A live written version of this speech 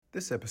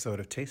This episode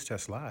of Taste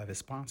Test Live is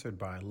sponsored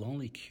by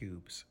Lonely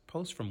Cubes.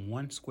 Post from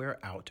one square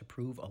out to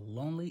prove a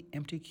lonely,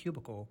 empty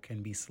cubicle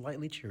can be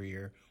slightly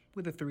cheerier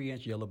with a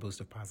 3-inch yellow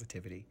boost of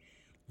positivity.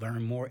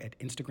 Learn more at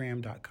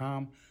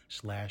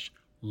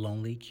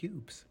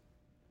Instagram.com/lonelycubes.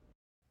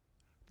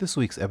 This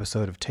week's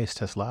episode of Taste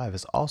Test Live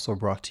is also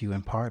brought to you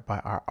in part by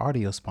our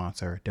audio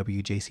sponsor,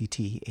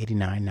 WJCT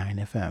 89.9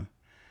 FM.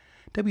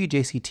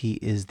 WJCT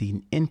is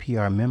the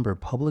NPR member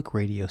public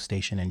radio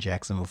station in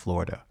Jacksonville,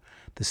 Florida.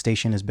 The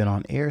station has been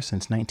on air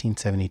since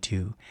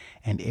 1972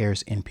 and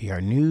airs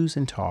NPR news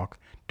and talk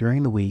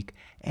during the week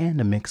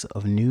and a mix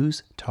of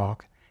news,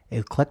 talk,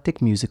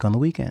 eclectic music on the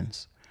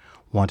weekends.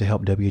 Want to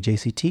help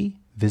WJCT?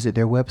 Visit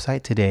their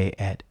website today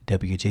at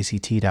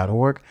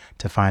wjct.org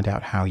to find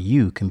out how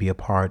you can be a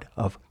part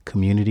of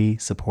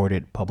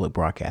community-supported public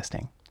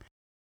broadcasting.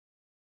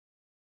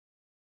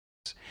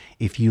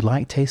 If you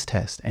like Taste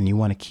Test and you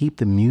want to keep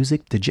the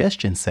music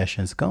digestion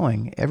sessions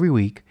going every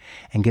week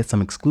and get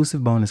some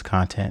exclusive bonus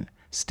content,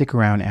 stick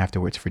around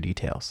afterwards for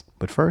details.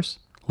 But first,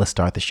 let's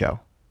start the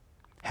show.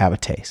 Have a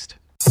taste.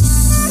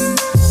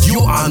 You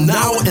are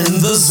now in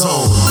the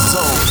zone.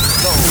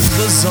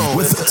 The zone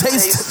with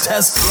Taste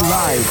Test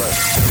Live.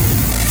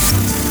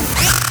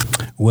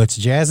 What's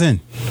jazzin'?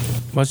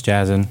 What's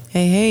jazzin'?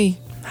 Hey, hey.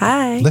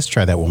 Hi. Let's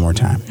try that one more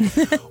time.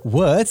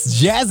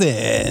 What's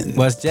jazzin'?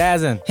 What's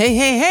jazzin'? Hey,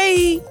 hey,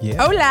 hey.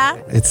 Yeah. Hola.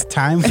 It's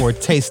time for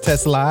Taste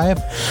Test Live.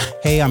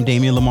 Hey, I'm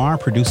Damian Lamar,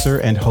 producer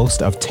and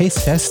host of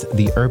Taste Test,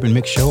 the urban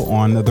mix show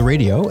on the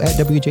radio at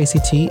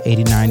WJCT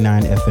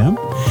 89.9 FM,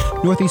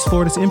 Northeast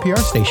Florida's NPR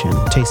station.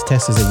 Taste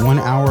Test is a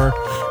 1-hour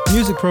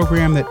music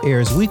program that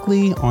airs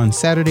weekly on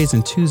Saturdays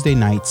and Tuesday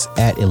nights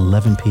at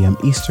 11 p.m.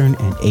 Eastern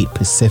and 8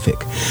 Pacific.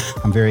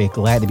 I'm very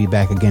glad to be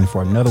back again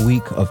for another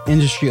week of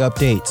industry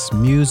updates,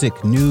 music,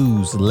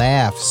 news,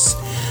 laughs,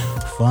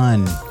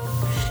 fun.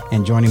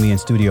 And joining me in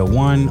Studio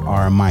One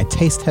are my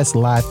Taste Test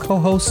Live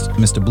co-hosts,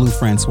 Mr. Blue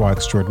Francois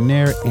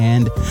Extraordinaire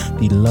and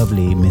the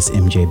lovely Miss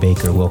MJ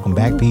Baker. Welcome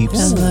back,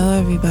 peeps. Hello,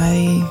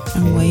 everybody.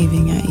 I'm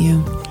waving at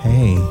you.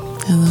 Hey.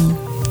 Hello.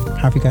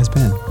 How have you guys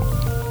been?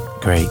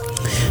 Great.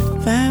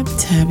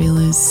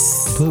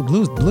 Fabtabulous.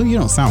 Blue, you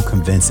don't sound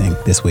convincing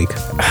this week.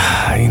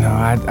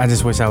 I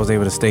just wish I was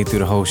able to stay through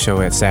the whole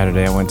show at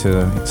Saturday. I went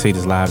to see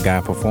this live guy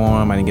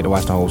perform. I didn't get to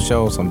watch the whole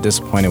show, so I'm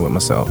disappointed with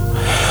myself.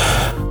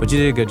 But you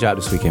did a good job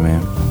this weekend,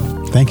 man.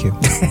 Thank you.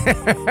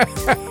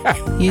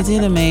 You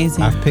did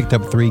amazing. I've picked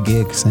up 3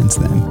 gigs since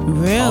then.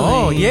 Really?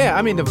 Oh, yeah.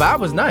 I mean, the vibe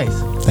was nice.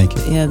 Thank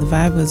you. Yeah, the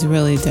vibe was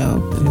really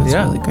dope. It was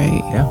really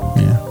great. Yeah.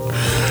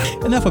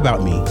 Enough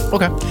about me.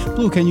 Okay.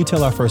 Blue, can you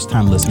tell our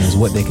first-time listeners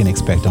what they can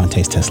expect on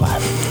Taste Test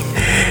Live?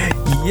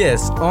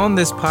 Yes, on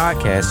this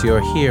podcast,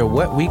 you'll hear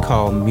what we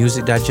call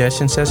music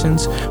digestion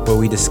sessions, where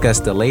we discuss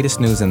the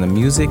latest news in the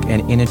music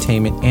and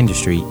entertainment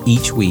industry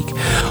each week.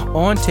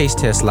 On Taste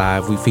Test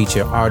Live, we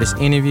feature artist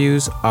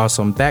interviews,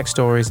 awesome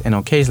backstories, and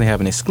occasionally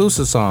have an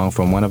exclusive song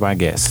from one of our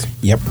guests.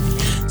 Yep.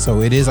 So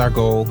it is our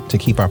goal to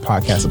keep our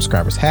podcast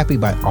subscribers happy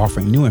by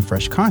offering new and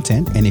fresh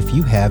content. And if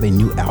you have a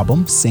new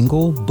album,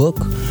 single, book,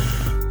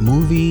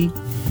 movie,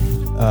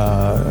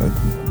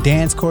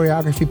 dance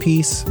choreography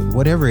piece,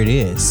 whatever it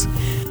is,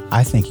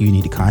 I think you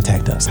need to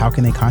contact us. How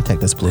can they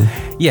contact us, Blue?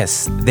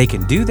 Yes, they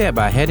can do that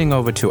by heading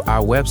over to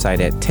our website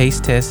at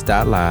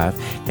tastetest.live.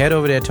 Head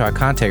over there to our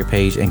contact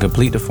page and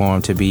complete the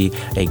form to be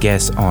a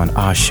guest on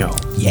our show.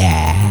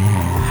 Yeah.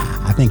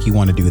 I think you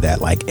want to do that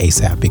like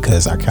ASAP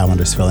because our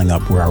calendar's filling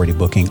up. We're already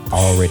booking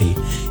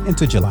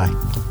into July.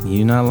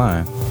 You're not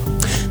lying.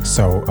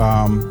 So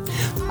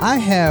I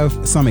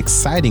have some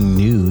exciting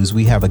news.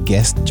 We have a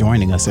guest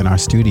joining us in our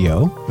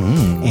studio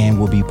and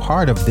will be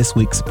part of this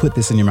week's Put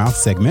This in Your Mouth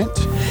segment.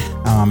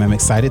 I'm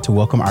excited to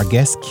welcome our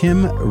guest,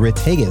 Kim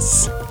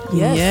Retegas.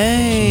 Yes.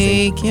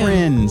 Yay, She's a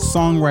friend,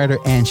 songwriter,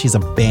 and she's a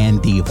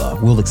band diva.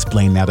 We'll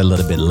explain that a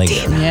little bit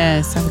later.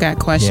 Yes, I've got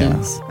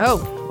questions. Yeah.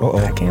 Oh,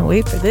 I can't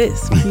wait for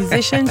this.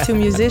 Musician to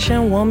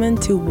musician, woman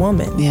to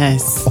woman.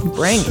 Yes.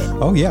 Bring it.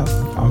 Oh, yeah.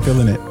 I'm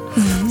feeling it.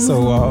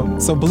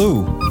 So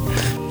Blue,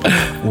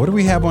 what do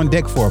we have on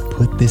deck for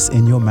Put This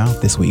in Your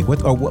Mouth this week?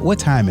 What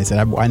time is it?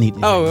 I need...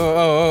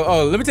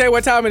 Oh, let me tell you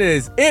what time it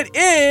is. It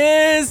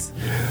is...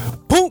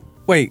 Boom.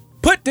 Wait.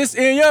 Put this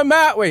in your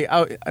mouth. Wait,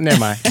 never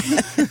mind.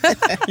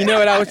 You know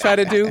what I was trying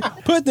to do?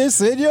 Put this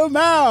in your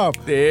mouth.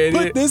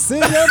 Put this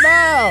in your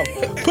mouth.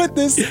 Put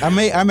this. I'm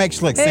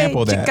actually like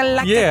sample that.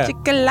 Chicka-lacka, Yeah.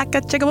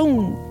 chicka-lacka,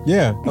 chicka-boom.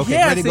 Yeah. Okay.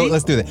 Yeah, ready? Go.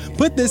 Let's do that.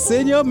 Put this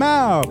in your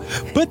mouth.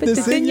 Put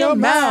this in your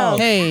mouth.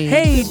 Hey.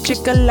 Hey,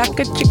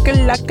 chicka-lacka,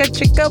 chicka-lacka,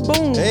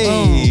 chicka-boom.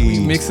 Hey.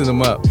 Mixing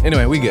them up.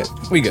 Anyway, we good.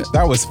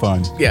 That was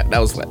fun. Yeah, that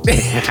was fun.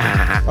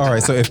 All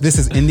right. So if this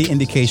is any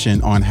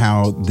indication on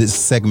how this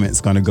segment's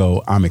gonna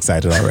go, I'm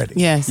excited already.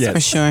 Yes, for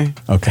sure.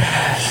 Okay.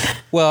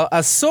 Well,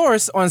 a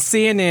source on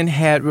CNN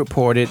had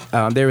reported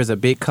there is a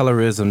big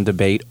colorism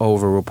debate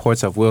over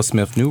reports of Will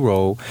Smith's new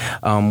role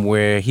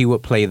where he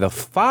would play the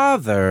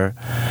father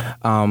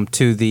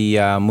to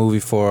the movie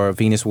for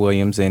Venus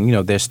Williams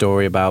and, their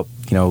story about,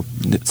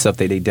 the stuff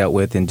that they dealt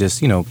with and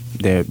just,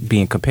 they're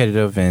being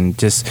competitive and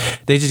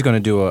they're just going to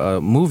do a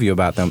movie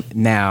about them.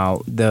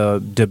 Now,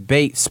 the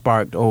debate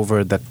sparked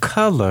over the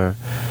color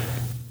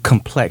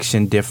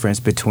complexion difference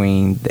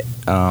between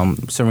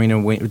Serena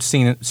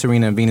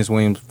and Venus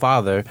Williams'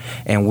 father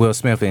and Will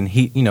Smith, and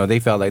they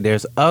felt like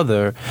there's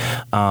other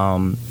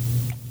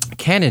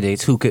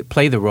candidates who could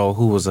play the role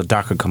who was a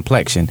darker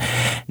complexion.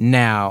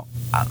 Now,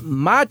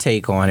 my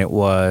take on it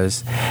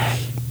was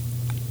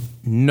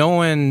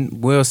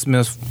knowing Will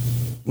Smith's,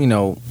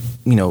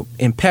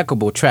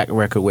 impeccable track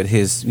record with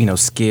his,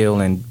 skill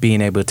and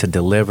being able to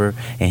deliver,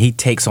 and he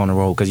takes on the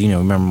role because,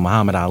 remember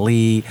Muhammad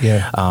Ali.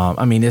 Yeah.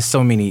 There's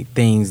so many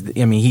things.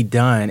 He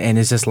done, and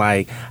it's just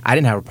like I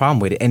didn't have a problem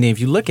with it. And then if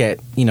you look at,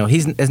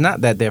 it's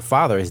not that their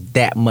father is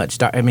that much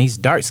dark. He's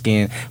dark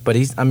skinned, but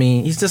he's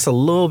just a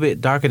little bit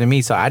darker than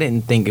me, so I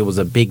didn't think it was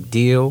a big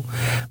deal.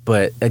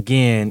 But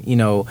again,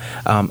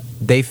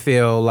 they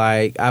feel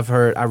like I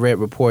read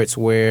reports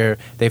where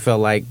they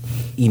felt like,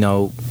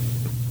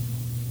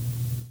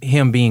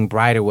 him being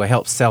brighter will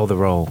help sell the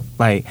role.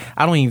 Like,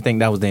 I don't even think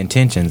that was the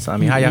intentions. How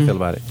y'all feel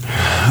about it?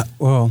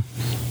 Well,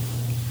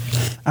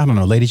 I don't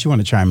know. Ladies, you want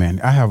to chime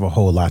in? I have a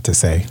whole lot to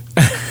say.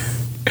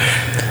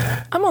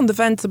 I'm on the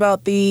fence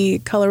about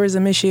the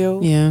colorism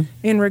issue. Yeah.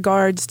 In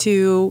regards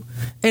to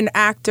an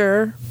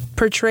actor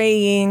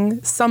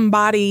portraying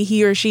somebody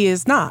he or she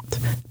is not,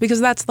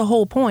 because that's the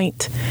whole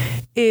point.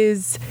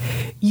 Is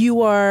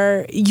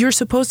you're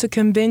supposed to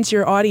convince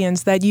your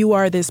audience that you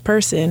are this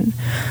person.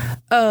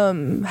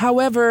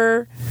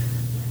 However,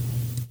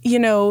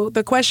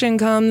 the question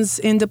comes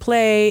into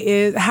play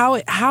is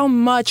how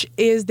much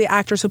is the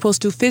actor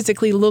supposed to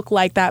physically look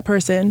like that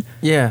person?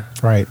 Yeah.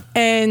 Right.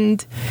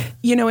 And,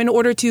 in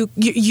order to,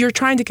 you're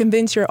trying to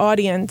convince your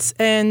audience.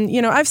 And,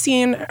 I've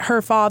seen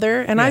her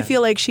father, and I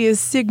feel like he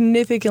is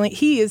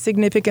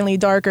significantly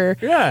darker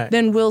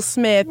than Will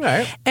Smith.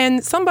 Right.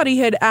 And somebody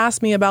had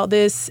asked me about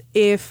this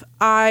if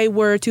I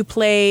were to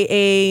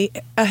play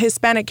a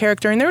Hispanic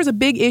character. And there was a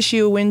big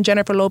issue when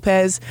Jennifer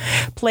Lopez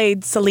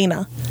played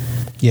Selena.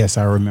 Yes,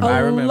 I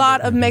remember. A lot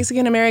of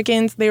Mexican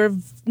Americans, they were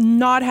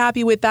not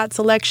happy with that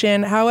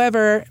selection.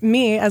 However,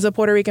 me as a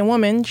Puerto Rican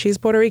woman, she's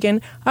Puerto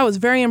Rican, I was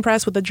very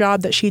impressed with the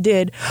job that she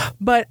did.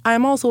 But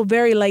I'm also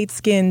very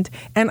light-skinned,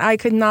 and I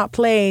could not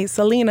play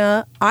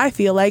Selena, I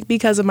feel like,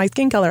 because of my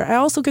skin color. I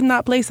also could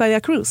not play Celia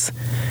Cruz.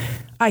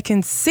 I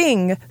can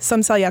sing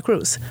some Celia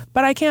Cruz,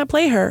 but I can't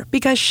play her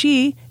because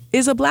she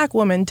is a black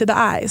woman to the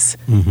eyes.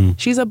 Mm-hmm.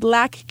 She's a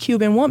black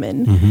Cuban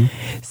woman. Mm-hmm.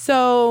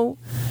 So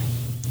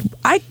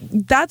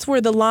that's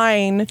where the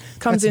line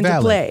comes into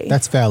play.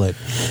 That's valid.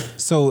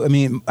 So,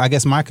 I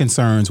guess my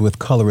concerns with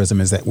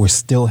colorism is that we're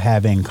still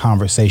having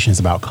conversations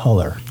about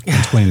color in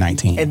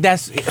 2019. And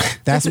that's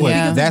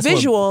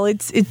visual.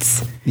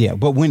 It's yeah.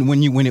 But when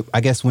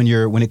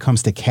it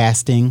comes to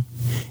casting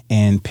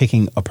and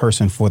picking a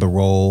person for the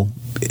role,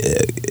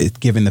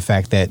 given the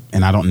fact that,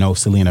 and I don't know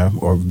Selena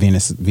or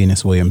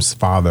Venus Williams'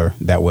 father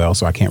that well,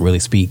 so I can't really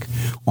speak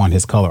on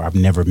his color. I've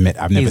never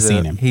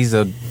seen him. He's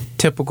a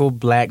typical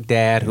black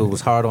dad who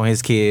was hard on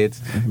his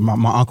kids.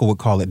 My uncle would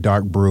call it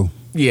dark brew.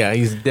 Yeah,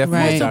 he's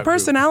definitely right. So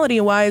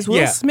personality-wise,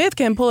 Will Smith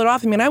can pull it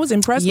off. I was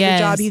impressed with the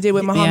job he did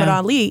with Muhammad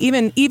Ali,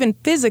 even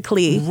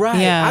physically. Right.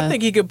 Yeah. I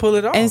think he could pull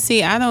it off. And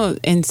see,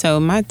 so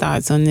my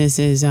thoughts on this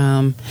is,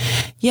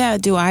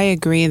 do I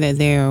agree that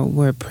there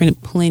were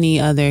plenty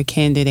other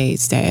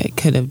candidates that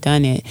could have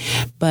done it,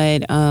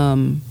 but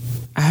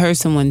I heard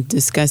someone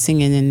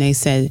discussing it and they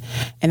said,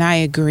 and I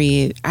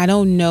agreed, I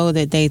don't know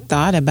that they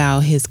thought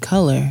about his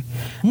color.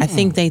 I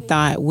think they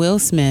thought Will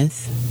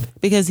Smith,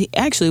 because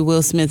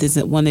Will Smith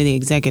is one of the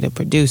executive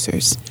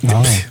producers.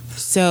 Oh.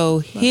 So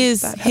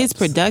his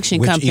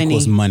production company, which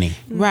equals money,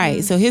 right?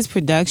 Mm-hmm. So his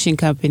production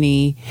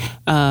company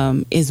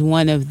is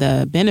one of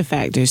the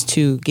benefactors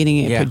to getting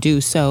it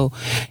produced. So,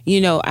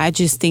 I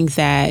just think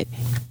that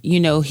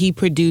he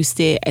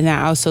produced it, and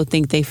I also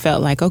think they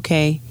felt like,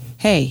 okay,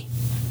 hey,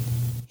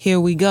 here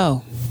we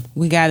go.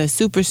 We got a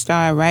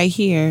superstar right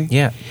here.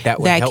 Yeah, that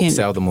would help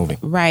sell the movie.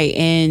 Right,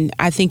 and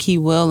I think he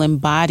will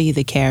embody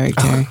the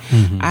character.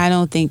 Mm-hmm. I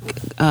don't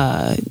think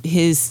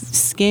his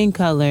skin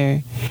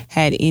color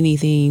had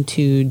anything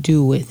to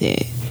do with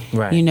it.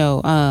 Right.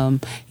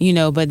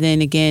 But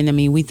then again,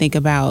 we think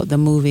about the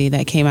movie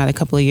that came out a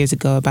couple of years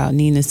ago about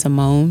Nina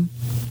Simone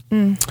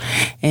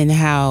and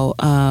how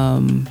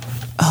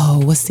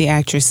what's the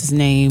actress's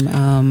name?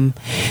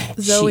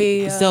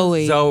 Zoe.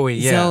 Zoe,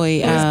 yeah.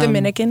 Zoe. Who's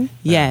Dominican.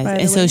 Yes.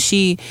 And so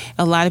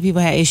a lot of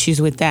people had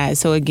issues with that.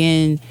 So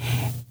again,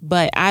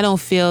 but I don't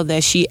feel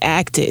that she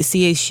acted.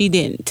 See, she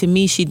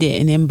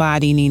didn't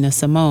embody Nina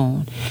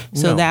Simone.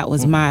 So that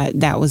was my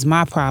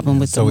problem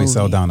with the movie. Zoe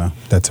Saldana.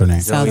 That's her name.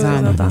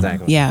 Saldana.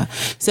 Exactly. Yeah.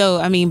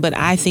 So, but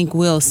I think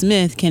Will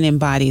Smith can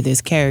embody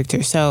this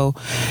character. So,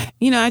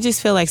 I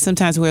just feel like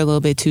sometimes we're a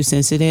little bit too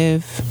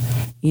sensitive.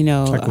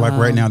 Like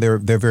right now, they're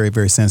very,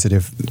 very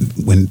sensitive.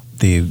 When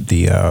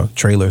the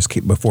trailers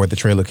before the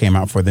trailer came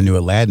out for the new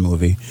Aladdin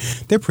movie,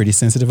 they're pretty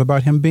sensitive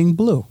about him being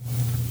blue.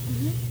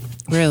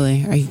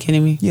 Really? Are you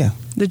kidding me? Yeah,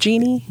 The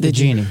genie? the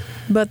genie.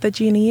 But the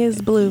genie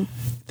is blue.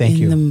 Thank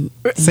you. In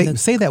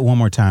Say that one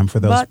more time for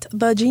those. But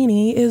the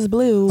genie is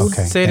blue.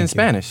 Okay. Say it in thank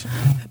you. Spanish.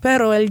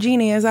 Pero el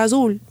genie es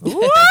azul.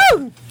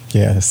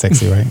 Yeah, it's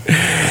sexy, right?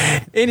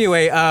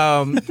 Anyway,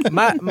 I'm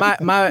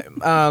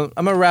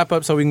gonna wrap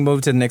up so we can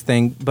move to the next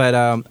thing. But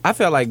I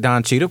felt like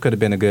Don Cheadle could have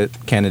been a good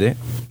candidate.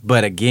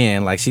 But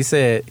again, like she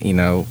said,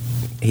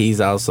 he's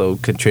also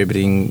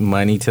contributing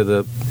money to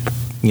the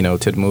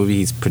to the movie.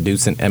 He's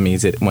producing. I mean,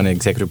 he's one of the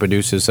executive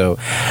producers. So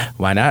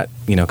why not?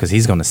 Because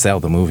he's gonna sell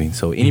the movie.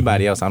 So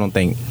anybody else, I don't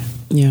think.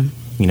 Yeah.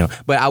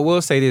 But I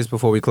will say this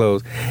before we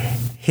close.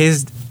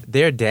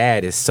 Their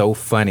dad is so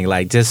funny.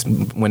 Like, just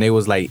when they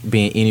was like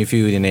being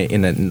interviewed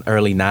in the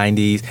early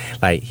 90s,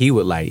 like he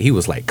was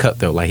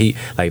cutthroat.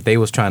 Like they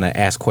was trying to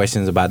ask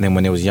questions about them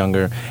when they was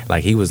younger.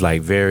 Like he was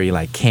like very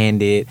like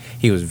candid.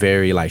 He was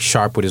very like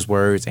sharp with his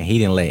words, and he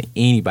didn't let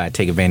anybody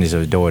take advantage of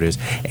his daughters.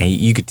 And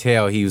you could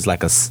tell he was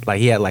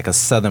he had like a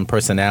Southern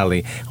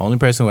personality. Only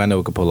person who I know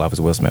who could pull off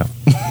is Will Smith.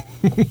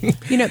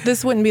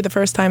 This wouldn't be the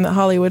first time that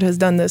Hollywood has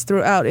done this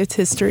throughout its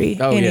history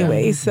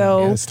anyway. Yeah,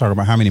 So let's talk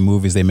about how many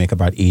movies they make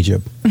about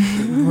Egypt.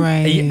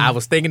 Right. I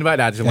was thinking about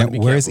that. I just want to be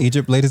And where's careful.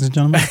 Egypt, ladies and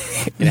gentlemen?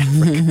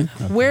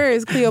 where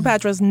is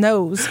Cleopatra's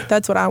nose?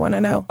 That's what I want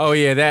to know. Oh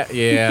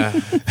yeah,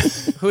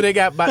 who they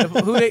got?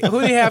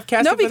 Who they have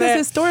casted No, for because that?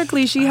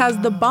 historically she has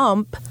the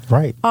bump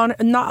Right. on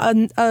not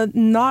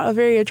a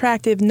very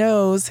attractive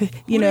nose. Who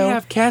they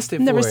have casted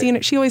for Never it? seen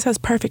it. She always has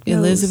perfect nose.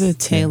 Elizabeth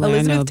Taylor.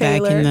 I know Elizabeth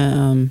back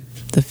in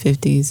the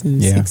 50s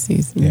and Yeah.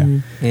 60s. Yeah.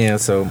 Mhm. Yeah,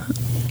 so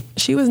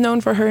She was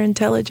known for her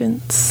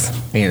intelligence,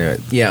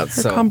 yeah, her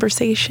so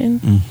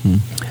conversation,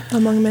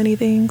 among many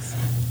things.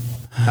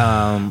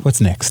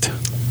 What's next?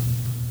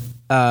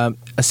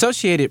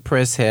 Associated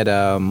Press had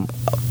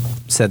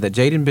said that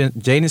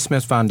Jaden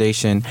Smith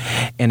Foundation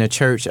and a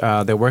church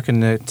they're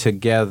working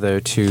together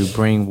to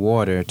bring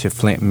water to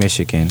Flint,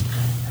 Michigan.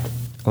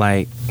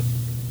 Like,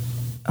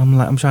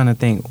 I'm trying to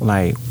think,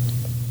 like,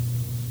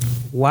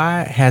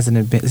 why hasn't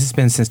it been? This has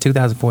been since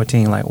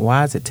 2014. Like,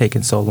 why is it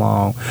taking so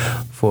long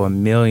for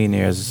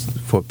millionaires,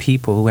 for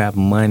people who have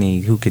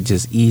money, who could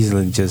just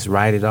easily just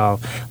write it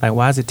off? Like,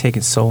 why is it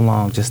taking so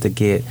long just to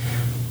get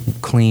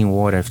clean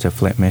water to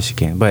Flint,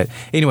 Michigan? But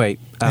anyway,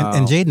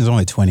 And Jaden's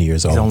only 20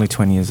 years old. he's only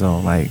 20 years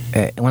old. Like,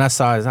 when I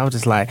saw this, I was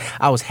just like,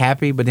 I was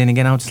happy, but then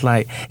again, I was just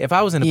like, if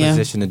I was in a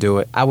position to do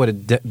it, I would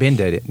have been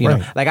did it. You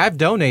know, like I've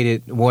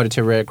donated water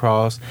to Red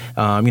Cross.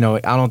 I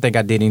don't think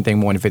I did anything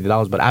more than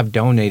 $50, but I've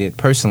donated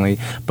personally.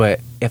 But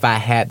if I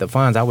had the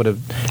funds, I would have,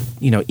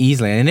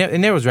 easily.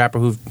 And there was a rapper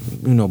who,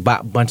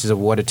 bought bunches of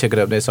water, took it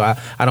up there. So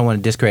I don't want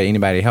to discredit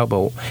anybody to help,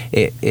 but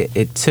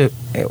it took,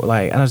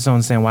 I just don't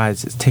understand why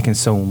it's taking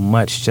so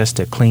much just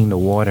to clean the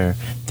water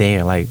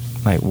there. Like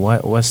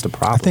what's the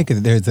problem? I think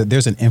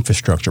there's an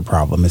infrastructure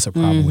problem. It's a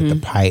problem with the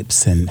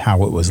pipes and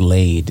how it was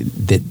laid.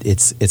 That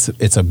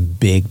it's a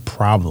big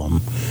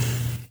problem,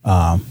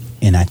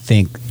 and I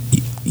think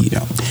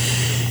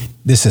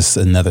this is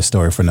another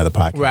story for another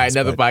podcast. Right,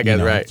 another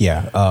podcast, right.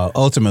 Yeah.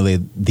 Ultimately,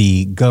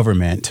 the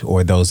government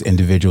or those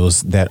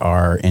individuals that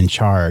are in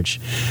charge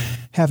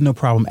have no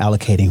problem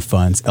allocating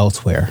funds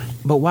elsewhere.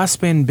 But why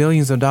spend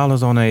billions of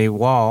dollars on a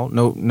wall?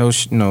 No, I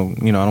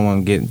don't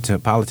want to get into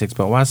politics,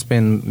 but why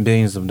spend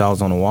billions of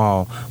dollars on a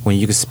wall when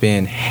you could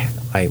spend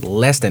like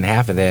less than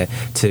half of that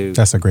to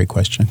That's a great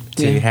question.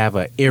 have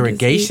an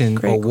irrigation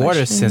Great or water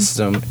question.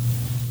 system?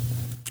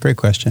 Great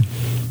question.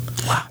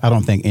 I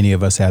don't think any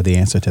of us have the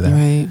answer to that.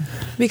 Right.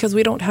 Because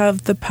we don't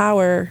have the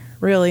power,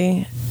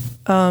 really.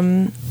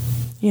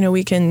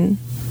 We can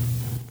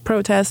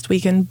protest, we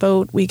can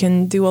vote, we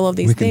can do all of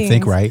these We things.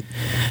 can think right.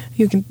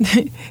 You can,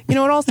 it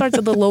all starts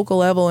at the local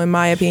level, in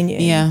my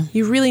opinion. Yeah.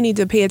 You really need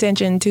to pay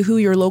attention to who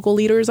your local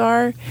leaders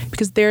are,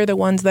 because they're the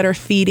ones that are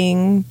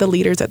feeding the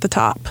leaders at the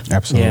top.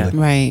 Absolutely.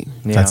 Right.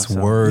 Yeah, That's so-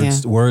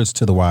 words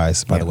to the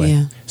wise, by the way.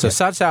 Yeah. So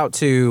shouts out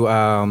to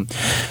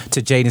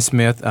Jaden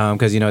Smith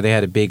because they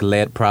had a big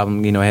lead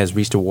problem. It has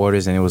reached the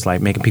waters and it was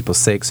like making people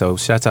sick. So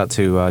shouts out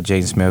to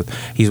Jaden Smith.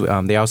 He's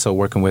they also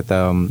working with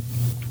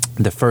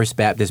the First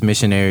Baptist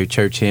Missionary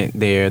Church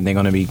there. They're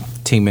going to be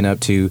teaming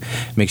up to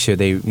make sure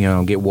they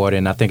get water.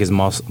 And I think his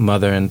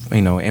mother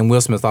and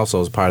Will Smith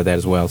also is part of that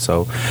as well.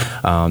 So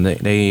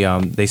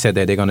they said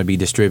that they're going to be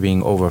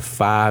distributing over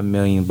 5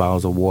 million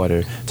bottles of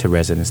water to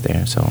residents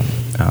there. So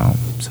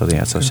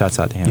shouts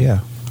out to him. Yeah,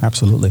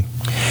 absolutely.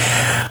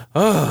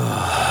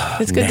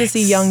 It's good to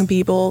see young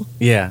people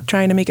Yeah.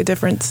 trying to make a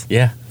difference.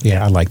 Yeah.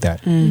 Yeah, I like that.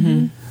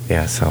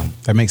 Yeah. So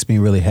That makes me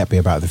really happy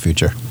about the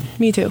future.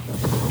 Me too.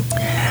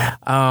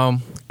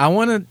 I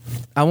want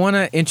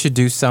to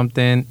introduce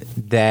something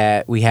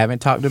that we haven't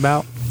talked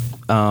about.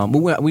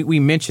 We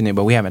mentioned it,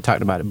 but we haven't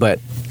talked about it. But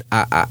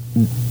I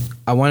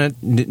want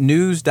to.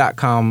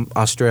 News.com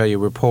Australia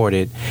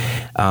reported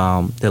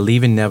that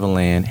Leaving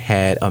Neverland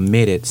had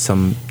omitted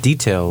some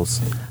details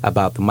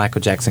about the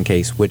Michael Jackson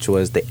case, which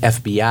was the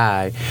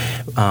FBI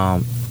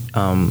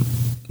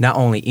not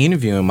only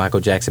interviewing Michael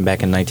Jackson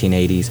back in the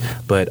 1980s,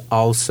 but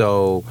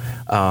also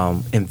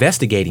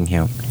investigating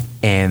him.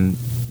 And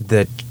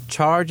the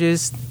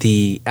charges,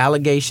 the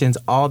allegations,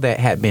 all that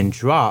had been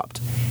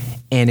dropped,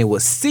 and it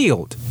was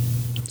sealed.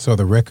 So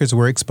the records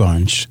were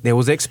expunged. They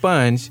was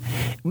expunged,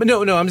 but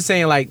no, I'm just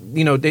saying, like,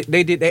 you know,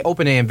 they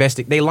opened an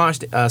investigation. They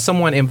launched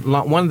one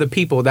of the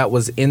people that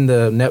was in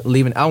the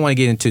leaving. I don't want to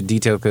get into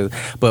detail,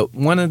 but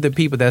one of the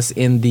people that's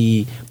in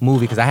the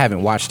movie, because I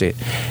haven't watched it.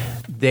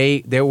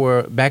 There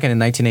were back in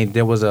the 1980s.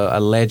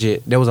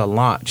 There was a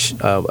launch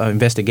of an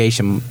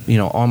investigation, you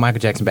know, on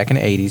Michael Jackson back in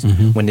the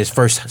 80s when this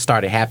first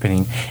started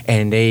happening,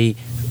 and they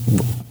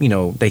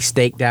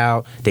staked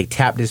out, they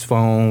tapped his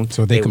phone.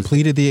 So they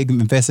completed the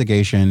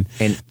investigation,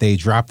 and they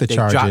dropped the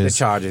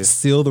charges,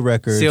 sealed the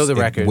records,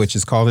 which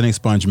is called an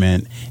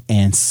expungement,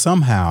 and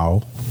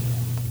somehow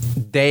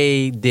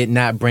they did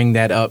not bring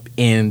that up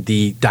in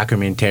the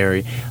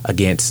documentary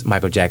against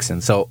Michael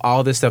Jackson. So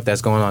all this stuff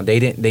that's going on,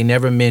 they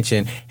never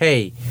mentioned,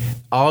 hey,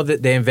 all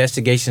the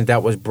investigations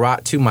that was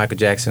brought to Michael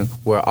Jackson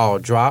were all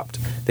dropped.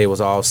 They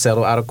was all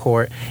settled out of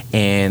court,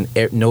 and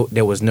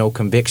there was no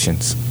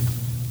convictions.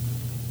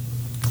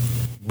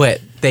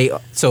 But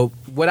so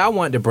what I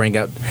wanted to bring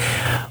up,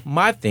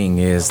 my thing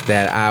is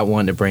that I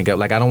wanted to bring up,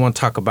 like, I don't want to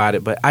talk about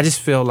it, but I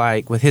just feel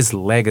like with his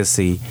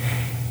legacy,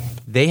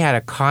 they had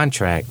a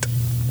contract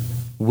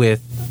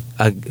with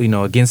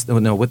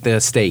with the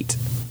estate,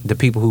 the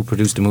people who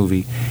produced the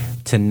movie,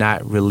 to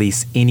not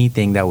release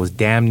anything that was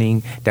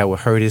damning, that would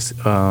hurt his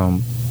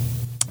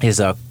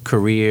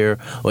career,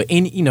 or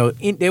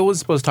they wasn't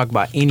supposed to talk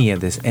about any of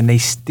this, and they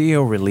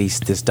still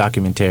released this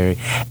documentary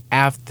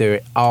after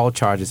all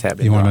charges had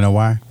been. You want to know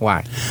why?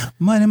 Why?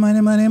 Money,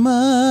 money, money,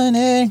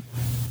 money,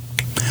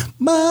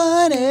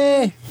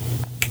 money.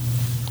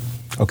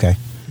 Okay.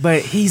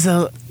 But here's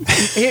the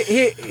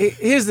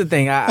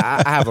thing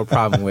I have a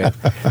problem with,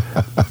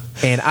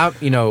 and I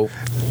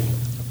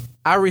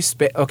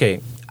respect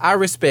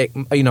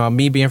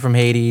me being from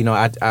Haiti.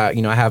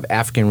 I have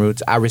African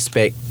roots. I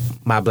respect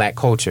my black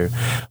culture,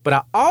 but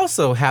I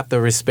also have to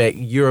respect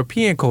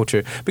European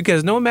culture,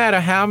 because no matter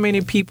how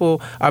many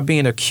people are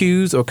being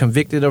accused or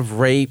convicted of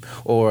rape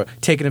or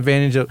taken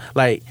advantage of,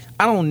 like,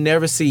 I don't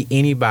never see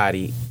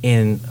anybody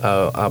in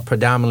a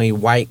predominantly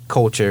white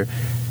culture,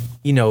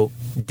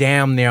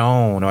 damn their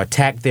own or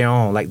attack their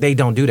own. Like, they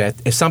don't do that.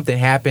 If something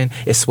happened,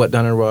 it's swept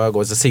under the rug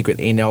or it's a secret.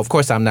 Of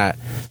course, I'm not,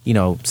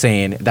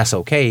 saying that's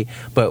okay,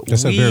 but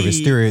that's a very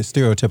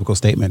stereotypical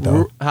statement,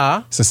 though.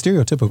 Huh? It's a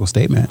stereotypical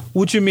statement.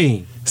 What you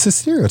mean? It's a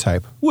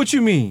stereotype. What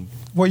you mean?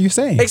 What are you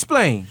saying?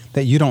 Explain.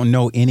 That you don't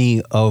know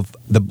any of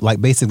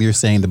basically you're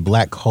saying the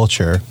black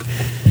culture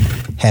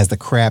has the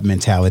crab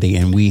mentality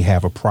and we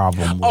have a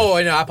problem with.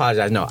 Oh, no, I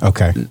apologize. No.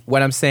 Okay.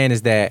 What I'm saying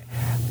is that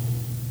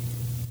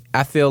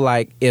I feel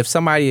like if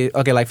somebody,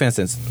 like for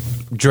instance,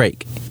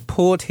 Drake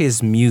pulled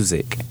his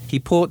music, he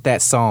pulled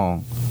that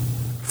song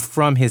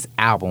from his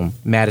album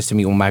Matters to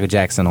Me with Michael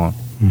Jackson on,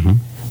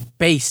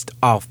 based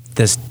off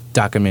this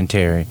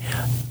documentary.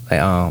 I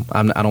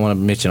don't want to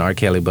mention R.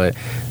 Kelly, but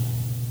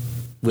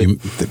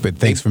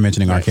thanks for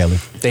mentioning R. Kelly.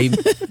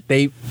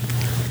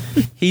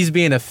 He's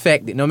being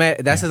affected. No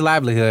matter, that's his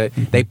livelihood.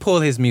 They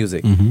pull his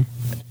music.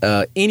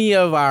 Any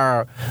of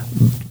our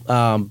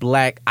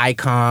black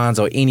icons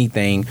or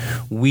anything,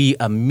 we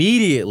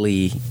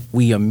immediately,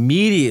 no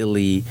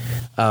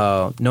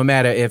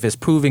matter if it's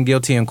proven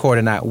guilty in court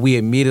or not, we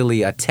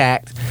immediately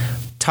attacked,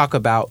 talk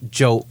about,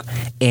 joke,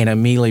 and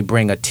immediately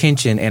bring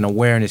attention and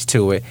awareness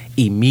to it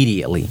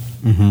immediately.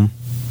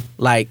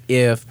 Like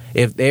if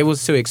they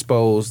was to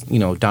expose,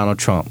 Donald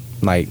Trump,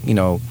 like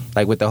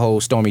with the whole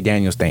Stormy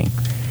Daniels thing,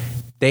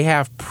 they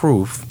have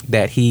proof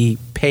that he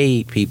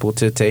paid people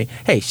to say,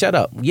 hey, shut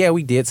up. Yeah,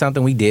 we did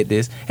something. We did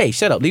this. Hey,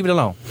 shut up. Leave it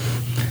alone.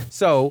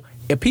 So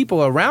if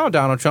people around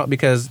Donald Trump,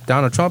 because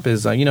Donald Trump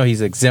is,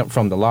 he's exempt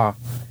from the law.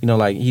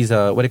 Like he's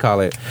what do you call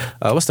it?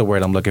 What's the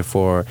word I'm looking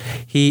for?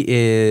 He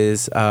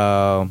is,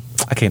 I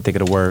can't think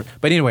of the word.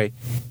 But anyway,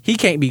 he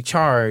can't be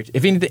charged.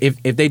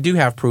 If they do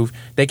have proof,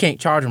 they can't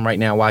charge him right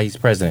now while he's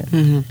president.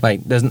 He's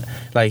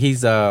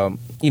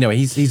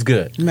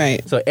good.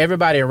 Right. So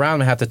everybody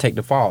around him have to take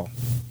the fall.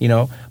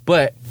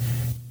 But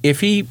if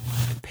he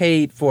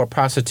paid for a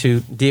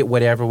prostitute, did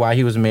whatever while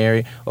he was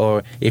married,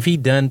 or if he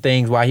done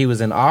things while he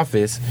was in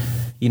office,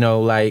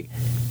 like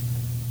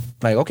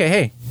okay,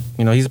 hey,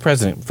 he's a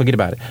president, forget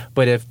about it.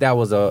 But if it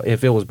was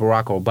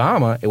Barack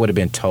Obama, it would have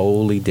been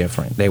totally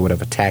different. They would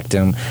have attacked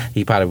him.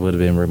 He probably would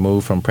have been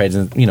removed from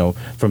president,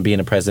 from being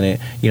a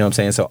president. You know what I'm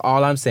saying? So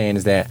all I'm saying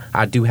is that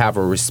I do have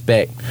a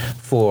respect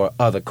for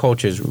other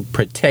cultures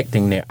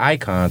protecting their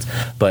icons,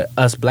 but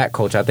us black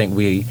culture, I think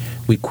we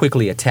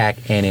quickly attack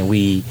and then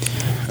we.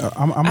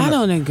 I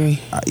don't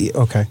agree.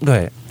 Okay. Go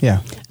ahead.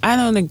 Yeah. I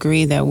don't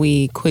agree that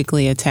we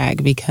quickly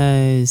attack,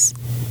 because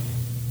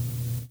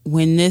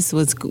when this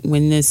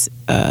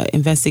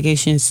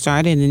investigation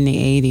started in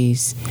the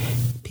 80s,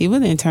 people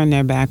didn't turn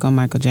their back on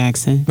Michael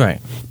Jackson.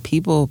 Right.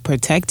 People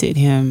protected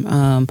him.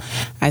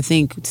 I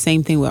think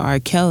same thing with R.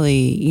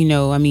 Kelly,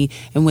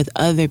 and with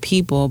other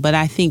people. But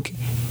I think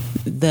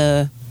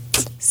the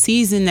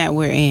season that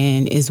we're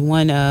in is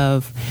one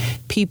of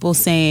people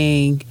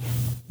saying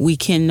we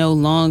can no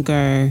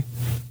longer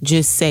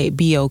just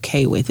be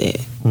okay with it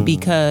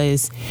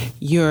because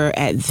you're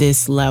at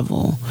this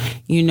level,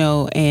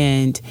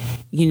 and,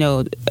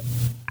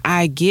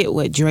 I get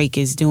what Drake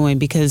is doing,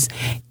 because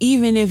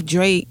even if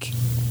Drake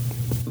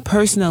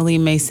personally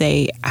may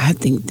say, I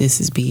think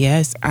this is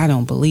BS, I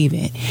don't believe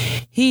it,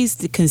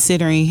 he's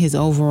considering his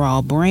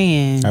overall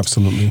brand.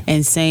 Absolutely.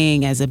 And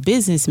saying, as a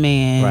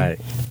businessman, Right.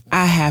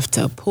 I have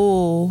to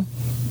pull.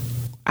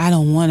 I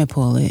don't want to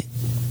pull it,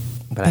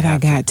 but I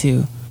got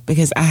to,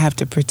 because I have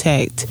to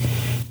protect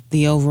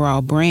the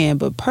overall brand.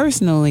 But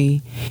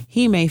personally,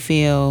 he may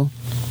feel,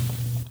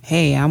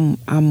 hey, I'm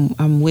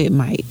with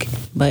Mike,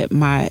 but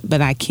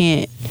I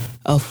can't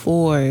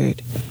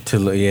afford to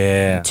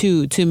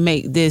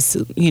make this,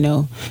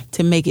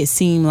 to make it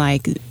seem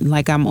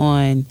like I'm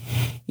on,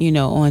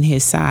 on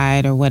his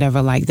side or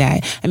whatever like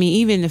that. I mean,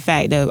 even the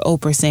fact of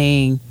Oprah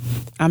saying,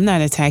 I'm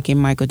not attacking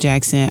Michael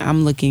Jackson,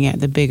 I'm looking at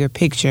the bigger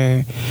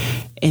picture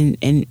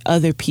and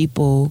other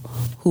people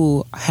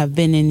who have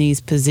been in these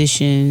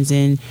positions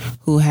and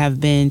who have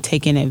been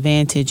taken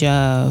advantage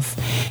of,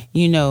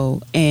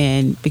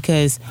 and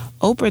because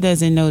Oprah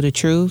doesn't know the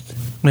truth.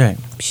 Right.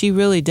 She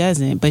really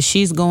doesn't, but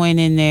she's going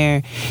in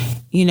there,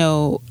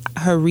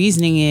 her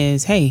reasoning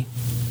is, hey,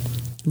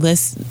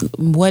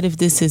 what if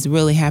this has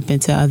really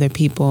happened to other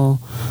people?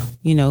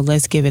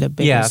 Let's give it a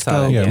bigger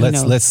scope. Yeah,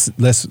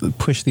 let's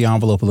push the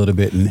envelope a little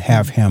bit and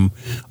have him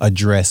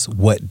address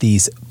what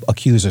these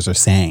accusers are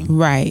saying.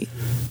 Right.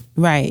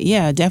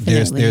 Yeah,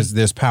 definitely.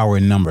 There's power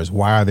in numbers.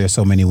 Why are there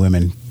so many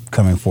women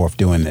coming forth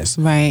doing this?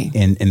 Right.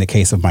 In the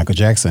case of Michael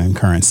Jackson,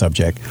 current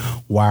subject,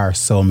 why are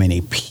so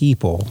many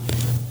people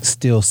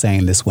still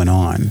saying this went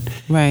on?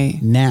 Right.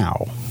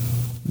 Now,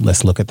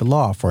 let's look at the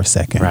law for a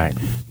second. Right.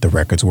 The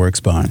records were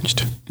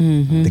expunged.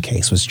 Mm-hmm. The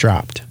case was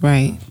dropped.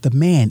 Right. The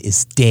man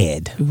is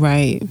dead.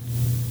 Right.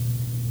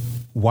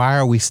 Why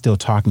are we still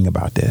talking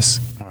about this?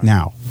 Right.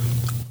 Now,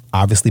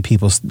 obviously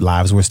people's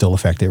lives were still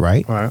affected,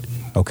 right? Right.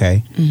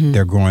 Okay. Mm-hmm.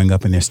 They're growing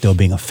up and they're still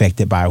being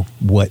affected by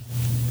what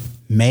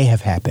may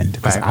have happened,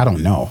 because I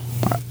don't know.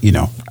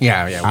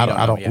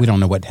 Yeah. We don't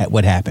know what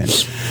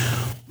happened.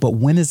 But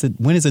when is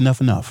enough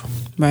enough?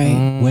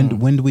 Right.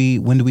 When do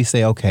we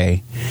say,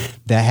 okay,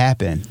 that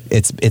happened.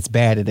 It's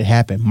bad that it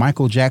happened.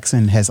 Michael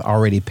Jackson has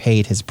already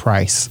paid his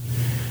price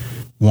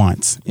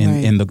once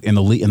in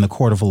the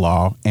court of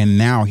law, and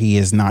now he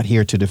is not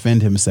here to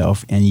defend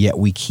himself, and yet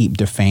we keep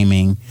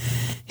defaming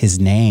his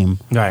name.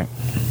 Right.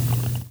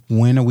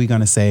 When are we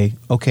going to say,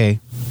 okay,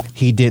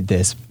 he did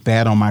this,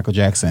 bad on Michael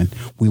Jackson,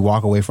 we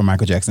walk away from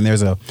Michael Jackson?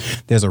 There's a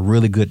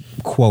really good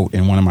quote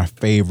in one of my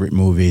favorite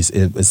movies.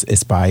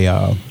 It's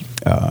by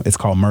it's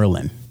called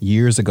Merlin.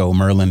 Years ago,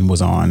 Merlin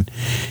was on,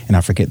 and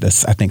I forget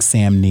this. I think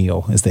Sam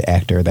Neill is the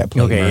actor that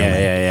played Merlin.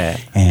 Yeah.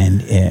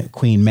 And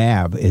Queen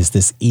Mab is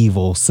this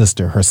evil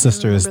sister. Her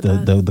sister is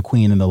the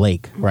queen in the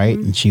lake, right?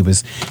 Mm-hmm.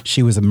 And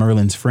she was a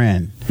Merlin's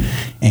friend.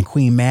 And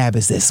Queen Mab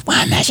is this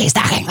one that she's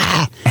talking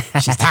about.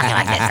 She's talking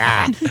like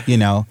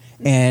this,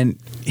 And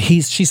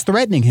she's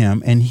threatening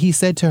him, and he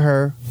said to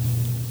her,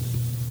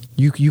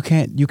 "You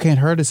can't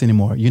hurt us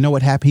anymore." You know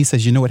what happened? He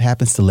says, "You know what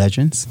happens to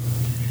legends?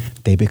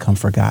 They become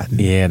forgotten."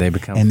 Yeah, they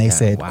become. And they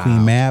said, wow.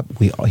 Queen Mab,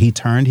 he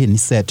turned and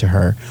said to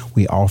her,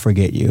 "We all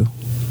forget you."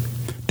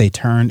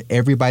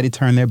 Everybody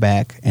turned their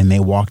back and they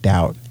walked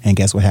out. And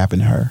guess what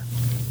happened to her?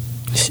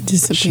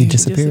 She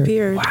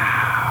disappeared.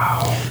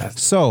 Wow.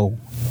 So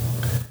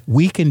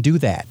we can do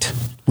that.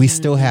 We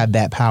still have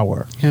that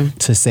power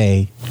to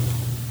say,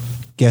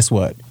 guess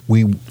what?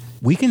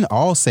 We can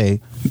all say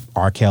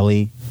R.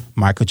 Kelly,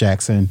 Michael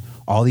Jackson,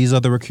 all these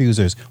other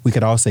accusers. We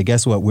could all say,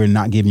 guess what? We're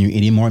not giving you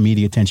any more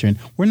media attention.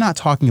 We're not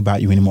talking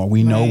about you anymore.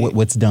 We know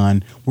what's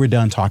done. We're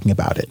done talking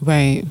about it.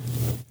 Right.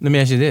 Let me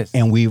ask you this.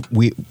 And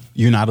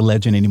you're not a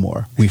legend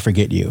anymore. We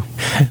forget you.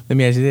 Let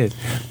me ask you this.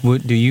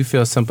 Do you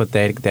feel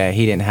sympathetic that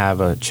he didn't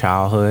have a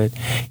childhood?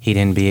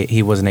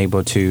 He wasn't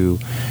able to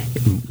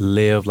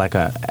live like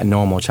a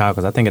normal child?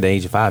 Because I think at the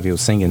age of 5, he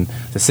was singing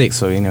the Six,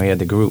 so he had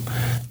the group.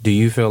 Do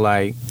you feel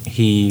like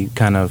he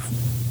kind of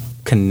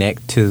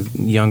connect to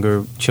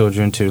younger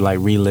children to like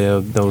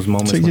relive those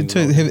moments? To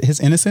his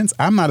innocence?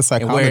 I'm not a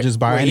psychologist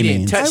by any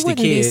means. I wouldn't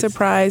be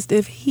surprised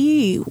if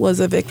he was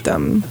a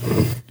victim.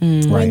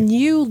 Right. When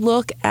you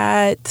look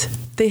at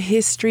the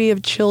history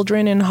of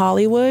children in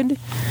Hollywood,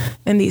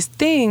 and these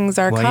things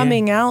are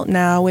coming out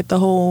now with the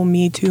whole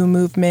Me Too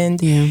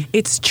movement,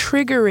 it's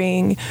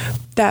triggering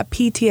that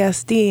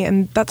PTSD,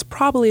 and that's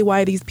probably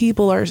why these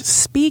people are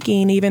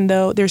speaking, even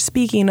though they're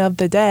speaking of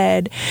the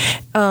dead.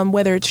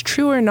 Whether it's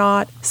true or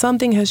not,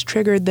 something has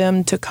triggered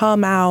them to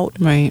come out.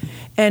 Right.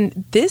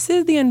 And this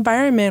is the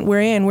environment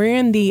we're in. We're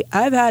in the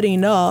I've had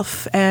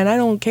enough, and I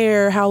don't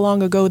care how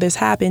long ago this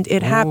happened.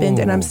 It happened,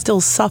 and I'm still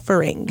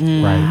suffering.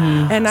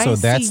 Right. And so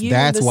that's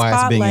why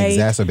it's being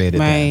exacerbated.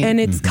 Right. And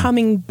it's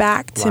coming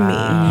back to me.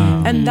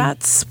 And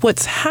that's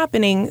what's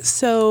happening.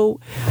 So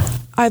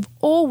I've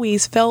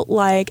always felt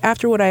like,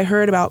 after what I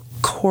heard about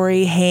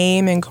Corey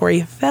Haim and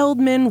Corey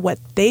Feldman, what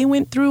they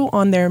went through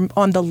on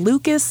the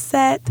Lucas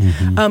set,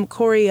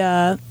 Corey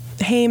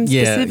Haim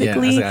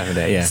specifically. Yeah, I heard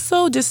that, yeah.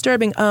 So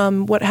disturbing.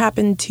 What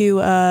happened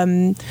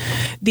to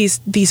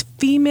these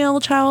female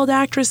child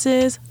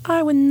actresses?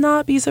 I would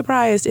not be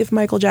surprised if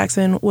Michael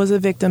Jackson was a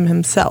victim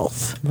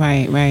himself.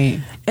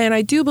 Right. And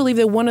I do believe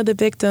that one of the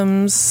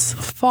victims'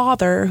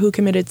 father, who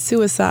committed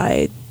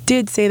suicide,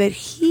 did say that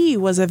he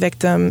was a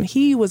victim.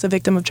 He was a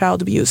victim of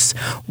child abuse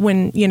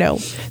when,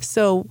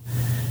 so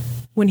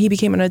when he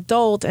became an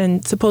adult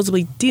and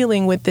supposedly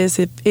dealing with this,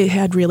 if it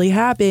had really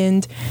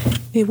happened,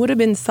 it would have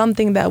been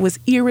something that was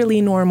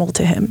eerily normal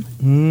to him.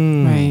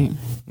 Right.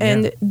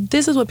 And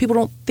this is what people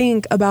don't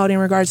think about in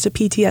regards to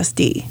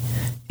PTSD,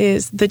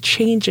 is the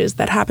changes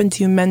that happen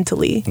to you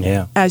mentally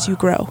as you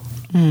grow.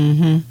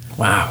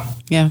 Wow.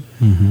 Yeah.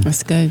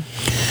 That's good.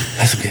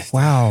 That's good.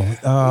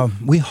 Wow.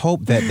 We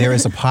hope that there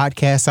is a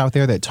podcast out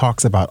there that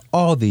talks about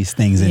all these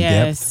things in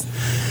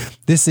depth.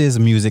 This is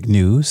music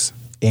news.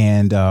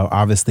 And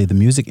obviously the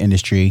music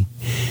industry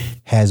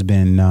has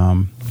been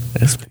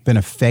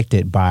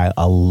affected by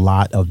a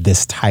lot of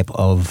this type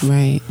of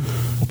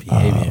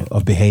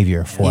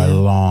behavior for a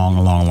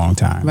long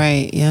time.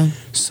 Right. Yeah.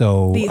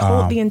 So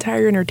the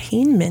entire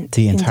entertainment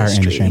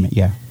entertainment.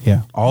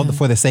 Yeah. All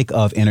for the sake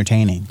of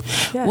entertaining.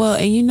 Yes. Well,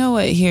 and you know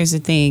what? Here's the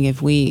thing.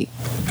 If we,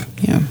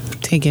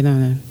 take it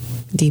on a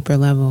deeper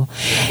level,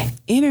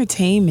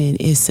 entertainment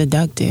is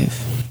seductive.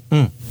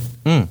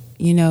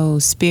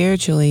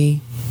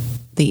 Spiritually,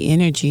 the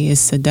energy is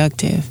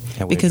seductive.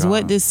 Because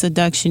what does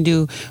seduction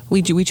do?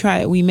 We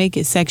make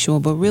it sexual,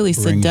 but really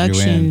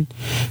seduction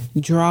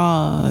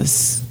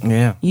draws.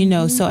 Yeah.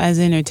 So as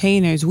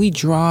entertainers, we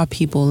draw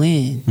people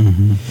in.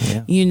 And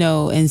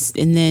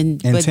then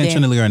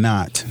intentionally or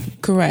not.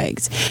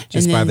 Correct.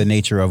 Just by the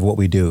nature of what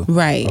we do.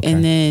 Right. Okay.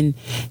 And then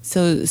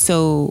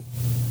so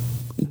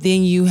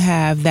then you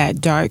have that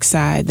dark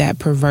side that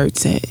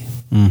perverts it.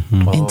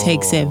 And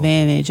takes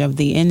advantage of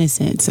the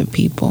innocence of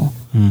people,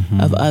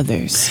 of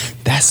others.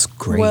 That's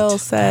great. Well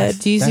said.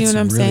 Do you see what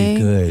I'm really saying?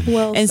 Good.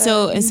 Well and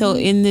said. so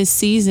in this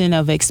season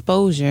of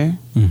exposure,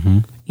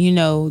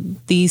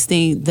 these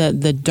things,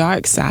 the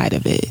dark side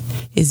of it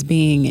is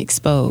being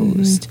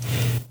exposed.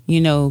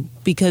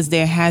 Because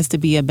there has to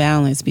be a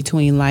balance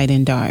between light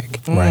and dark.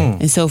 Right.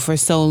 And so for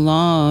so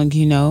long,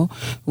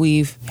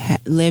 we've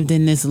lived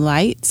in this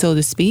light, so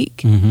to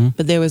speak,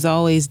 but there was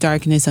always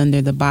darkness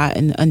under the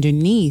bottom,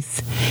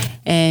 underneath,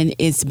 and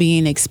it's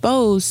being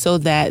exposed so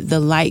that the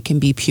light can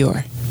be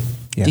pure.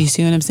 Yeah. Do you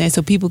see what I'm saying?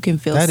 So people can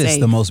feel safe. That is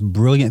the most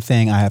brilliant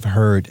thing I have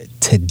heard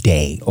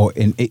today, or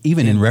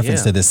even in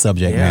reference to this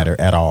subject matter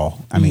at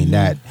all. I mean,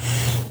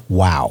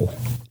 wow.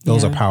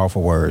 Those are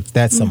powerful words.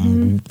 That's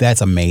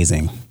that's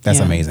amazing. That's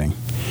amazing.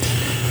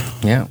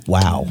 Yeah.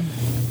 Wow.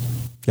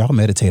 Y'all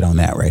meditate on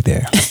that right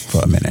there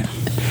for a minute.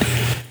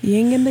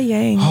 Yin and the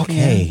yang.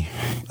 Okay.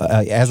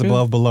 As True.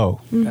 Above,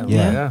 below.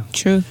 Yeah.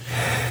 True.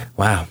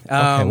 Wow.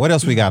 Okay. What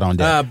else we got on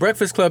deck?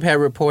 Breakfast Club had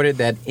reported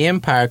that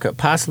Empire could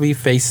possibly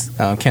face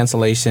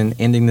cancellation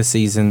ending the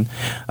season,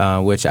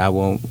 which I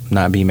will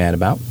not be mad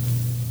about.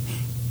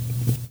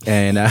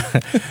 And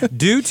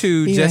due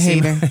to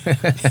Jesse,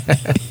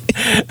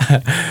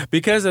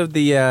 because of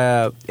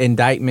the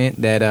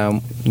indictment that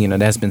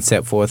that's been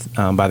set forth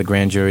by the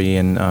grand jury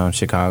in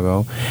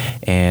Chicago,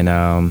 and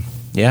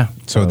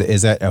So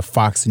is that a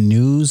Fox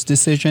News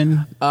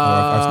decision?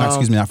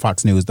 Not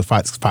Fox News. The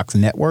Fox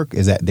Network,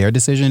 is that their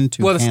decision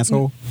to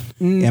cancel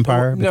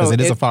Empire because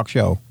it is a Fox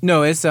show?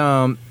 No, it's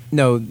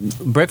No,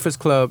 Breakfast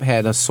Club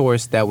had a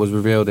source that was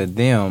revealed to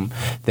them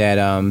that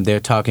they're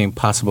talking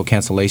possible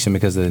cancellation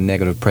because of the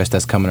negative press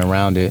that's coming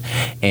around it,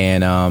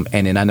 and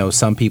then I know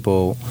some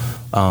people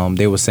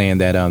they were saying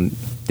that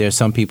there's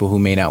some people who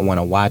may not want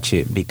to watch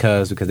it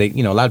because they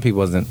a lot of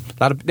people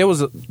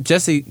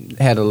Jesse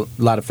had a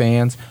lot of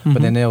fans,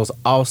 but then there was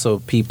also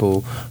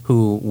people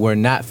who were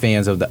not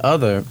fans of the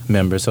other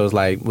members. So it's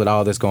like with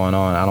all this going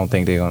on, I don't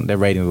think their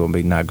ratings will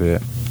be not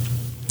good.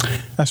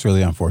 That's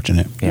really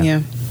unfortunate.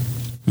 Yeah.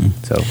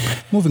 So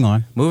moving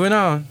on.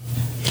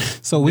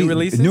 So new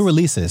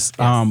releases.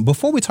 Yes.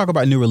 Before we talk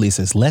about new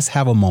releases, let's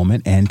have a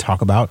moment and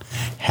talk about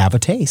Have a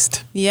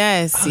Taste.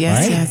 Yes.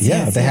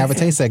 The Have a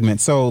Taste segment.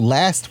 So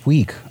last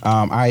week,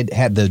 I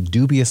had the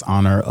dubious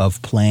honor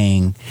of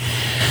playing.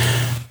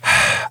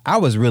 I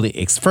was really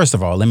first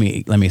of all, let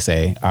me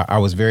say I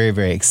was very,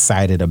 very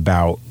excited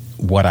about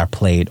what I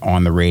played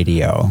on the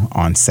radio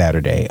on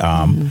Saturday.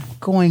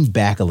 Going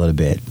back a little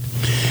bit,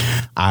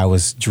 I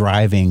was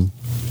driving.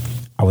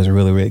 I was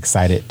really, really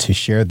excited to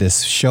share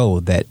this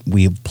show that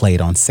we played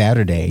on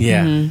Saturday.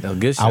 Yeah,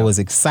 good show. I was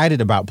excited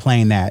about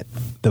playing that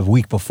the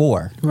week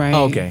before. Right.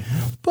 Oh, okay.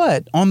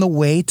 But on the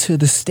way to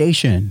the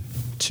station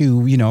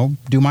to,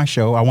 do my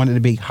show, I wanted to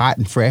be hot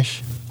and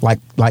fresh, like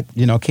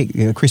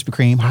Krispy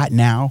Kreme, hot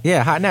now.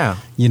 Yeah, hot now.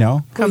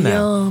 Come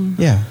now.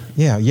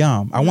 Yeah,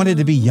 yum. I wanted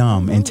to be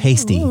yum and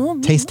tasty.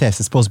 Taste test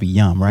is supposed to be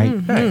yum, right?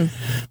 Hey.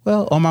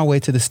 Well, on my way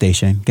to the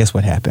station, guess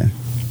what happened?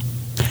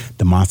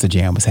 The Monster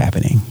Jam was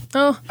happening.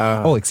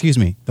 Excuse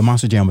me. The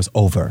Monster Jam was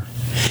over.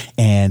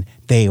 And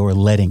they were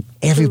letting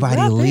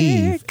everybody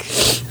leave.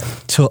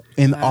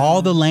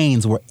 All the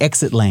lanes were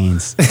exit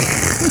lanes.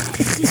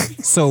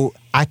 So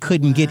I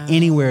couldn't get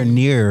anywhere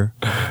near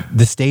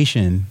the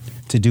station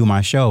to do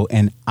my show,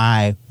 and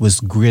I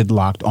was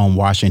gridlocked on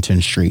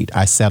Washington Street.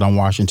 I sat on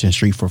Washington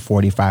Street for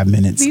 45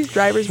 minutes. These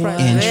drivers run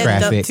In red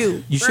traffic. up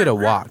too. You should have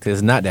walked.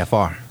 It's not that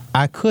far.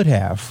 I could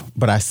have,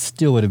 but I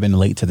still would have been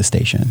late to the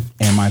station,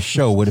 and my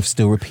show would have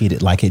still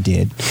repeated like it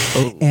did.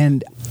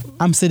 And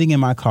I'm sitting in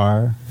my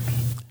car,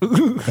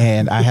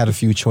 and I had a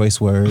few choice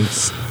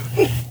words,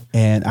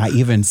 and I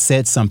even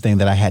said something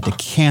that I had to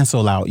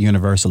cancel out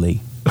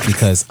universally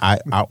because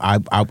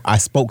I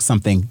spoke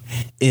something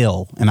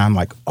ill, and I'm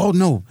like, oh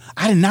no,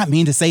 I did not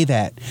mean to say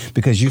that,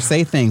 because you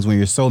say things when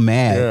you're so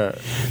mad.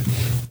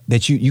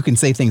 That you can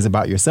say things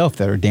about yourself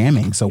that are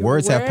damning. So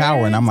words have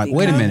power. And I'm like,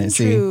 wait a minute,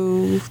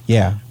 see?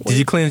 Yeah. Did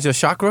you cleanse your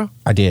chakra?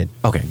 I did.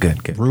 Okay,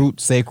 good. Root,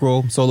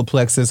 sacral, solar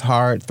plexus,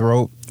 heart,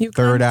 throat,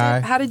 third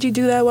eye. How did you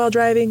do that while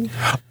driving?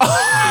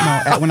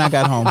 No, when I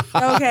got home.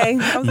 Okay,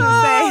 I was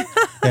gonna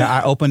say. Yeah,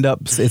 I opened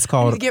up, it's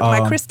called... You get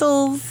my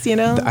crystals, you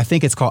know? I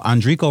think it's called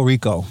Andrico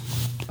Rico.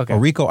 Okay. Or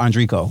Rico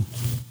Andrico.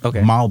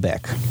 Okay.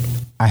 Malbec.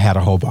 I had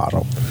a whole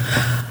bottle.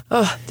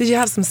 Oh, did you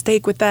have some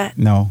steak with that?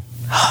 No.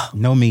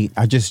 No meat.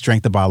 I just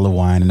drank the bottle of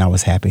wine and I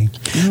was happy.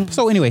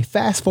 So anyway,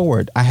 fast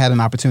forward. I had an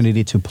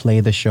opportunity to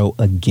play the show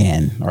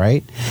again, all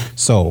right?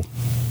 So,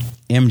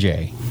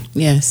 MJ,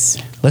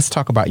 Yes. let's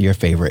talk about your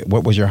favorite.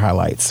 What was your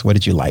highlights? What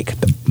did you like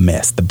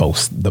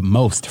the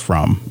most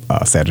from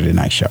Saturday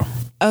Night Show?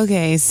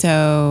 Okay,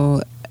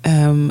 so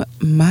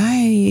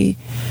my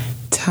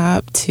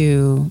top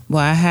two.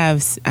 Well, I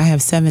have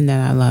 7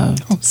 that I love.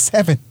 Oh,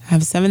 7. I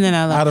have 7 that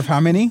I love. Out of how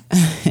many?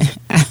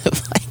 Out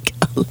of like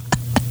a lot.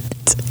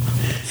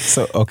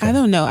 So, okay. I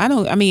don't know. I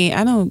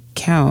don't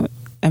count.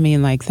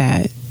 Like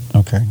that.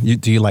 Okay.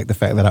 Do you like the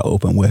fact that I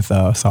opened with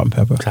salt and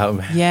pepper?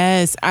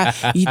 Yes,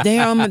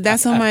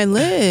 that's on my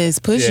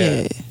list. Push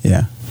it.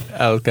 Yeah.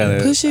 I was kind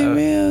of... Push it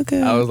real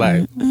good. I was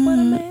like... What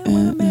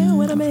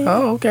a man.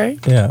 Oh, okay.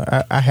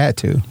 Yeah, I had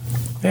to.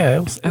 Yeah,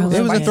 it was I It was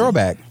love a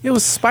throwback. It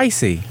was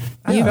spicy.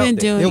 You've been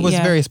doing. It was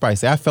yeah. very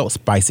spicy. I felt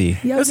spicy.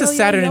 Yo, It was a yo, yo,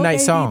 Saturday yo, night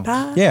baby song.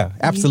 pie. Yeah,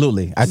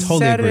 absolutely. I totally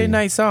Saturday agree.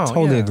 night song,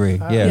 Totally yeah. agree.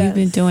 Yeah. You've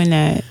been doing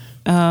that.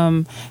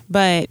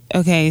 But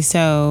okay,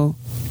 so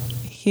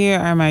here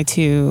are my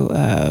 2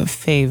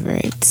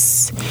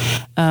 favorites.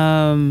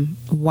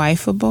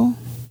 Wifeable.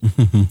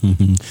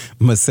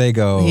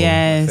 Masego.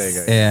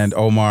 Yes. And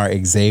Omar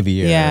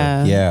Xavier.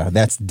 Yeah. Yeah.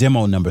 That's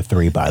demo number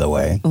 3, by the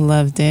way.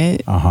 Loved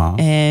it. Uh-huh.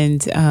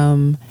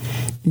 And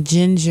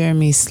Ginger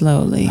Me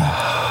Slowly.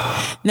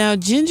 Now,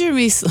 Ginger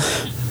Me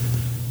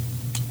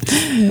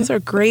Those are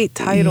great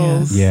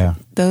titles. Yeah.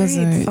 those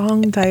Great are.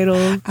 song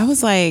titles. I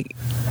was like,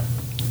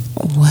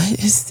 what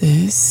is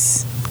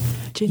this?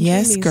 Ginger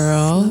Yes, Me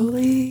girl.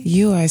 Slowly.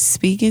 You are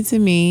speaking to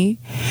me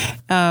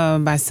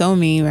by So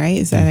Me, right?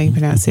 Is that how you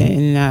pronounce it?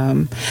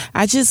 And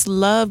I just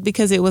love,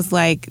 because it was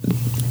like,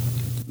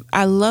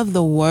 I love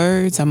the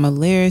words. I'm a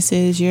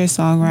lyricist. You're a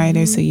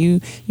songwriter. So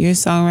you're a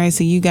songwriter.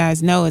 So you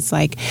guys know it's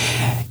like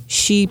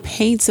she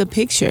paints a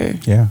picture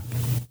Yeah.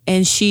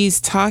 and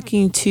she's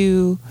talking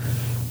to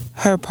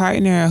her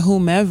partner or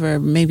whomever,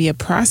 maybe a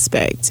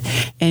prospect,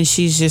 and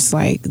she's just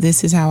like,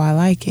 this is how I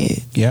like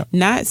it. Yep.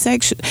 Not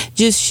sexual,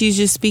 she's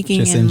just speaking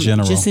Just in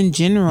general. Just in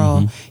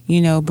general,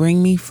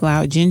 bring me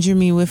flower, ginger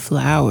me with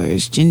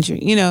flowers, ginger,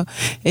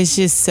 it's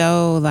just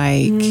so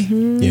like,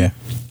 Yeah.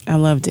 I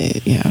loved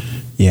it. Yeah.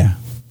 Yeah.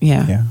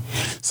 Yeah. Yeah.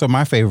 So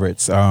my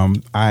favorites,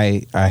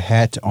 I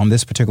had on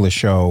this particular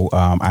show,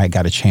 I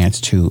got a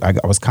chance to, I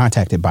was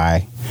contacted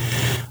by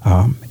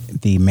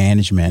the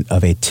management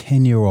of a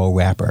 10-year-old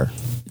rapper,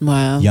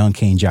 Wow. Young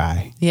King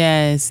Jai.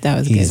 Yes, that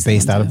was good. He's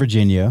based out of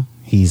Virginia.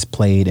 He's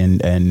played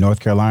in North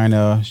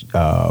Carolina,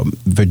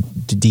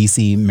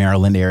 D.C.,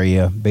 Maryland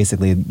area,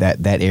 basically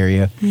that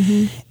area.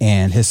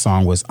 And his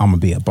song was "I'ma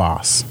Be a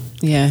Boss."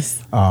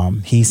 Yes.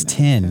 He's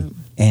 10,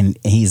 and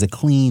he's a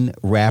clean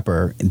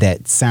rapper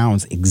that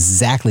sounds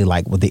exactly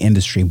like what the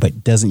industry,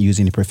 but doesn't use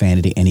any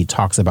profanity. And he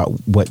talks about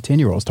what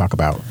 10-year-olds talk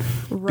about: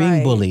 being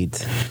Right. bullied,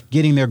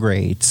 getting their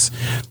grades,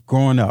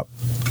 growing up.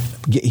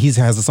 He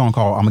has a song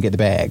called "I'ma Get the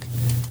Bag."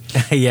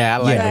 Yeah,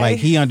 I like Yeah, it. like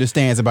he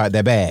understands about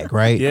that bag,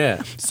 right?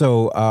 Yeah.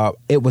 So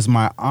it was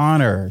my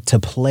honor to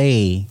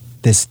play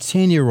this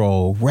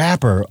 10-year-old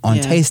rapper on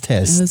Yeah. Taste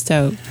Test. It was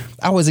dope.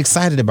 I was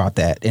excited about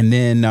that. And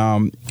then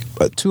one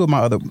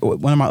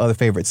of my other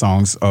favorite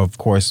songs, of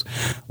course,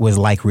 was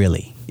 "Like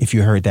Really." If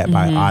you heard that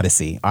by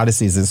Odyssey.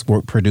 Odyssey is this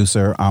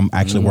producer I'm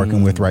actually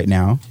working with right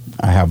now.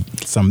 I have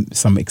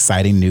some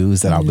exciting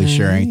news that I'll be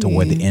sharing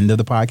toward the end of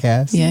the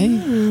podcast.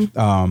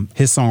 Yeah.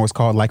 His song was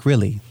called "Like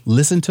Really."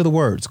 Listen to the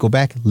words. Go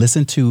back,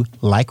 listen to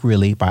 "Like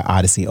Really" by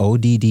Odyssey.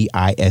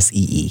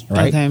 Oddisee,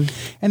 right? Okay.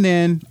 And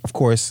then, of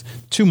course,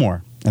 2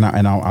 more,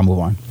 and I'll move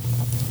on.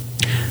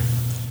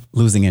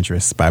 Losing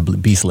Interest by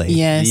B Slade.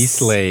 Yes. B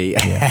Slade.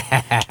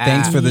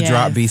 Thanks for the Yes.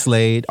 drop, B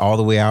Slade, all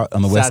the way out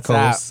on the West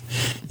Shouts Coast.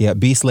 Yeah,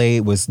 B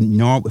Slade was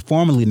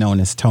formerly known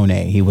as Tone.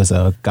 He was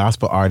a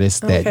gospel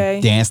artist that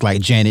Okay. danced like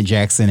Janet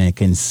Jackson and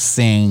can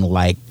sing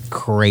like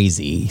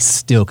crazy.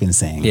 Still can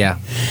sing. Yeah.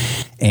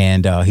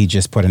 And he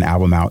just put an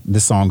album out.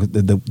 This song,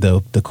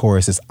 the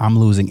chorus is "I'm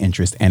losing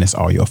interest and it's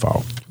all your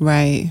fault."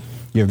 Right.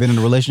 You ever been in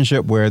a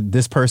relationship where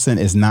this person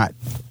is not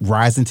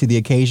rising to the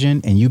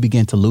occasion and you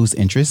begin to lose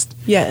interest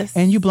Yes.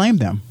 and you blame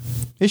them?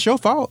 It's your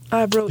fault.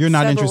 I wrote You're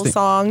not several interested.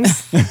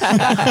 songs with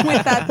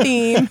that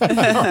theme.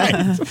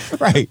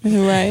 Right.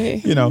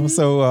 Right. You know,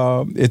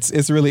 so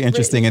it's really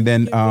interesting. And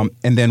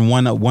then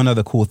one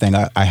other cool thing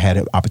I had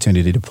an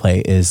opportunity to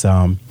play is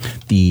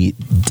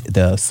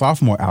the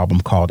sophomore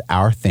album called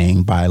Our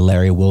Thing by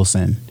Larry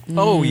Wilson.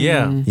 Oh,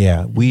 yeah.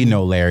 Yeah, we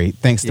know Larry.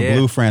 Thanks to Yeah.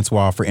 Blue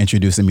Francois for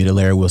introducing me to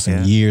Larry Wilson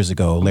Yeah. years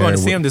ago. I'm Larry going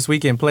to see him this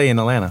weekend play in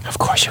Atlanta. Of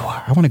course you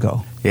are. I want to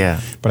go, Yeah.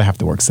 but I have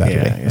to work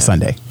Saturday Yeah. or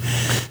Sunday.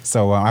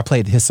 So I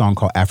played his song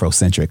called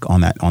Afrocentric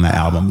on that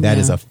album. That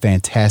is a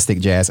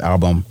fantastic jazz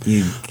album.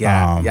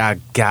 Y'all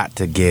got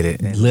to get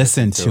it. and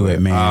Listen to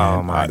it, man.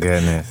 Oh, my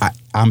goodness.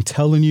 I'm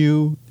telling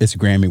you, it's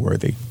Grammy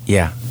worthy.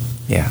 Yeah.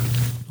 Yeah.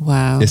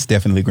 Wow. It's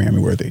definitely Grammy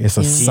worthy. It's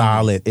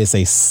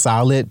a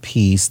solid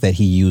piece that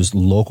he used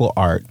local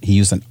art. He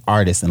used an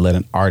artist and let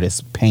an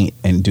artist paint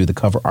and do the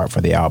cover art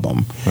for the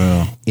album.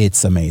 Wow.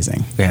 It's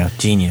amazing. Yeah.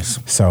 Genius.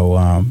 So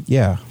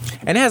yeah.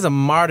 And it has a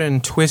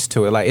modern twist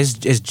to it. Like it's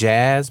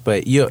jazz,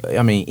 but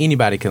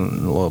anybody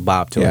can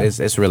bob to Yeah. it.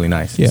 It's really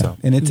nice. Yeah, So.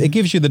 and it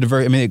gives you the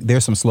I mean,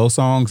 there's some slow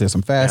songs, there's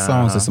some fast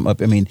songs, there's some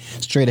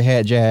straight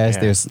ahead jazz.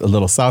 Yeah. There's a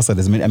little salsa.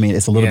 There's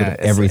it's a little bit of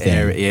it's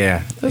everything.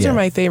 yeah. Those Yeah. are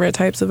my favorite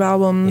types of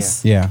albums.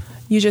 Yeah.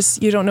 You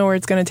don't know where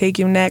it's going to take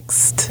you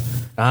next.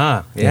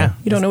 Yeah.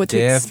 You don't know what to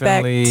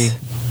expect.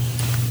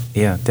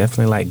 Yeah,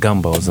 definitely like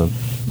gumbos, a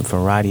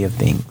variety of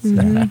things.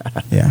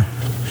 Yeah.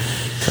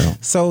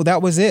 So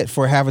that was it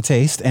for Have a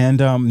Taste and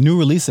new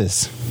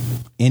releases.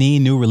 Any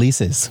new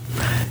releases?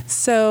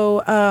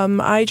 So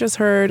I just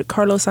heard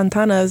Carlos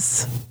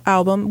Santana's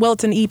album. Well,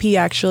 it's an EP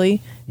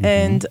actually.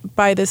 And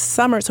by this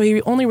summer, so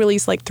he only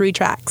released like 3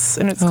 tracks,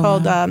 and it's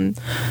called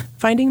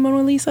Finding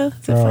Mona Lisa.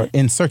 Is it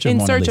In Search of In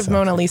Mona Search Lisa. of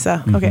Mona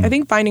Lisa. Okay, I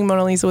think Finding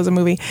Mona Lisa was a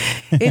movie.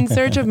 In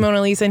Search of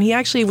Mona Lisa, and he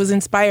actually was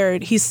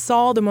inspired. He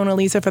saw the Mona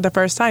Lisa for the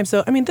first time.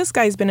 So, I mean, this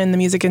guy's been in the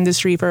music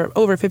industry for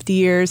over 50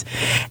 years.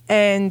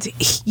 And,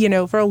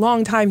 for a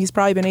long time, he's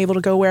probably been able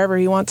to go wherever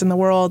he wants in the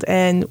world.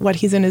 And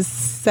he's in his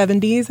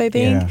 70s, I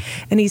think. Yeah.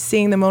 And he's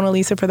seeing the Mona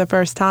Lisa for the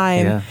first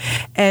time. Yeah.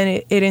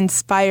 And it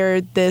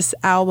inspired this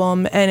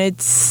album. And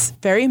it's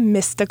very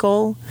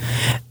mystical.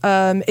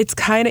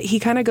 He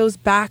kind of goes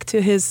back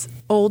to his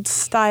old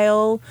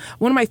style.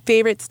 One of my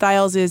favorite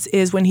styles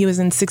is when he was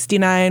in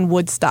 69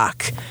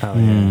 Woodstock.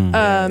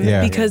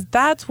 Because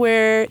that's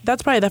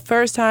probably the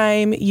first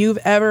time you've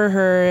ever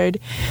heard,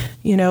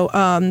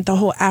 the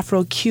whole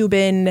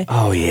Afro-Cuban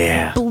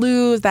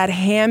blues, that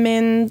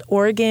Hammond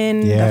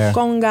organ, the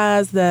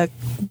congas, the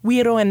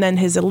güiro, and then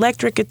his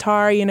electric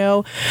guitar,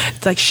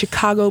 it's like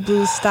Chicago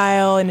blues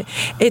style, and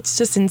it's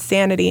just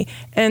insanity.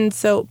 And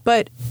so,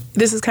 but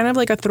this is kind of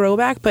like a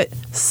throwback, but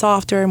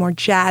softer, more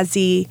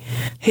jazzy.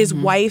 His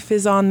wife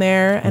is on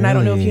there, and I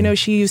don't know if you know,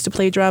 she used to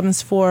play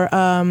drums for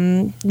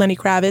Lenny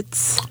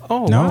Kravitz.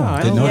 Oh, No, wow.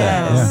 didn't know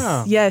that.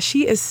 Wow. Yeah,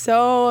 she is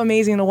so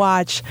amazing to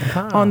watch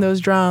on those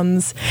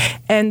drums.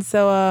 And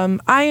so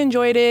I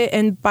enjoyed it,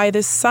 and by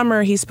this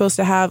summer, he's supposed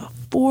to have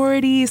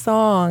 40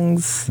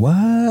 songs.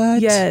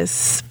 What?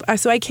 Yes.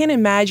 So I can't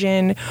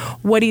imagine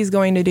what he's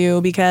going to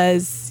do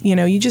because,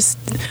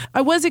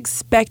 I was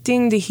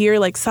expecting to hear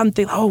like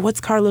something, what's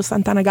Carlos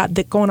Santana got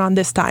going on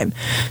this time?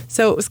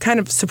 So it was kind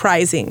of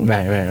surprising. Right.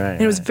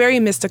 And it was very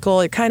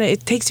mystical. It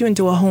takes you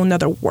into a whole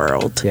nother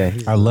world. Yeah,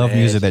 I love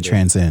music that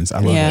transcends. I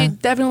love Yeah. it.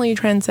 It definitely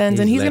transcends.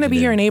 And He's he's going to be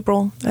here in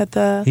April at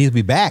the He'll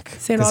be back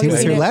St. because he was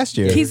Augustine. here last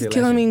year. He's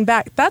coming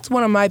back. That's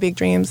one of my big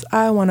dreams.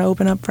 I want to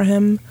open up for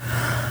him.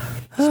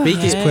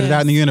 Speaking, Just put it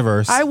out in the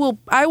universe. I will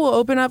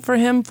open up for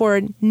him for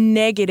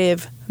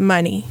negative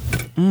money.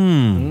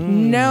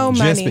 No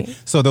Just money.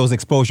 so those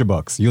exposure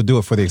bucks. You'll do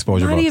it for the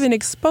exposure Not bucks. even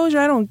exposure.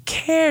 I don't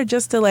care.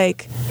 Just to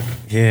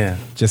yeah.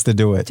 Just to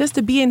do it. just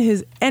to be in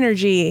his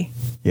energy.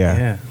 Yeah.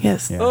 Yeah.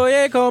 Yes. Yeah.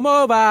 Oye,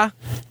 como va?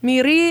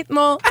 Mi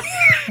ritmo.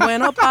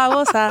 Bueno pa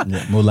gozar.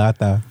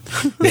 Mulata.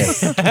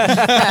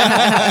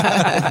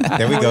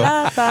 There we go.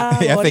 Mulata,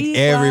 I think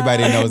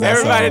everybody knows that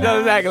Everybody song. knows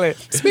exactly.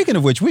 Speaking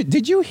of which,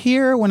 did you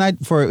hear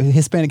for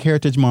Hispanic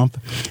Heritage Month,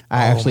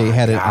 I actually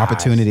had an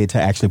opportunity to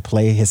actually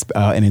play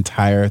an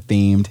entire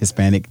themed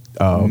Hispanic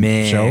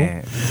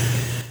show.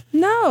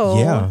 No.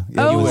 Yeah.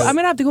 Oh, It was- I'm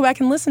gonna have to go back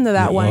and listen to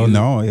that one. Oh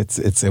no,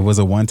 it was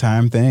a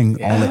one-time thing,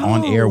 only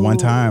on air one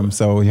time,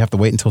 so you have to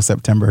wait until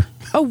September.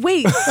 Oh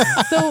wait.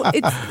 So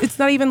it's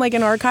not even like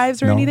in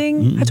archives or No.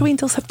 anything. I have to wait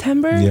until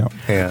September. Yeah.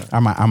 Yeah.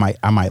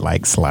 I might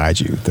like slide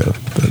you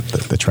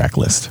the track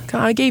list.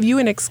 I gave you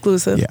an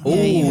exclusive. Yeah.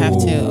 Yeah, you have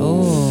to.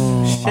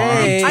 Oh.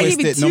 shade. I give you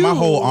twisted. No, my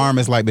whole two. arm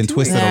has like been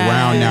twisted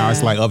around now.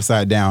 It's like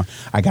upside down.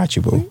 I got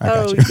you, boo. I got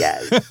Oh you.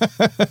 yes,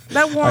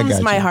 that warms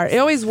got my you. heart. It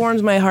always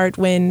warms my heart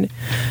when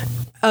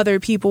other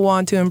people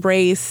want to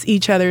embrace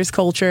each other's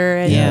culture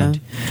and Yeah.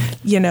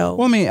 you know.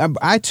 Well, I mean,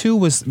 I too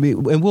was,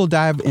 and we'll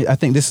dive. I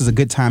think this is a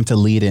good time to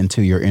lead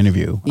into your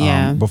interview.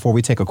 Yeah. Before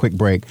we take a quick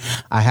break,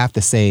 I have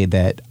to say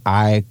that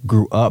I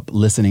grew up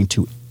listening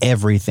to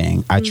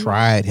everything. I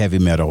tried heavy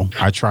metal.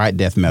 I tried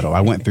death metal.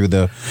 I went through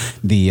the.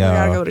 I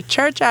gotta go to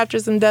church after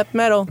some death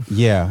metal.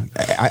 Yeah,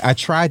 I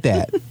tried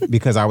that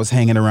because I was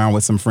hanging around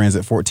with some friends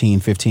at 14,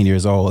 15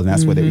 years old, and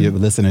that's what they were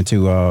listening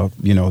to,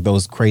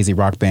 those crazy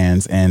rock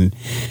bands, and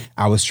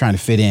I was trying to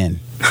fit in,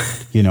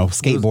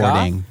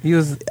 skateboarding. He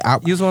was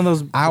one of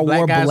those I black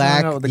wore guys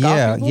black. with the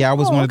golf people? Yeah, I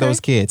was Oh, one of okay. those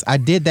kids. I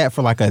did that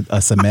for like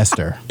a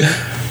semester.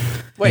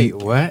 Wait,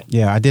 what?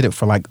 Yeah, I did it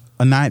for like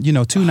 2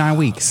 9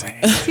 weeks.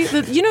 See, the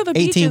 18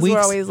 beaches weeks. were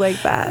always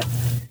like that.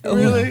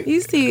 Really?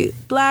 You see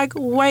black,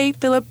 white,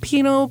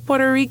 Filipino,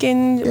 Puerto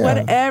Rican,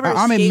 whatever.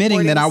 I'm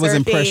admitting that I was skateboarding, surfing,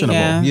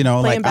 impressionable.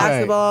 Yeah. playing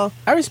basketball.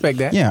 I respect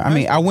that. Yeah, I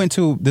mean, I went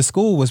to the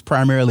school was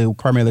primarily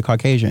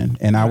Caucasian,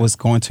 and I was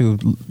going to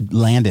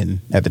Landon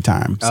at the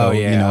time. So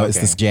it's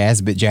this jazz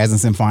and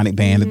symphonic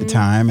band at the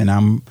time, and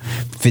I'm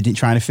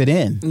trying to fit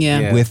in.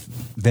 Yeah. With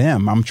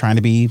them, I'm trying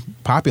to be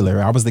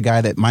popular. I was the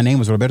guy that my name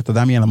was Roberto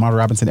Damian Lamar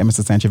Robinson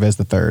Emerson Sanchez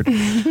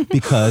III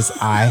because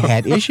I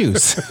had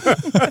issues.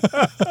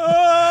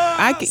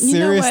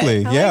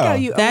 Seriously, I like yeah. how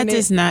you That own it.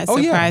 does not Oh,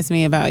 yeah. surprise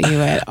me about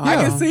you at all. I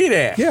can see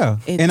that. Yeah,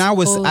 It and I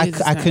totally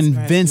does I not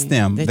convinced surprise me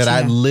them that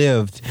I that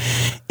lived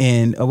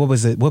in what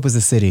was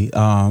the city?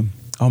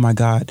 Oh my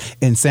God,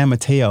 in San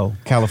Mateo,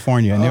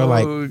 California, and they were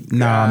like,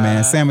 "Nah,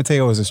 man, San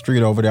Mateo is a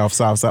street over there off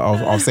San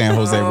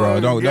Jose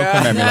Road. Don't come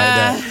at me like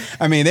that."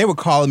 I mean, they were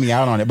calling me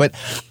out on it, but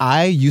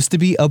I used to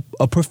be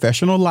a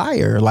professional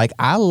liar. Like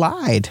I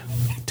lied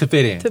To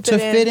fit in. to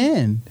fit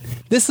in.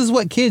 This is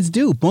what kids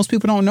do. Most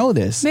people don't know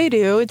this. They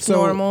do. It's So,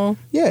 normal.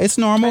 Yeah, it's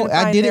normal. Trying to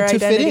I find did it their to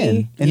fit in.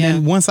 identity. And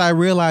then Yeah. once I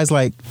realized,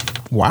 like,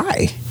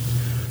 why?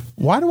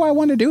 Why do I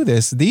want to do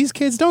this? These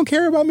kids don't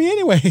care about me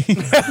anyway.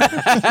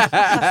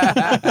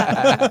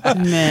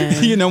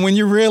 Man. When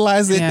you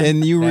realize it Yeah.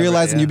 and you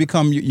realize and yeah. you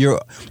become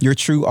your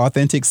true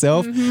authentic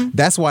self,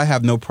 that's why I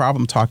have no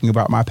problem talking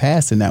about my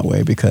past in that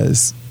way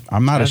because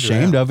I'm not That's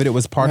ashamed real. of it. It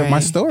was part of my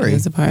Right. story. It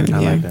was a part of I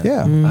it. like that.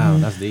 Yeah. Wow,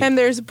 that's deep. And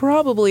there's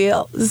probably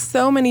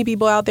so many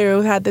people out there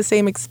who had the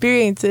same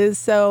experiences.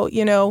 So,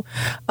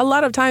 a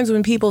lot of times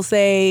when people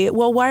say,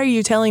 well, why are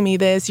you telling me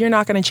this? You're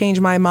not going to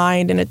change my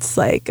mind. And it's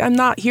like, I'm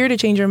not here to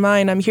change your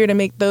mind. I'm here to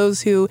make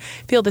those who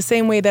feel the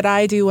same way that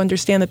I do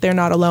understand that they're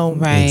not alone.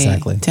 Right.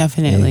 Exactly.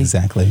 Definitely.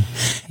 Exactly.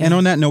 And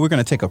on that note, we're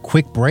going to take a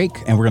quick break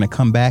and we're going to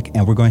come back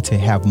and we're going to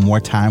have more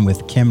time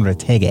with Kim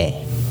Retege.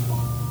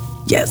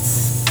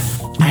 Yes.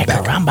 Ay,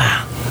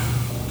 caramba.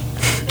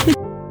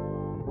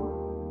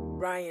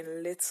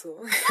 Ryan Little.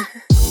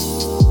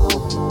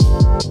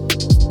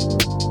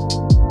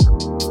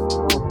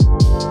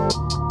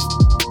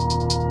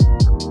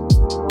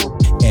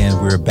 And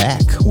we're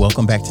back.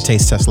 Welcome back to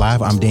Taste Test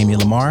Live. I'm Damian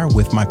Lamar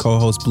with my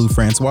co-host Blue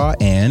Francois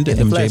and the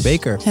MJ flesh.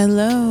 Baker.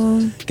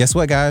 Hello. Guess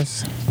what,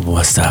 guys?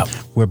 What's up?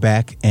 We're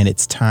back and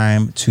it's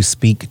time to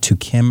speak to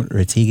Kim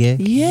Retege.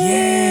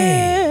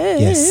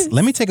 Yes.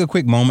 Let me take a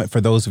quick moment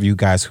for those of you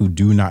guys who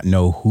do not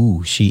know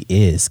who she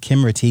is. Kim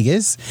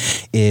Retege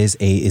is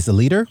a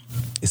leader.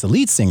 Is a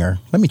lead singer.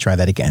 Let me try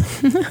that again.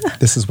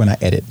 This is when I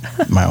edit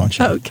my own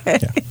show. Okay.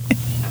 Yeah.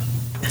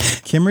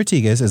 Kim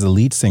Retege is a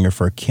lead singer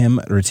for Kim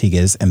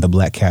Retege and the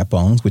Black Cat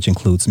Bones, which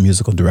includes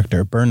musical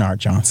director Bernard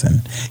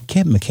Johnson,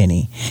 Kent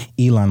McKinney,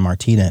 Elon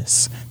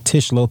Martinez,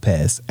 Tish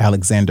Lopez,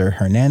 Alexander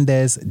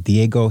Hernandez,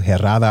 Diego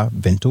Herrada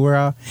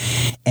Ventura,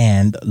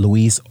 and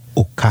Luis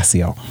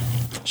Ocasio.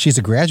 She's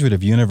a graduate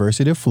of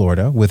University of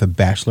Florida with a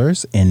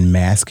bachelor's in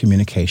mass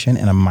communication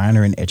and a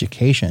minor in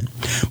education.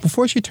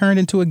 Before she turned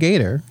into a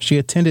Gator, she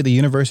attended the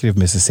University of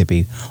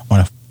Mississippi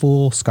on a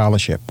full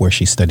scholarship where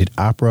she studied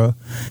opera,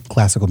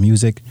 classical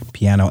music,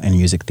 piano, and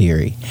music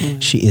theory.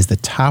 She is the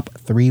top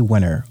 3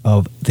 winner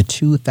of the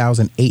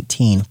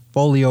 2018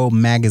 Folio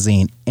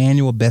Magazine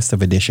Annual Best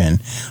of Edition,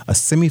 a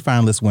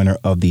semifinalist winner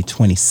of the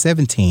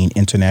 2017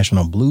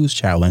 International Blues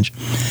Challenge,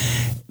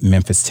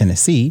 Memphis,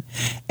 Tennessee,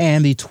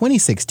 and the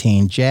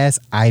 2016 Jazz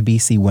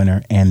IBC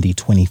winner and the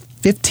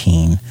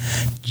 2015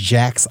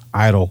 Jack's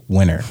Idol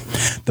winner.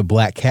 The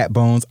Black Cat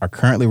Bones are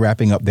currently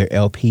wrapping up their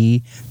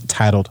LP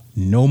titled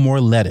No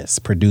More Lettuce,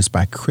 produced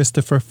by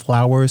Christopher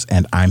Flowers,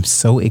 and I'm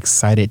so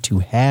excited to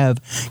have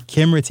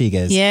Kim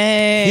Retege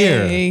Yay.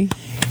 here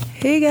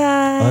Hey,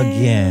 guys.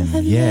 again.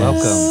 Yes.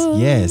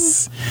 Welcome.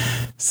 Yes.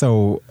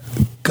 So,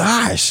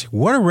 gosh,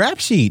 what a rap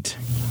sheet.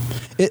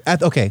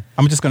 Okay,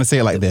 I'm just going to say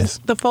it like this.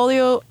 The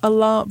Folio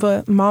along,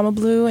 but Mama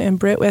Blue and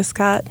Britt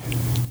Westcott.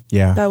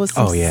 Yeah. That was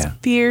some Oh, yeah.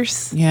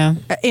 fierce. Yeah.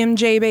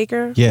 MJ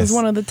Baker Yes. was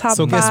one of the top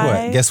So guess what?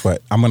 5. Guess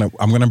what? I'm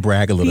gonna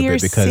brag a little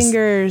Fierce bit because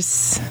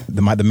singers.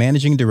 the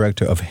managing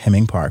director of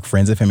Hemming Park,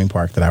 Friends of Hemming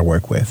Park that I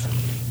work with,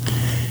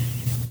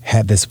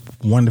 had this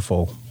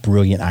wonderful,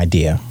 brilliant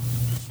idea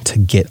to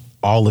get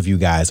all of you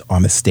guys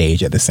on the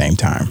stage at the same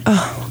time.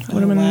 That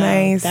would have been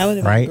nice. That would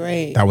have Right? been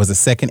great. That was the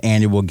second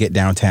annual Get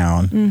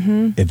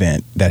Downtown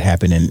event that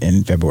happened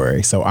in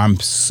February. So I'm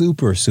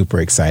super, super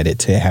excited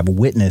to have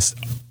witnessed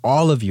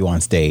all of you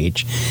on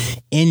stage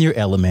in your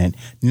element.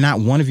 Not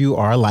one of you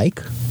are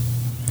alike.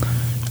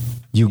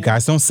 You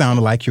guys don't sound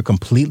alike. You're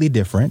completely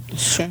different.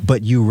 Sure.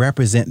 But you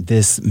represent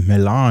this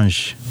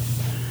melange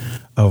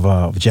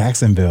of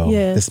Jacksonville,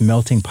 Yes. this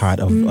melting pot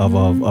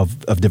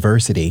of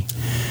diversity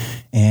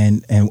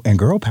and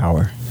girl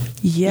power.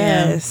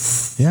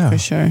 Yes. Yeah. For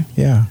sure.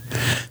 Yeah.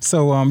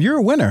 So you're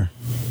a winner.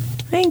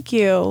 Thank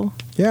you.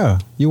 Yeah,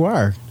 you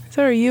are.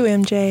 So are you,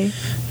 MJ.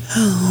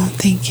 Oh,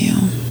 thank you.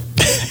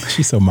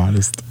 She's so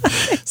modest.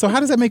 So how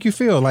does that make you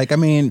feel? Like, I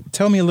mean,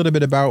 tell me a little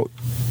bit about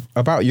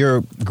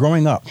your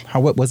growing up.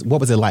 What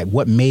was it like?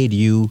 What made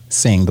you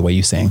sing the way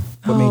you sing?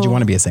 What made you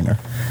want to be a singer?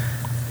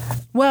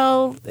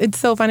 Well, it's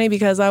so funny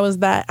because I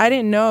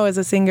didn't know I was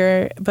a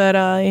singer, but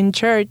in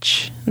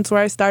church, that's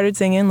where I started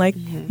singing, like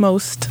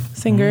most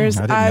singers.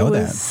 I didn't know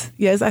that.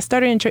 Yes, I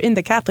started in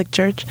the Catholic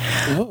church.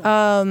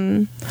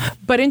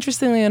 But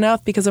interestingly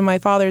enough, because of my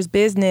father's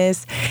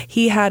business,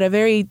 he had a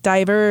very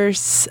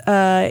diverse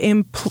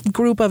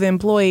group of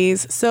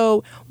employees.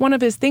 So one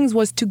of his things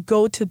was to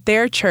go to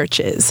their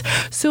churches.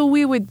 So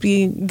we would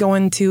be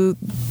going to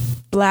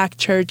Black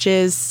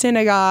churches,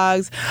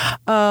 synagogues,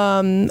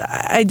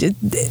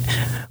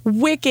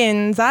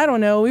 Wiccans. I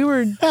don't know. We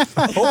were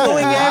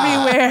going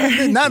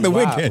everywhere. Not the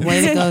Wicked.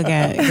 Way to go,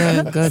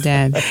 Dad. Go,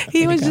 Dad.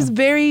 He was just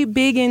very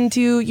big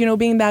into,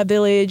 being that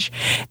village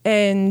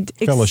and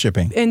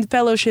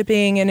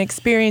Fellowshipping and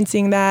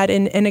experiencing that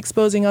and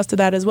exposing us to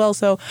that as well.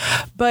 So,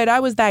 but I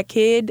was that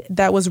kid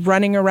that was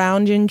running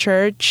around in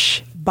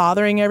church,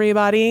 bothering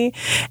everybody.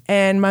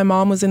 And my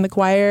mom was in the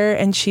choir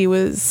and she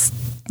was,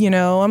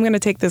 I'm going to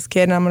take this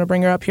kid and I'm going to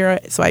bring her up here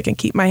so I can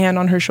keep my hand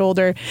on her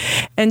shoulder.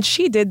 And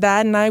she did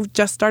that. And I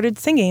just started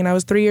singing. I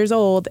was 3 years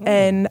old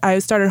and I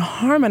started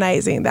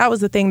harmonizing. That was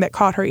the thing that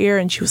caught her ear.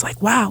 And she was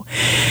like, wow.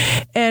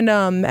 And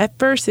at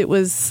first it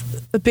was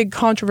a big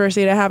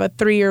controversy to have a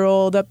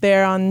 3-year-old up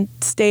there on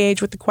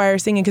stage with the choir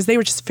singing because they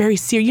were just very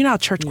serious. You know how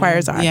church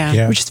choirs are. Yeah.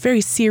 They were just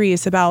very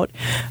serious about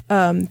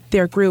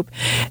their group.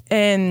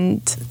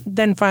 And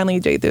then finally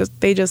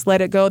they just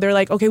let it go. They're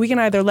like, okay, we can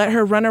either let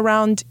her run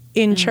around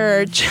in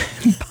church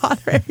and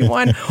bother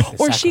everyone,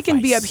 or she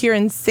can be up here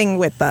and sing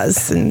with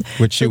us. And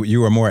Which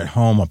you were more at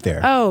home up there.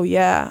 oh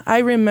yeah, I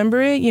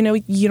remember it.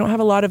 You don't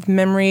have a lot of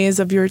memories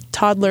of your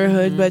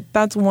toddlerhood, but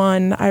that's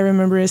one I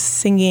remember is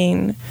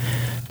singing,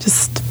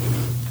 just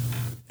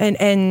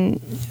and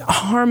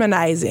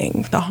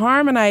harmonizing. The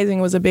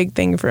harmonizing was a big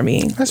thing for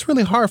me. That's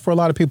really hard for a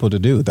lot of people to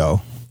do,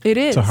 though. It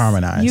is. To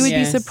harmonize. You would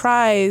Yes. be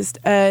surprised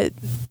at,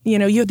 you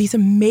have these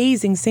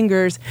amazing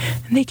singers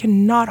and they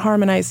cannot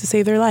harmonize to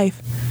save their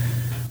life.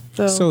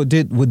 So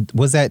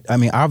was that, I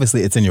mean,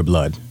 obviously it's in your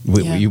blood.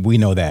 We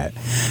know that.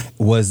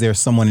 Was there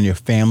someone in your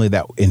family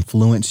that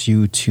influenced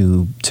you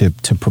to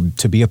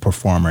be a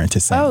performer and to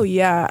sing? Oh,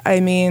 yeah. I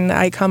mean,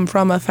 I come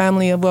from a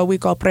family of what we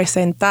call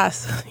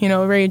presentas,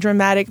 very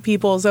dramatic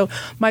people. So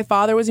my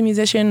father was a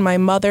musician. My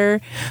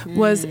mother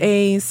was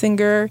a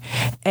singer.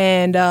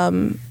 And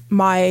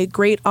my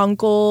great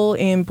uncle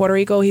in Puerto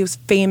Rico, he was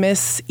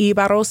famous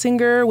Ibaro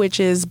singer, which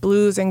is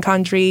blues and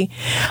country.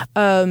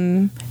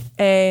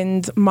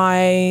 And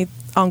my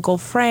Uncle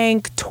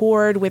Frank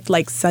toured with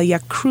like Celia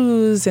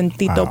Cruz and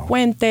Tito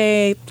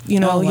Puente. He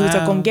was a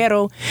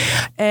conguero.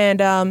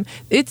 And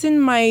it's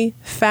in my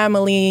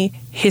family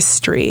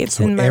history. It's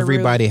in my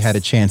everybody roots. had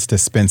a chance to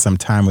spend some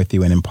time with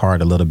you and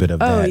impart a little bit of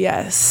that. Oh,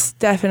 yes,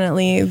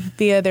 definitely.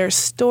 Via their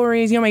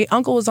stories. My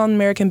uncle was on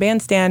American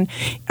Bandstand.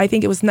 I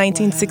think it was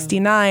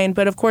 1969. Wow.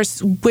 But of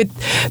course, with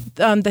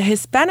the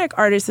Hispanic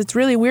artists, it's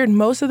really weird.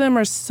 Most of them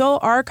are so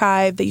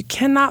archived that you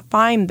cannot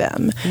find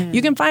them.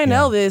 You can find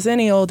Elvis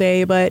any old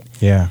day, but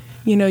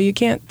you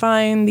can't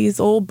find these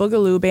old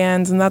boogaloo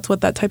bands, and that's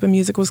what that type of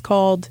music was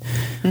called.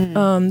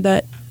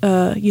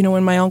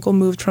 When my uncle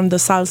moved from the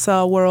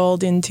salsa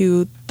world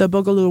into the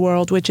boogaloo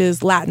world, which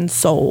is Latin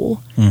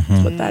soul.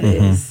 That's what that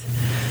is.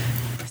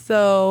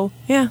 So,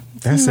 yeah.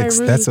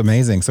 That's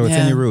amazing. So it's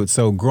in your roots.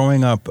 So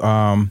growing up,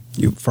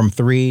 from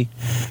 3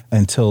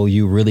 until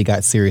you really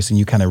got serious and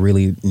you kind of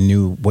really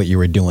knew what you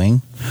were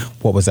doing,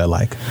 what was that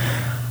like?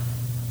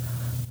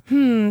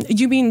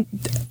 You mean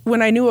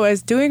when I knew what I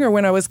was doing or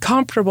when I was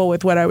comfortable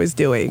with what I was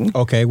doing?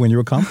 Okay, when you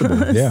were comfortable,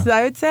 yeah. So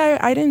I would say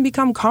I didn't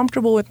become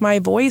comfortable with my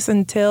voice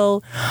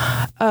until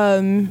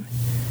 20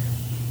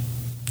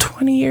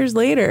 years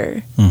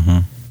later.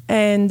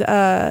 And,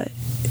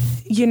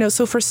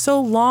 so for so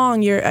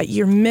long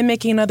you're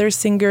mimicking other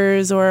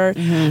singers or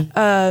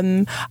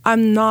I'm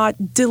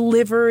not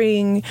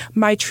delivering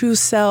my true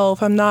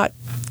self. I'm not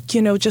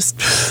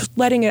just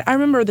letting it. I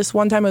remember this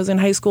one time I was in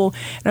high school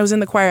and I was in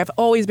the choir. I've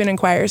always been in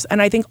choirs,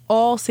 and I think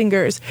all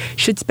singers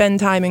should spend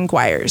time in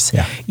choirs.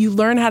 Yeah. You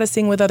learn how to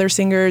sing with other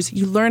singers.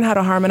 You learn how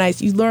to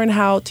harmonize. You learn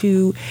how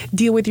to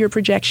deal with your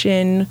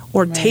projection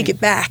or take it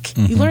back.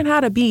 You learn how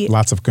to be.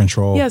 Lots of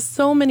control. Yeah,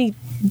 so many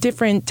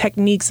different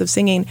techniques of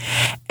singing.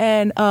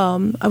 And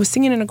I was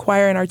singing in a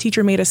choir, and our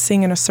teacher made us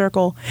sing in a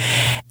circle.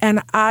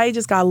 And I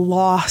just got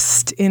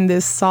lost in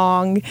this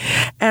song.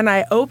 And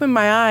I opened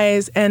my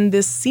eyes, and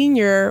this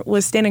senior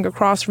was standing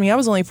across from me. I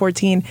was only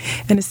 14.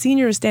 And the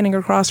senior was standing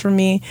across from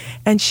me,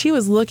 and she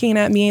was looking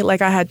at me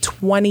like I had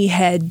 20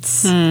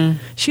 heads.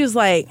 She was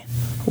like,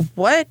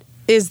 what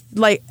is,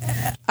 like,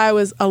 I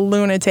was a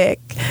lunatic.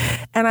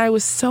 And I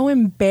was so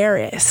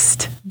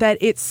embarrassed that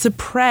it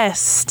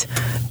suppressed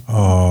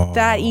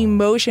that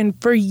emotion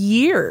for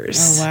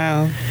years. Oh,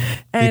 wow.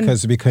 And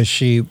Because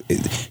she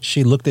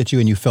looked at you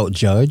and you felt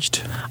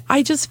judged.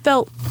 I just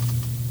felt,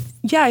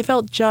 I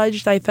felt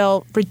judged. I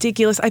felt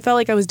ridiculous. I felt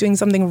like I was doing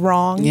something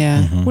wrong.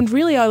 Yeah. When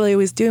really all I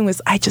was doing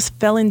was I just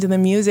fell into the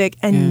music.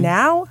 And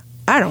now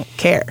I don't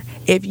care.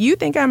 If you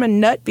think I'm a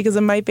nut because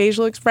of my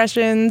facial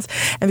expressions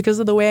and because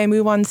of the way I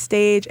move on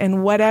stage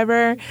and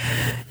whatever,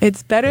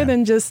 it's better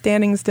than just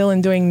standing still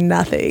and doing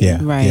nothing. Yeah.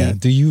 Right. Yeah.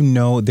 Do you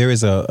know there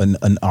is an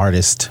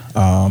artist?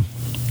 Oh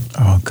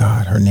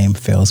God, her name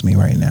fails me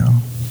right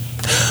now.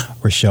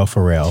 Rochelle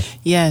Farrell.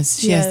 Yes.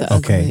 She has the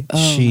Okay. ugly.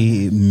 Oh.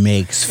 She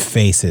makes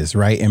faces,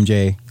 right,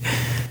 MJ?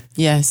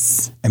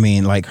 Yes. I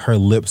mean, like, her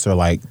lips are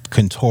like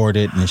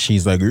contorted and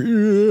she's like,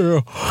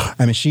 "Ugh."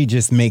 I mean, she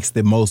just makes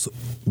the most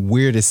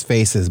weirdest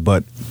faces.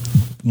 But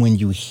when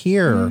you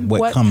hear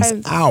what comes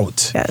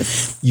out,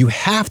 you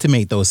have to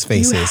make those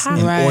faces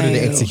in order to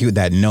execute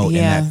that note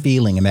and that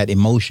feeling and that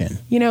emotion.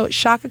 You know,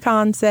 Shaka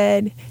Khan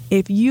said,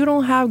 if you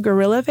don't have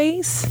gorilla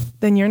face,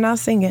 then you're not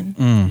singing.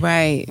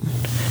 Right.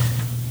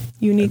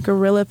 You need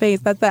gorilla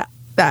face. That's that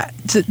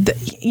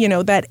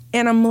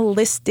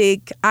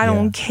animalistic, I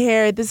don't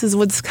care, this is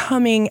what's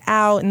coming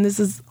out and this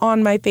is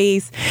on my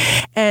face,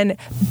 and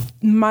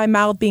my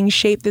mouth being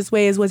shaped this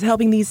way is what's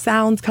helping these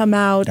sounds come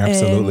out.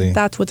 Absolutely. And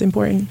that's what's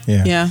important.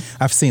 Yeah.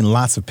 I've seen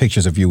lots of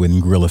pictures of you in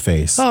gorilla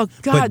face. Oh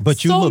God,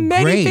 but you so look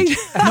many great. pictures.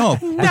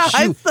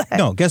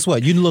 No, guess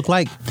what? You look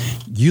like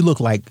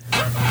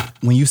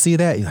when you see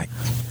that, you're like,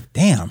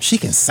 damn, she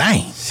can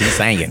sing. She's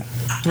singing.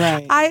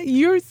 Right.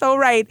 You're so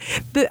right.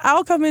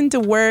 I'll come into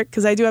work,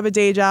 because I do have a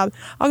day job.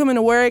 I'll come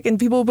into work and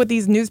people put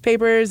these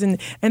newspapers and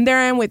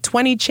they're in with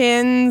 20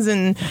 chins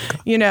and,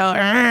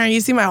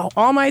 you see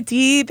all my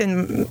teeth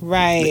and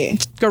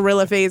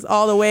gorilla face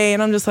all the way.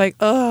 And I'm just like,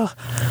 ugh.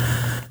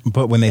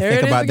 But when they There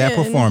think it is about that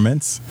again.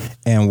 performance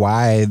and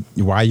why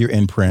you're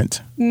in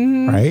print,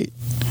 right?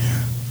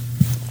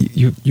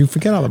 You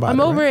forget all about it.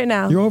 I'm over right? it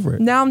now. You're over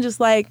it. Now I'm just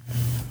like,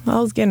 I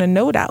was getting a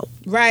note out.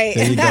 Right.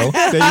 There you go.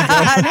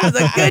 And it was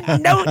a good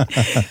note.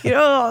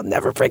 I'll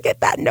never forget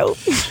that note.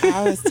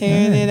 I was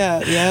tearing it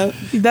up. Yep.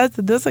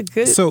 That's a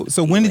good. So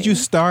when did you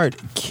start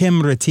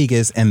Kim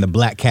Rodriguez and the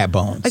Black Cat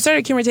Bones? I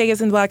started Kim Rodriguez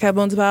and the Black Cat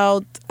Bones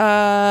about,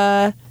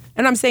 and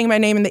I'm saying my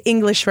name in the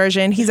English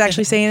version. He's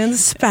actually saying it in the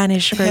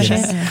Spanish version.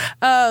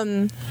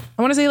 I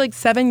want to say like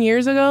 7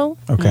 years ago.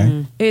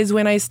 Okay. Is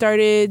when I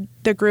started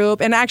the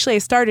group, and actually I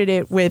started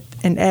it with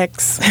an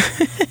ex.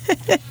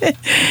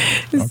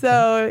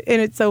 So,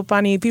 and it's so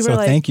funny. People are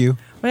like, thank you.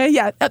 Well,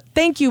 yeah,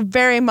 thank you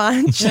very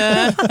much.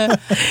 So,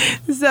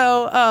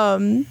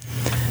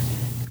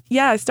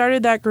 I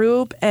started that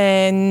group,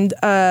 and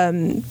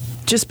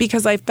just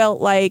because I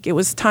felt like it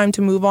was time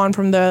to move on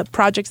from the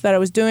projects that I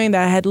was doing,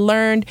 that I had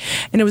learned,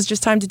 and it was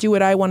just time to do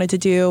what I wanted to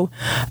do,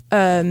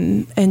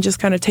 and just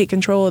kind of take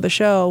control of the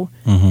show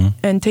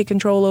and take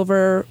control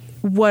over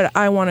what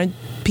I wanted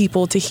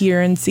people to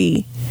hear and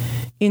see.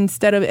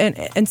 Instead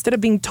of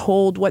being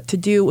told what to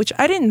do, which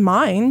I didn't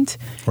mind,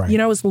 Right.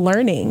 I was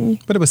learning.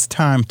 But it was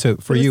time to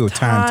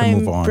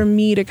move on. For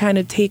me to kind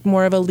of take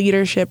more of a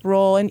leadership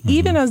role. And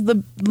even as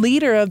the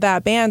leader of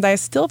that band, I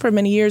still for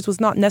many years was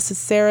not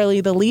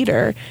necessarily the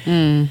leader.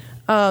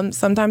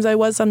 Sometimes I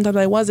was, sometimes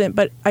I wasn't.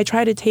 But I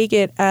try to take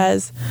it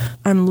as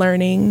I'm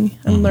learning.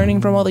 I'm learning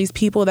from all these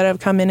people that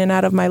have come in and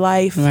out of my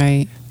life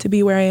to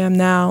be where I am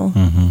now.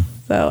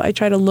 So I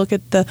try to look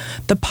at the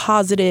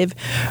positive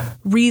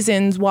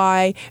reasons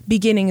why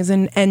beginnings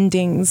and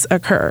endings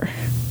occur.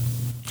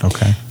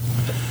 Okay.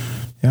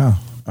 Yeah.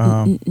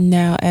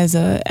 Now, as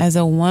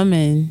a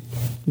woman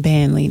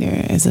band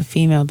leader, as a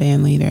female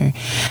band leader,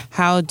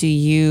 how do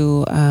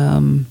you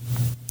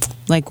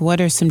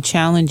what are some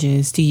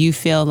challenges? Do you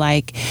feel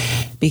like,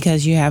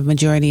 because you have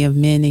majority of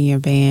men in your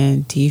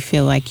band, do you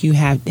feel like you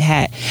have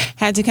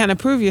had to kind of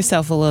prove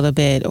yourself a little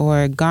bit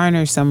or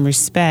garner some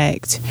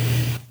respect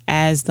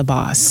as the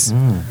boss?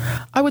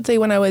 I would say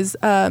when I was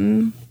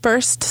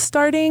first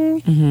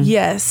starting,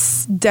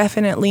 yes,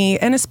 definitely.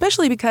 And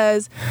especially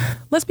because,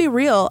 let's be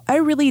real, I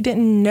really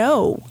didn't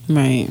know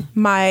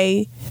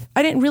my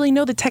I didn't really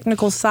know the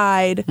technical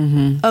side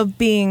of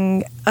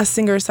being a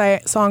singer,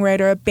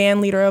 songwriter, a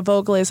band leader, a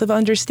vocalist, of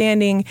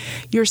understanding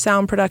your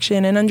sound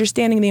production and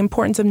understanding the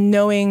importance of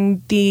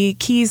knowing the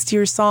keys to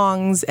your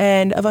songs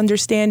and of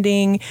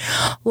understanding,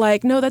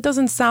 like, no, that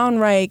doesn't sound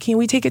right. Can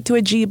we take it to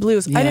a G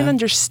blues? I didn't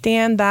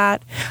understand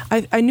that.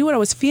 I knew what I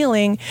was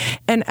feeling.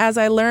 And as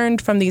I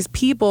learned from these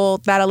people,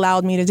 that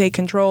allowed me to take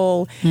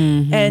control.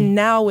 And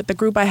now with the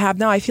group I have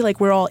now, I feel like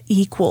we're all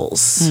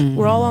equals.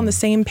 We're all on the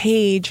same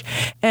page.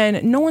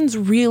 And no one's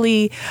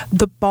really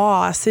the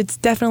boss. It's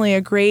definitely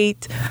a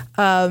great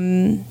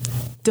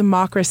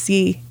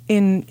democracy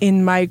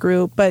in my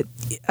group, but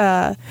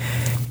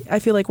I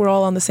feel like we're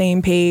all on the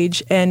same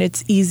page, and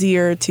it's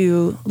easier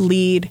to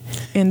lead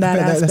in that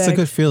aspect. That's a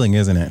good feeling,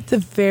 isn't it? It's a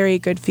very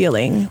good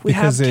feeling. We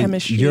have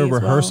chemistry. Your as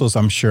well. rehearsals,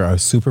 I'm sure, are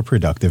super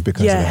productive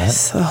because of that.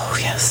 Yes. Oh,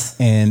 yes.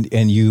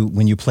 And you,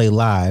 when you play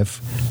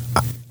live,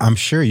 I'm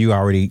sure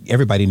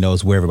everybody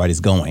knows where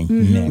everybody's going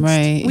next.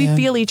 Right. We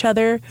feel each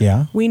other.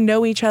 Yeah. We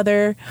know each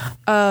other,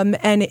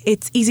 and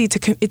it's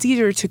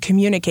easier to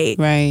communicate.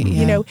 Right.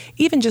 You know,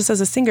 even just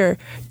as a singer,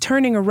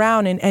 turning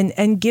around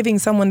and giving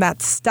someone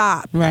that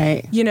stop.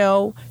 Right. You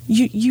know,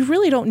 you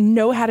really don't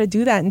know how to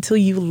do that until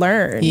you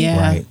learn.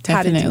 Yeah. Right.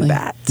 How to Definitely. do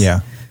that.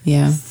 Yeah.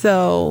 Yeah.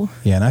 So.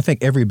 Yeah, and I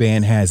think every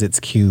band has its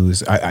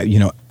cues. I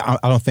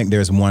don't think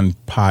there's one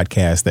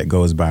podcast that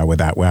goes by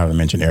without I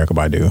mention Erykah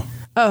Badu.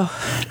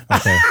 Oh.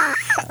 Okay.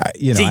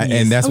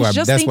 And that's I was why.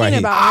 just That's why.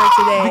 thinking about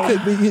her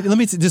today. Let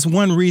me just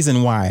one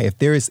reason why.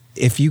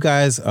 If you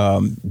guys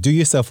do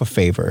yourself a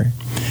favor,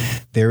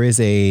 there is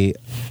a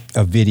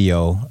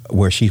video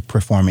where she's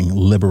performing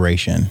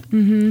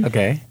Liberation.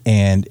 Okay.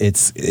 And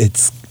it's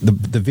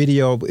the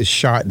video is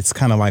shot. It's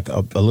kind of like a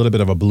little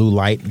bit of a blue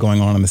light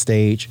going on the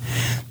stage.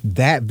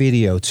 That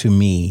video to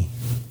me,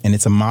 and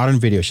it's a modern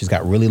video. She's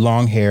got really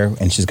long hair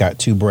and she's got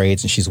 2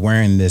 braids and she's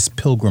wearing this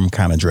pilgrim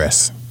kind of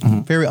dress.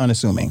 Very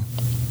unassuming.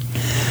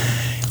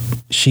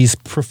 She's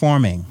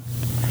performing,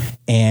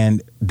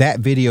 and that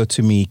video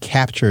to me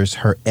captures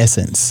her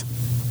essence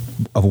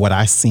of what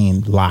I've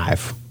seen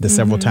live. The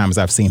several times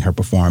I've seen her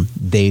perform,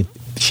 they've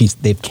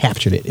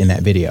captured it in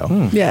that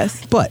video.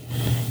 Yes. But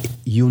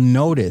you'll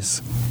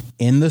notice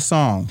in the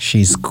song,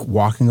 she's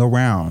walking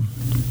around.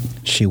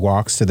 She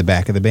walks to the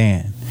back of the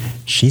band.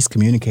 She's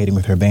communicating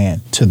with her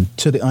band.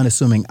 To the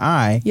unassuming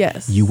eye,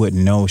 yes, you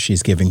wouldn't know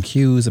she's giving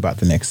cues about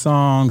the next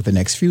song, the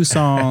next few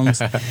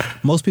songs.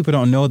 Most people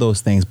don't know those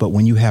things, but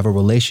when you have a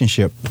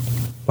relationship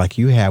like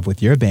you have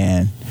with your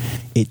band,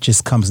 it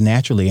just comes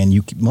naturally, and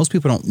most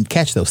people don't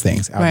catch those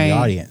things out of the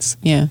audience.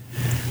 Yeah.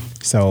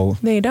 So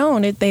they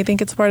don't. They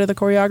think it's part of the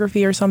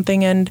choreography or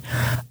something, and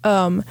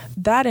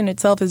that in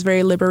itself is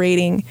very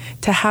liberating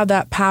to have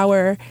that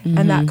power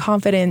and that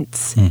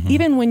confidence.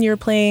 Even when you're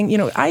playing,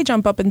 I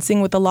jump up and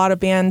sing with a lot of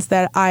bands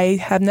that I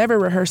have never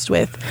rehearsed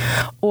with,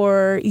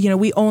 or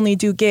we only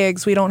do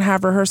gigs, we don't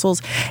have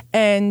rehearsals,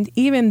 and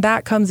even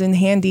that comes in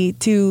handy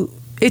to.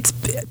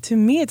 To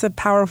me, it's a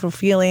powerful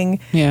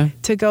feeling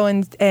to go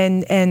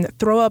and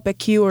throw up a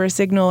cue or a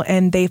signal,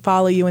 and they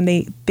follow you and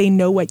they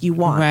know what you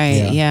want.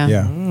 Right.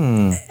 Yeah.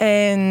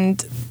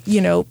 And,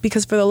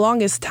 because for the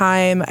longest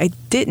time, I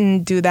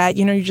didn't do that.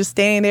 You're just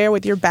standing there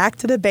with your back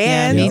to the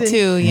band. Yeah, me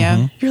too.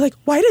 Yeah. You're like,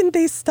 why didn't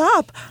they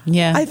stop?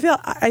 Yeah.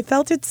 I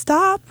felt it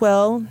stop.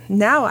 Well,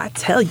 now I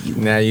tell you.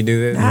 Now you do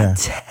this? I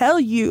tell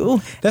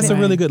you. That's a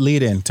really good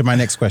lead in to my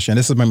next question.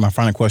 This is my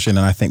final question,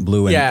 and I think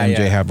Blue and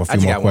MJ have a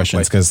few more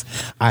questions because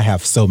I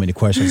have so many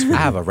questions for you. I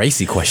have a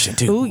racy question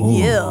too. Ooh,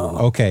 yeah.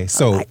 Okay,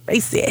 so like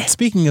racy.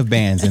 Speaking of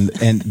bands,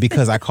 and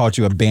because I called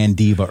you a band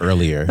diva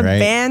earlier, right?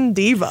 Band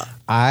diva.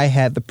 I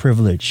had the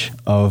privilege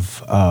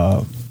of,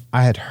 I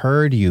had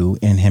heard you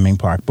in Hemming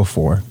Park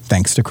before,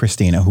 thanks to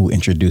Christina, who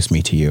introduced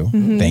me to you.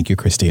 Thank you,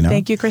 Christina.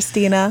 Thank you,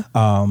 Christina.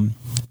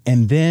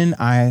 And then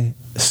I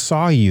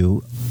saw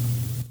you.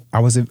 I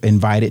was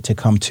invited to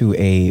come to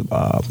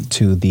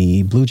to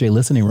the Blue Jay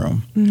listening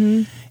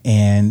room,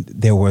 and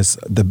there was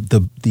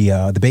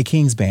the Bay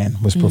Kings band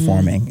was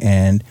performing,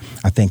 and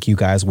I think you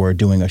guys were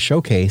doing a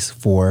showcase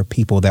for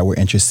people that were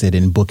interested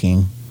in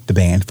booking the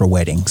band for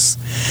weddings.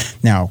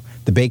 Now,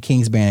 the Bay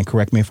Kings band,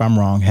 correct me if I'm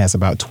wrong, has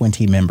about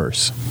 20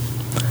 members.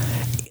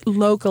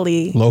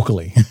 Locally.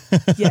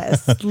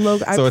 Yes.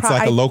 So it's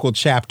like a local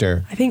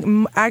chapter. I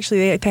think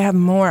actually they have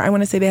more. I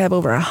want to say they have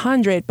over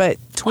 100, but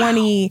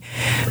 20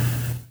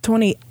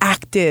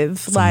 active.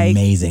 It's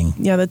amazing.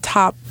 The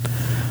top.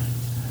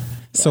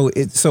 So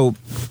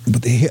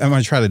I'm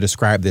going to try to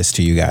describe this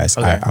to you guys.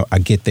 Okay. I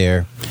get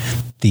there.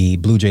 The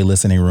Blue Jay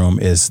listening room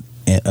is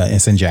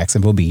it's in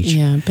Jacksonville Beach.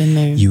 Yeah, I've been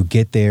there. You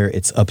get there,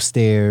 it's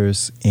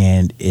upstairs,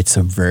 and it's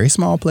a very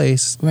small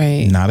place.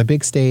 Right. Not a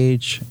big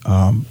stage.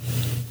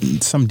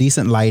 Some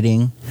decent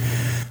lighting.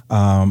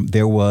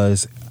 There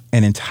was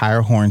an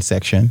entire horn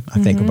section. I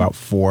think about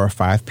 4 or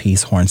 5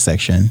 piece horn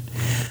section.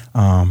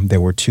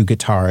 There were 2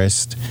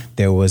 guitarists.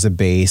 There was a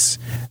bass.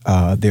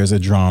 There's a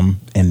drum,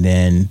 and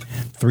then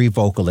 3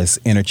 vocalists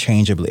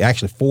interchangeably.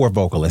 Actually, 4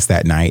 vocalists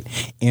that night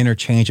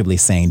interchangeably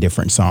sang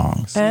different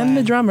songs. And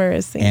the drummer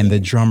is singing. And the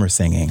drummer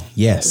singing.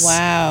 Yes.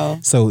 Wow.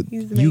 So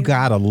you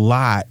got a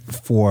lot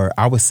for.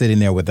 I was sitting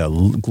there with a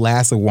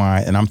glass of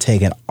wine, and I'm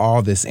taking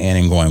all this in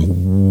and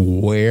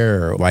going,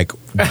 where? Like,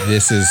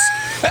 this is.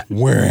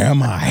 Where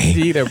am I?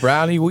 Eat a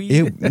brownie weed.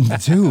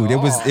 Dude,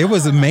 it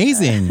was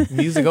amazing.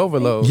 Music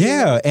overload.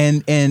 Yeah,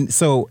 and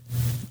so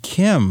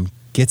Kim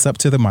gets up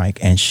to the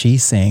mic and she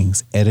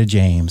sings Etta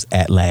James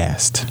At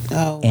Last.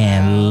 Oh, wow.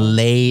 And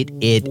laid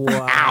it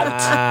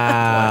out.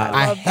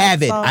 I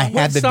have it. I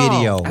have the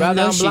video. I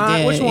know she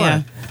did. Which one?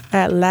 Yeah.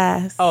 At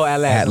last. Oh,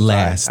 At Last. At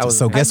Last.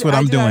 So guess what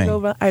I'm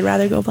doing? I'd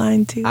rather go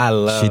blind too. I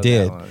love She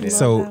did. that one.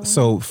 Yeah.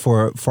 So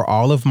for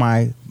all of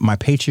my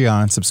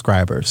Patreon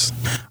subscribers,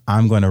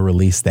 I'm going to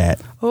release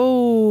that.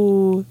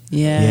 Oh,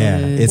 Yeah,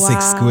 it's Wow.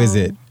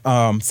 exquisite.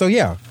 So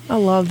yeah, I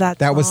love that.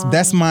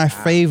 that's my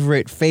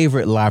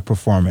favorite live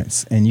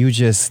performance, and you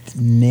just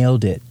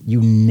nailed it.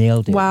 You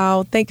nailed it.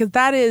 Wow,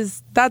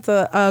 that's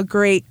a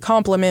great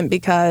compliment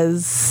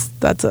because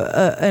that's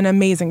an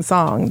amazing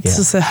song. It's Yeah.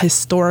 just a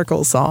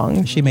historical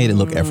song. She made it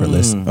look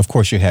effortless. Of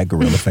course, you had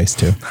gorilla face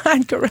too.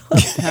 Gorilla.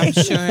 I'm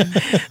sure.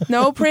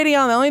 No pretty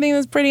on. The only thing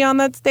that's pretty on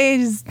that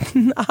stage is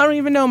I don't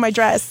even know my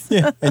dress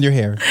Yeah, and your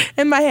hair.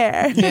 and my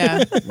hair.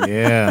 Yeah.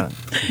 Yeah.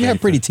 You have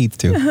pretty teeth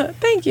too.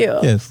 Thank you.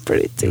 Yes.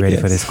 Pretty You ready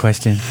for this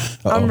question?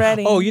 I'm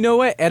ready. Oh, you know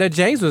what? Etta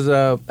James was.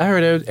 I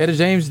heard Etta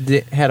James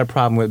had a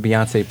problem with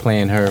Beyonce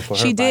playing her for her.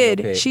 She did.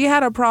 biopic. She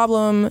had a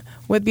problem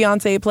with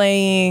Beyonce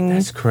playing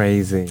That's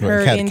crazy.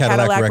 her Cad- in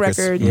Cadillac Cadillac Records.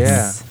 Records.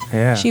 Yeah.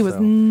 Yeah. She was so,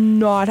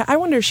 not. I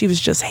wonder if she was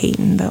just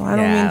hating though. I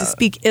don't Yeah. mean to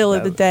speak ill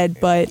of the dead,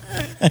 but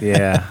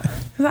Yeah.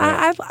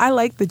 I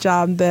like the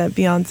job that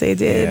Beyonce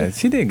did. Yeah.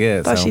 She did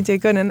good. Thought so. she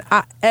did good, and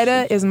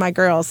Etta is my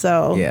girl,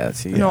 so Yeah,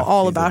 I know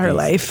all she's about a her beast.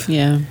 life.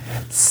 Yeah.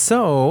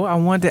 So I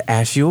wanted to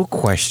ask you a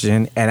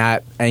question,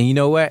 and you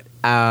know what?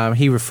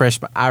 He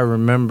refreshed. I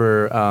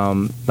remember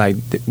like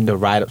the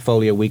write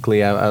Folio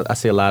Weekly. I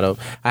see a lot of.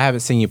 I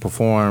haven't seen you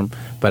perform,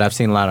 but I've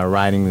seen a lot of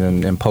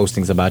writings and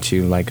postings about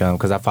you. Like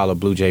because I follow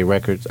Blue Jay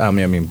Records. I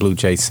mean Blue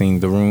Jay Sing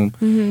the Room.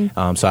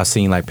 Mm-hmm. So I've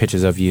seen like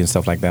pictures of you and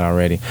stuff like that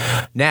already.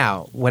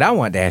 Now, what I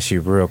wanted to ask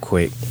you real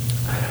quick.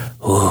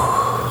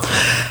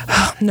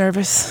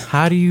 Nervous.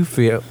 How do you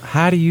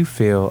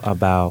feel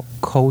about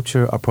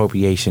culture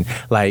appropriation?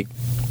 Like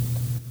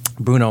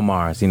Bruno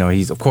Mars,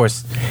 he's of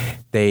course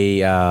they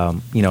he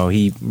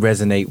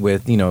resonate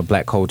with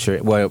black culture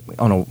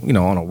on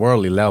a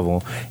worldly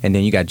level, and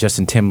then you got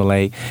Justin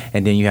Timberlake,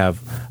 and then you have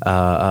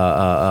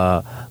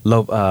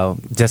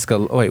Jessica.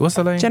 Wait, what's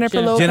her name?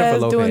 Jennifer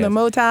Lopez doing the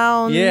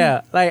Motown.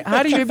 Yeah, like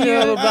how do you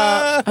feel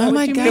about? Oh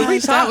my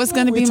gosh, that was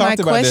going to be my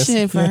talked about this.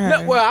 question for her.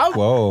 No, well,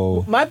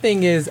 Whoa. my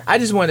thing is, I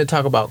just wanted to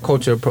talk about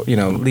culture.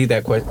 Leave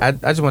that question. I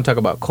just want to talk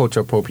about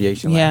culture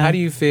appropriation. Like, Yeah. how do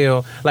you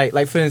feel?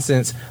 Like for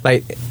instance,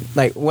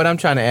 like what I'm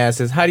trying to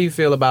ask is, how do you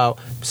feel about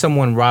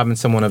someone robbing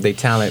someone of their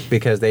talent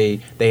because they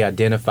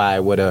identify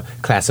with a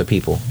class of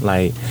people?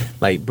 Like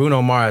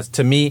Bruno Mars.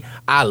 To me,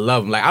 I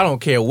love him. Like I don't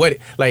care what.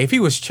 Like if he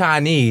was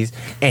Chinese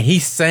and he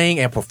sang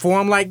and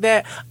performed like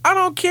that, I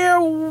don't care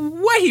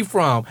where he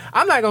from.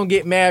 I'm not gonna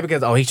get mad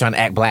because he's trying to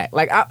act black.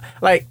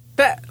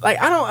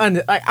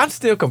 I'm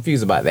still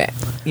confused about that.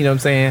 You know what I'm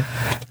saying?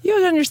 You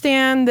have to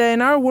understand that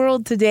in our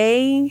world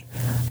today,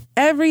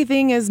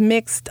 everything is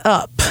mixed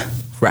up.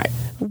 Right.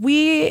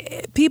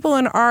 People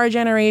in our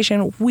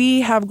generation,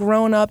 we have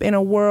grown up in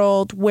a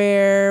world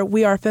where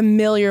we are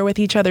familiar with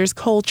each other's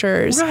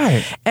cultures.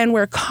 Right. And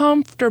we're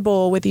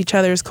comfortable with each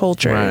other's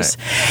cultures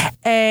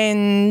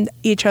and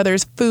each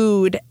other's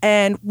food.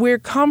 And we're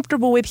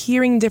comfortable with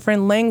hearing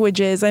different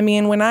languages. I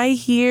mean, when I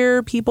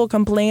hear people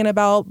complain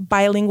about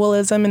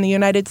bilingualism in the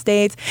United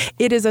States,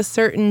 it is a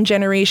certain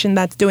generation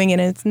that's doing it,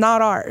 and it's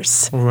not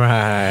ours.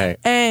 Right.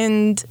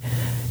 And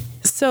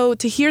so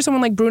to hear someone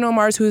like Bruno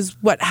Mars, who's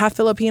half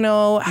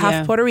Filipino, half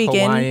Yeah. Puerto Rican,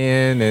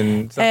 Hawaiian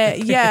and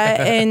something.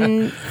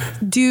 and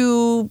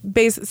do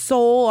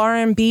soul,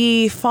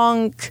 R&B,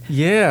 funk.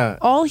 Yeah.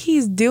 All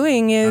he's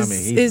doing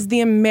is the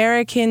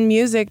American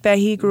music that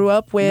he grew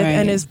up with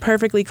and Right. is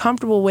perfectly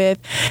comfortable with,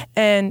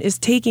 and is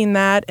taking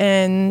that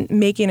and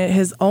making it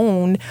his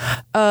own.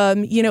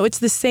 It's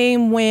the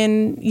same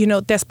when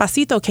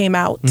Despacito came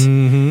out,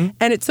 and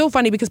it's so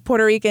funny because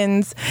Puerto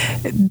Ricans,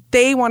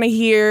 they want to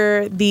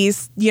hear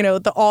these,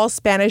 the all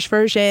Spanish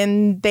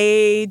version.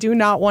 They do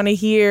not want to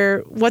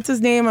hear, what's his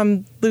name?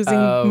 I'm losing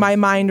my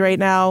mind right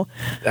now.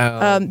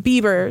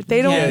 Bieber.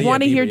 They don't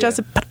want to hear Bieber,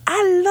 Justin. But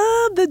I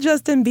love love the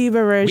Justin Bieber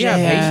version. We have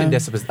Yeah. Haitian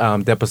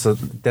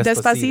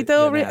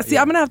Despacito. See,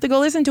 I'm gonna have to go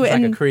listen to it. It's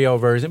like And a Creole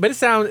version, but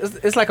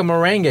it's like a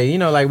merengue. You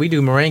know, like we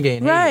do merengue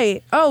in Haiti.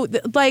 right. Oh,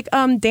 like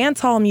dance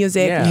hall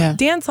music. Yeah. Yeah.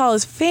 Dance hall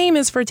is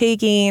famous for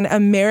taking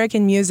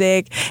American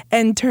music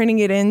and turning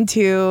it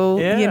into,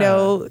 Yeah.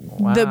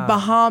 the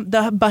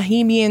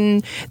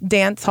Bahamian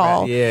dance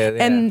hall. Right.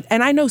 Yeah.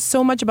 And I know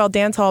so much about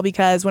dance hall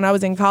because when I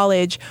was in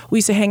college, we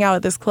used to hang out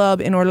at this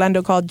club in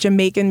Orlando called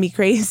Jamaican Me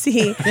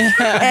Crazy.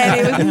 And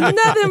it was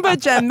nothing but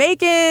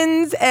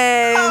Jamaicans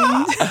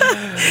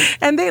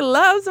and they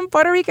love some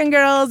Puerto Rican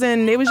girls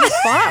and it was just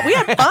fun. We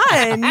had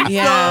fun.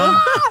 Yeah.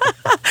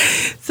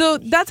 So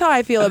that's how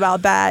I feel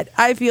about that.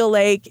 I feel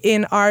like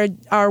in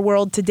our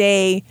world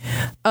today,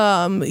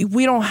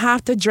 we don't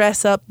have to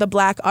dress up the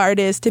black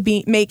artist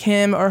to make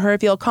him or her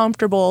feel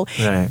comfortable,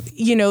 Right.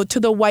 to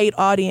the white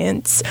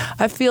audience.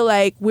 I feel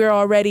like we're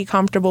already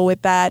comfortable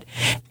with that,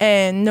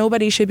 and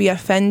nobody should be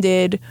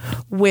offended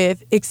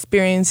with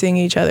experiencing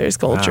each other's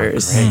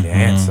cultures. Great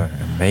answer.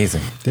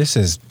 Amazing. This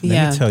is, let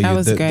Yeah, me tell that you,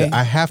 was great.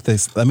 I have to,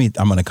 I'm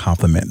going to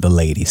compliment the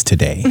ladies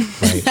today.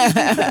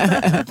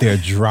 Right? They're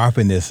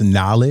dropping this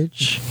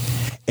knowledge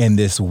and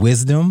this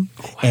wisdom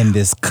and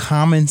this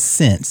common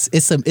sense.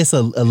 It's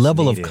a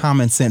level of needed.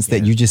 common sense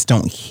that you just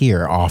don't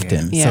hear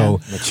often. Yeah. So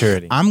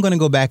Maturity. I'm going to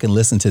go back and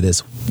listen to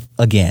this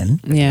again.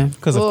 Yeah.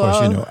 Because of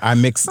course, I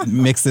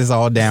mix this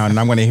all down and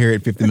I'm going to hear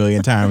it 50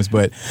 million times,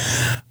 but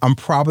I'm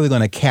probably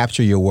going to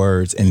capture your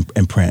words in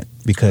print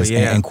because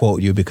and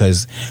quote you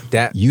because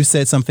That- you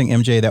said something,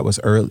 MJ, that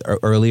was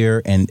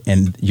earlier,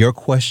 and your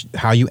question,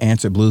 how you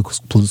answered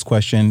Blue's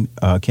question,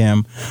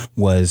 Kim,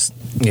 was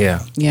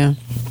Yeah. Yeah.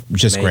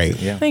 just Amazing.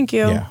 great. Yeah. Thank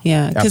you.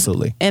 Yeah,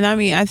 absolutely. And I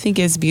mean, I think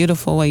it's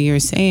beautiful what you're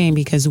saying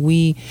because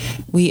we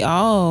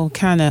all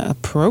kind of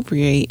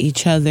appropriate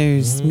each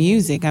other's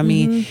music. I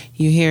mean,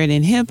 you hear it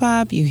in hip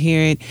hop, you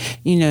hear it,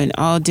 in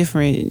all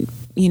different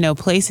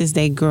places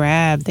they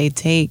grab, they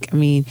take. I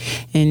mean,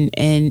 and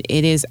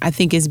it is. I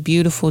think it's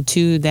beautiful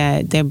too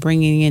that they're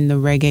bringing in the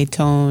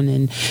reggaeton,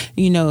 and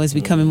it's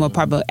becoming more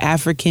popular.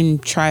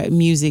 African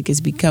music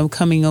is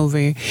coming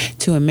over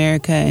to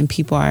America, and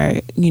people are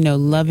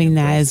loving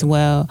that as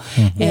well.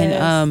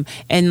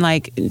 And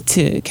like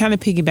to kind of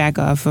piggyback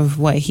off of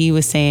what he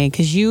was saying,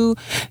 because you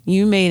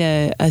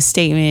made a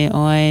statement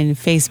on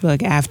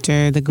Facebook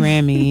after the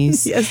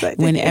Grammys. Yes, I did.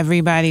 When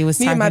everybody was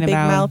Me and talking my big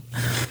about.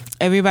 mouth.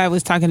 Everybody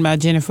was talking about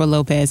Jennifer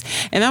Lopez.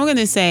 And I'm going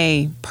to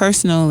say,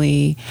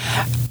 personally,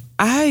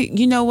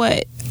 you know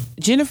what?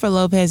 Jennifer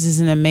Lopez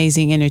is an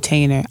amazing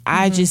entertainer.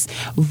 I just,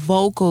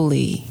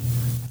 vocally,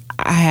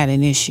 I had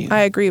an issue.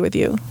 I agree with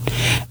you.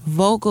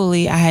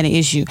 Vocally, I had an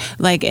issue.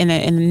 Like, and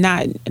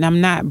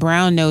I'm not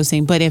brown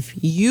nosing, but if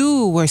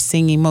you were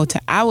singing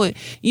Motown, I would,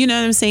 you know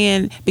what I'm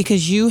saying?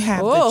 Because you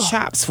have the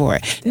chops for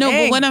it. No,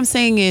 Dang. but what I'm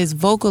saying is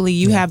vocally,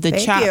 you have the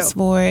Thank chops you.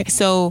 for it.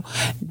 So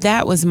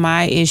that was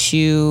my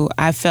issue.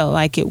 I felt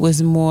like it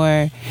was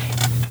more,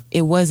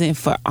 it wasn't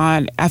for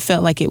on. I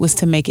felt like it was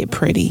to make it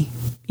pretty.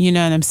 You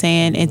know what I'm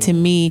saying? And to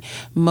me,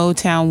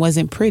 Motown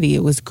wasn't pretty.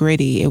 It was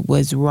gritty. It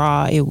was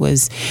raw. It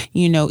was,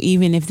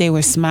 even if they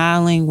were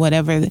smiling,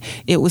 whatever,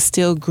 it was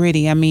still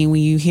gritty. I mean,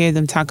 when you hear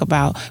them talk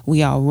about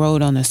we all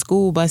rode on a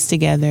school bus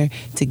together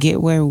to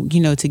get where,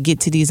 to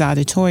get to these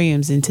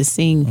auditoriums and to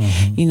sing,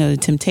 the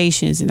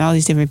Temptations and all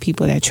these different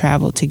people that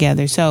traveled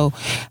together. So,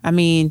 I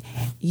mean,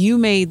 you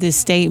made this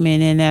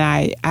statement, and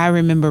then I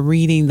remember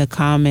reading the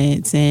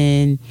comments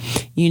and,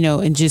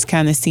 and just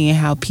kind of seeing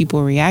how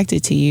people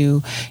reacted to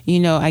you.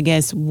 I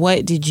guess,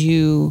 what did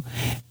you,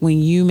 when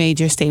you made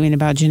your statement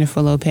about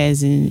Jennifer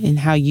Lopez and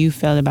how you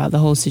felt about the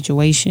whole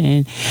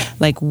situation,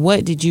 like,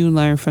 what did you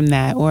learn from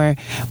that? Or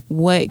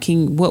what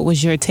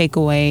was your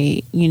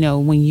takeaway,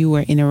 when you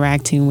were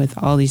interacting with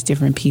all these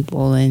different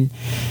people and,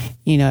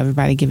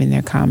 everybody giving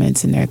their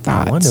comments and their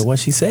thoughts? I wonder what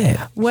she said.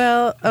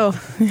 Well,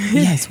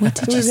 Yes, what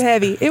did it you was say?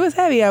 heavy. It was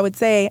heavy, I would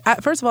say.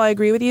 First of all, I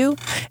agree with you.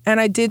 And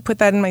I did put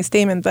that in my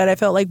statement that I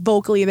felt like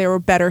vocally they were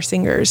better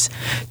singers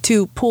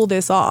to pull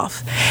this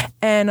off.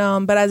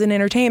 And but as an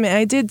entertainment,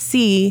 I did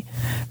see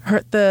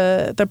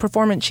the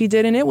performance she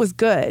did, and it was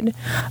good.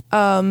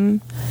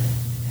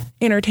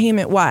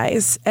 Entertainment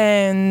wise,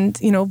 and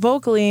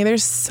vocally,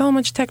 there's so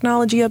much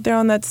technology up there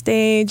on that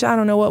stage. I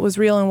don't know what was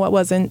real and what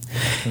wasn't.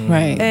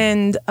 Right.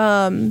 And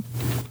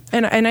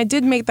I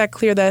did make that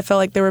clear that I felt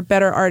like they were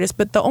better artists.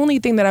 But the only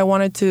thing that I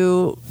wanted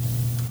to,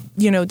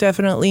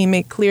 definitely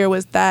make clear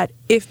was that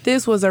if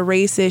this was a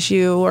race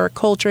issue or a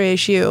culture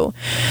issue,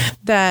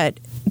 that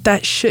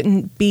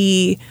shouldn't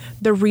be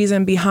the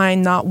reason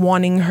behind not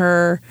wanting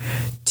her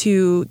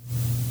to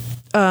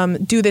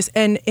do this.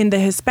 And in the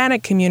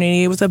Hispanic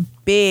community, it was a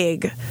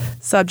big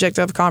subject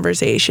of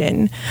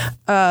conversation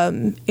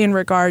in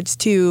regards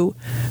to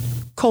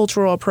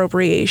cultural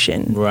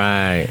appropriation.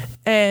 Right.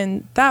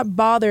 And that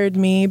bothered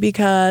me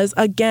because,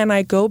 again,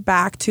 I go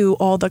back to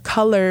all the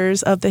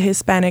colors of the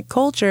Hispanic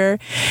culture.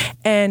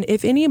 And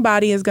if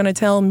anybody is going to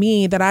tell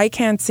me that I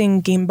can't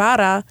sing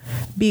Gimbara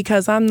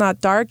because I'm not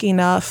dark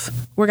enough,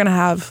 we're gonna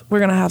have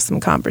some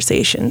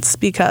conversations,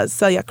 because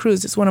Celia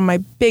Cruz is one of my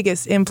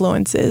biggest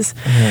influences.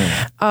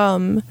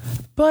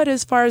 But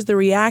as far as the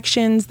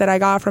reactions that I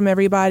got from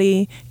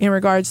everybody in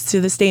regards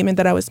to the statement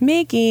that I was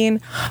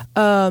making,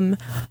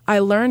 I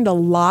learned a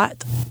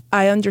lot.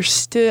 I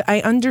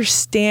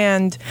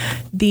understand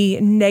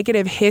the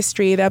negative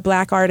history that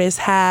Black artists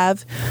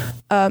have.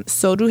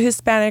 So do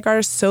Hispanic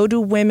artists, so do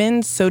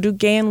women, so do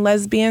gay and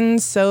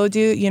lesbians, so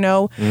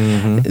do,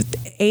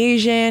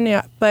 Asian.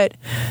 Yeah. But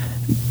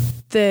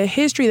the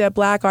history that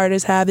Black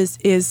artists have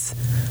is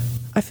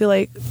I feel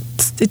like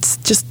it's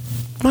just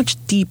much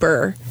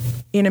deeper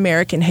in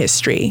American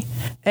history.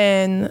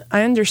 And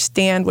I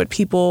understand what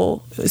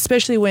people,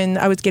 especially when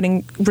I was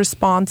getting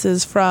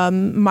responses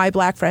from my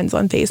Black friends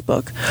on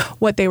Facebook,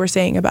 what they were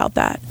saying about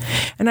that.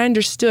 And I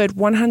understood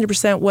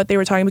 100% what they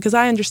were talking, because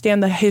I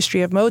understand the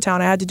history of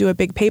Motown. I had to do a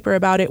big paper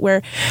about it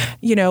where,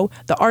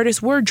 the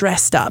artists were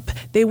dressed up.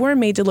 They were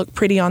made to look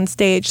pretty on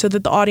stage so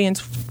that the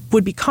audience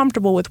would be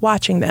comfortable with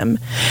watching them.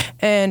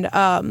 And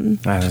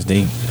that's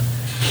deep.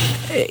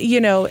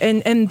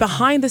 And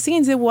behind the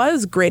scenes, it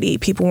was gritty.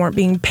 People weren't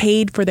being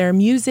paid for their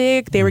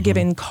music. They were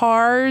given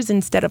cars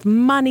instead of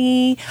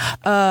money.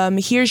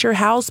 Here's your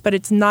house, but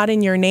it's not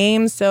in your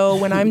name. So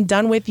when I'm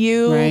done with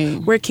you,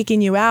 right, we're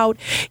kicking you out.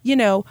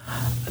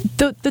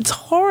 That's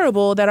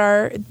horrible that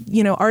our,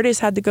 artists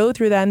had to go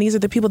through that. And these are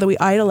the people that we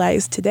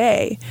idolize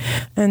today.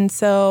 And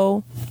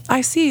so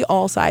I see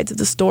all sides of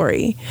the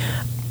story.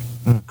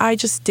 I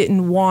just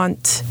didn't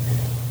want,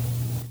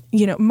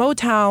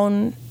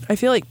 Motown. I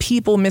feel like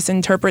people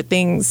misinterpret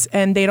things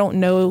and they don't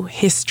know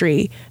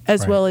history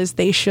as well as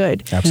they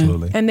should.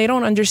 Absolutely. And they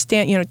don't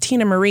understand,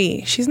 Tina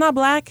Marie, she's not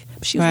Black,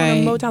 but she's one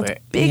of Motown's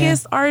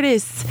biggest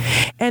artists.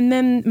 And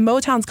then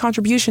Motown's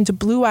contribution to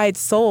Blue-Eyed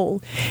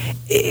Soul,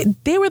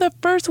 they were the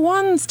first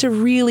ones to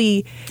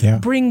really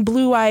bring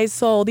Blue-Eyed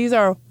Soul. These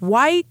are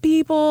white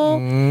people,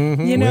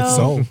 with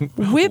soul.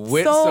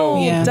 With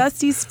soul. Yeah.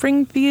 Dusty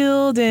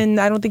Springfield,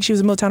 and I don't think she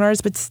was a Motown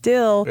artist, but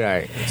still.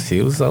 Right.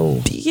 She was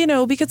soul.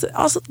 Because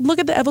also look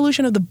at the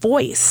evolution of the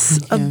voice,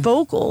 of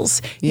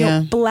vocals.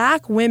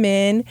 Black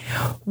women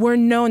were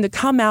known to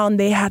come out and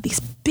they had these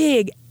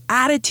big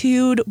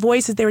attitude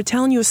voices. They were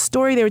telling you a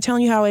story. They were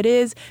telling you how it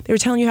is. They were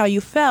telling you how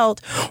you felt.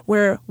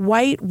 Where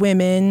white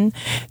women,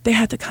 they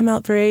had to come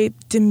out very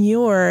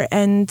demure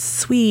and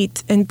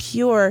sweet and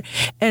pure.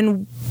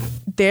 And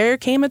there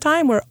came a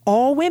time where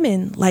all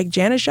women, like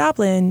Janis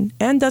Joplin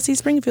and Dusty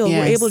Springfield,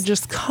 were able to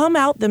just come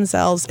out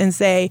themselves and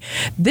say,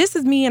 this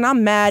is me and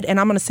I'm mad and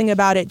I'm going to sing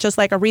about it just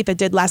like Aretha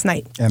did last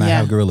night. And I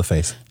have gorilla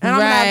face. And I'm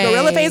going to have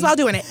gorilla face while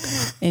doing it.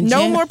 And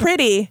No More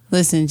Pretty.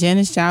 Listen,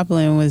 Janis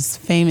Joplin was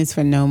famous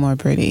for No More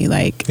Pretty.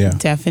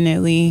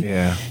 Definitely.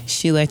 Yeah.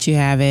 She let you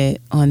have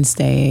it on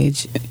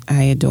stage.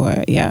 I adore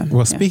it. Yeah.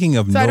 Well, speaking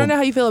of So I don't know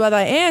how you feel about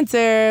that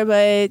answer,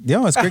 but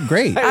it's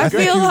great. I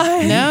feel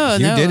like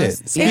you did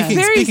it.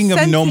 Speaking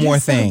of No More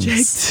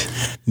Things,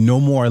 No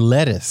More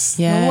Lettuce.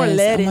 Yes. No More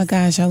Lettuce. Oh my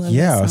gosh, I love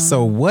that song.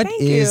 So what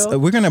is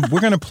we're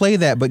gonna play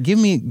that, but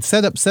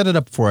set it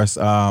up for us.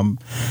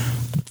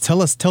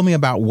 Tell me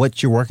about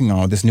what you're working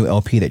on, this new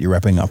LP that you're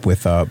wrapping up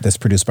with, that's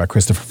produced by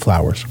Christopher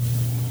Flowers.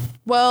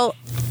 Well,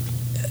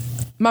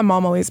 my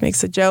mom always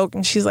makes a joke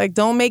and she's like,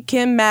 don't make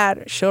Kim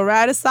mad. She'll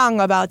write a song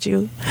about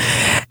you.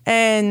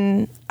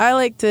 And I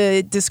like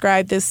to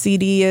describe this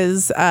CD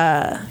as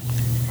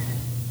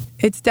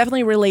it's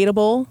definitely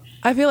relatable.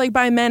 I feel like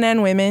by men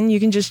and women, you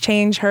can just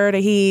change her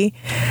to he.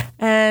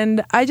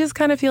 And I just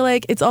kind of feel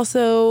like it's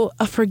also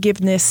a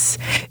forgiveness.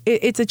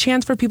 It's a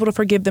chance for people to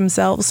forgive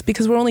themselves,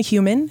 because we're only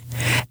human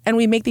and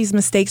we make these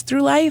mistakes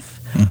through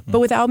life. But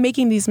without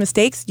making these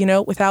mistakes,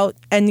 without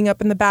ending up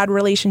in the bad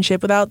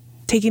relationship, without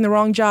taking the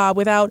wrong job,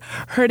 without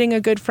hurting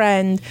a good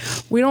friend,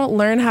 we don't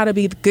learn how to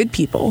be good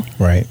people.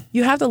 Right.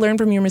 You have to learn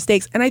from your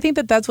mistakes. And I think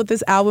that that's what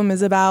this album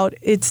is about.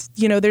 It's,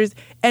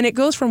 and it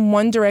goes from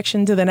one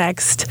direction to the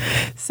next.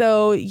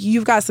 So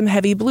you've got some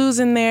heavy blues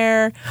in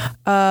there.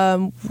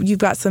 You've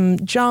got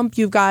some jump.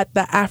 You've got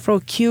the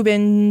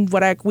Afro-Cuban,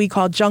 what we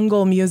call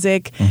jungle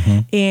music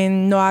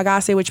in No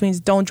Agase, which means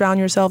don't drown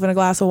yourself in a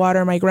glass of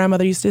water. My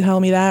grandmother used to tell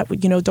me that,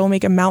 don't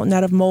make a mountain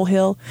out of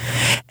molehill.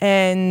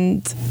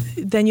 And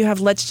then you have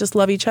Let's Just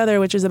Love Each Other,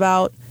 which is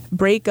about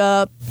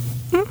breakup,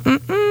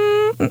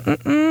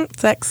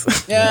 sex,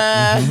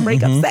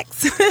 breakup,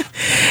 sex,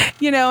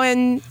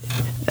 and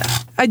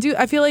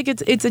I feel like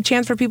it's a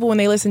chance for people when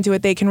they listen to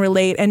it, they can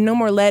relate. And No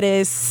More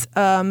Lettuce,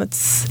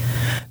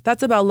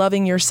 that's about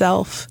loving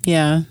yourself.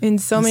 Yeah. In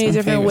so many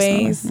different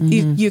ways.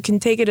 You can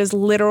take it as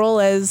literal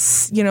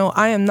as,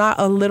 I am not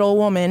a little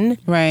woman.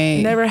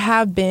 Right. Never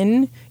have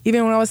been.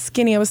 Even when I was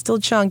skinny, I was still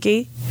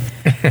chunky.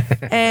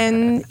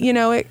 And,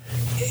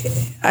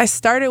 I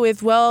started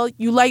with, well,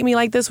 you liked me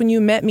like this when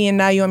you met me and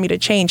now you want me to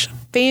change.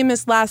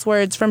 Famous last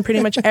words from pretty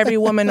much every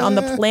woman on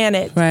the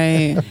planet.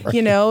 Right.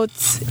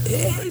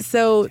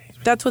 So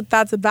that's what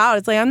that's about.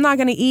 It's like, I'm not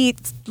going to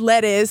eat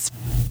lettuce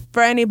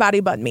for anybody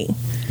but me.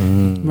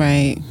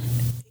 Right.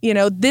 You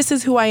know, this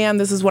is who I am.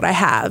 This is what I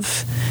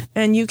have.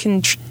 And you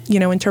can,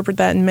 interpret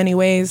that in many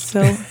ways.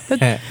 So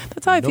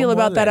that's how I feel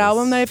about that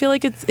album. I feel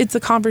like it's a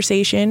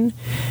conversation.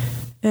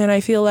 And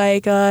I feel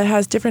like it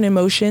has different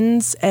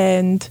emotions.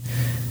 And,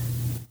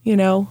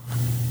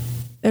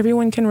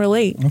 everyone can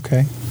relate.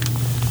 Okay.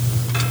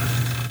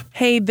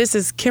 Hey, this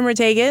is Kim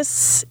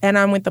Ortegas, and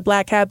I'm with the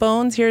Black Cat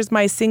Bones. Here's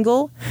my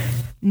single,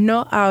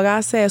 No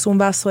ahogarse es un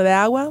vaso de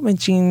agua,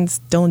 which means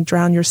don't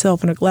drown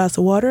yourself in a glass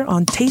of water,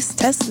 on Taste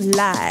Test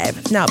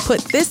Live. Now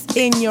put this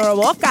in your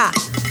boca,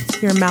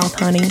 your mouth,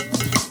 honey.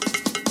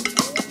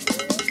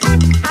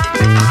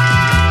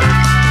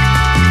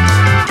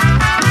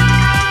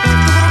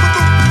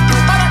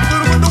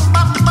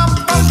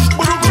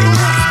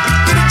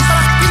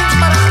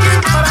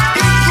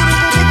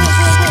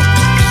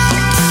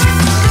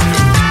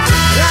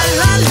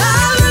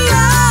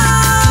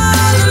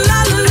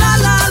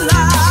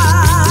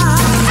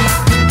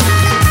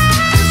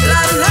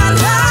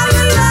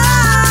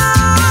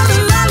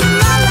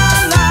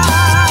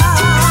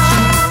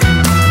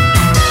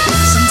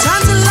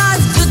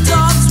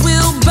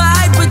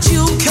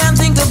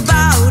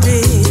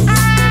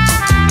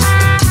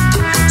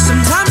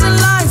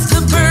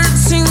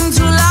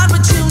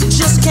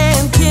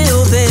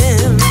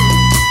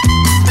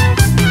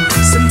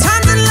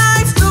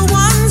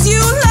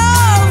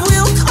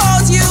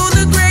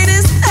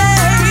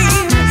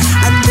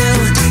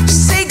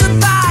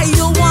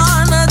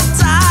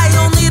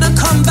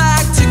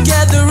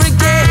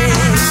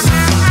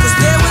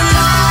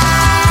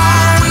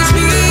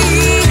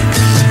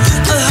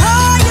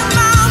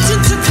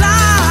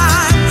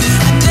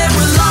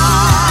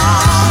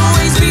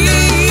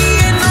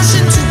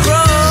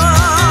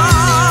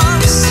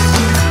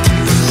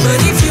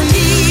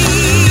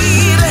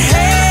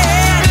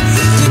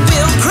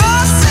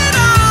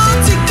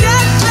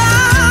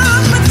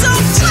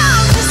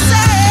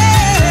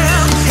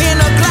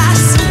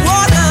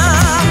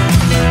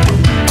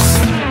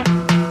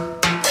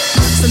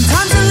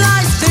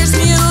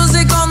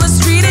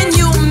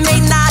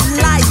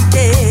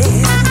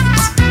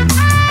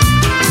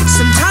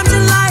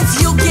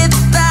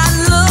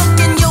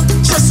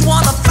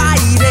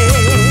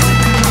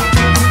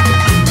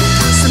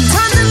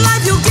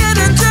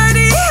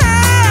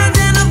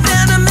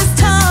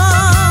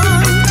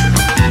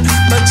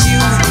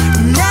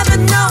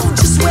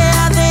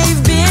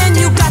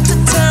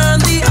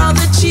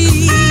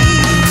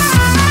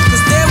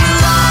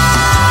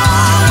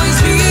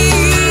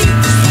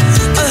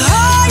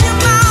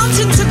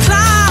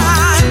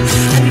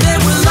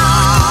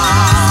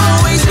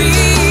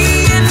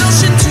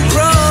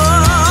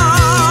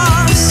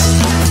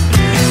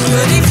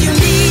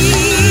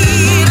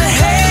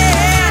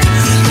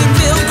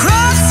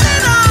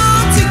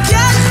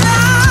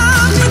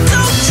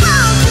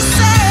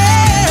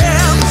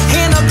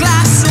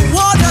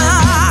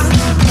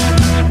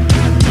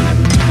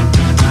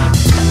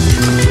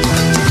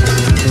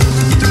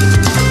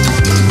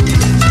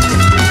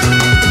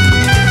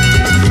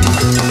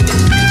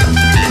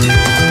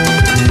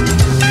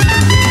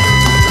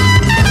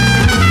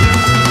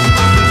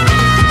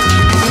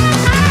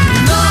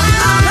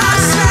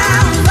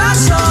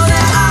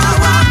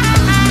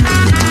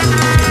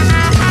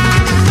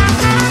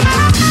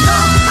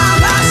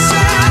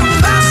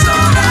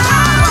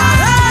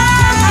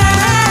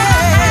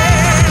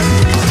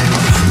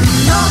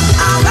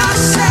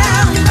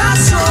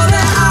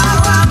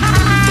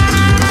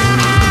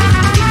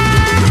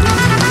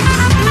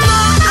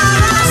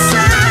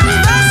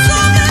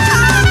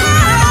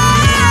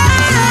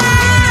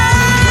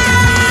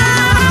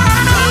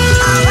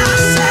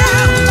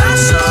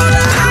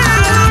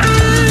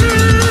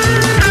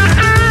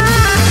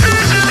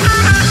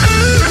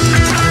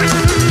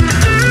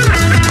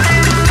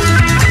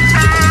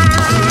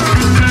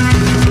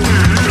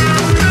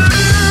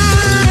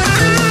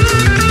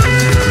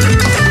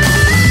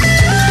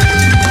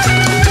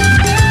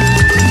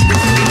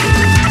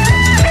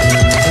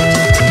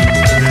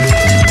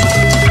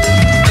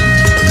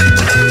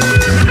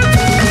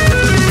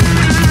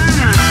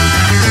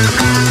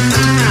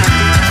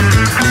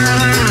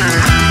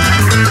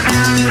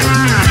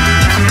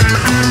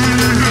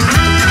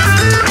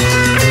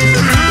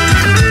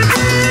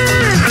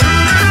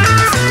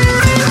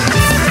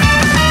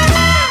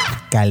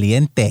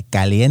 Caliente,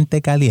 caliente,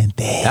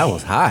 caliente. That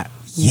was hot.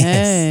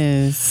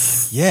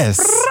 Yes.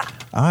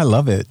 I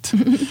love it.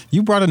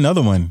 You brought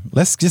another one.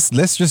 Let's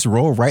just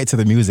roll right to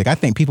the music. I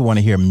think people want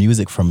to hear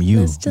music from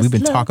you. We've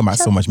been talking about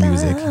so much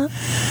music.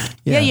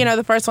 Yeah,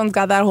 the first one's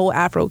got that whole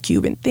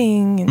Afro-Cuban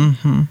thing.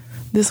 And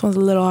this one's a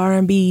little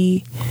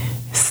R&B.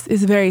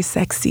 It's very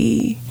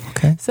sexy.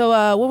 Okay. So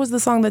what was the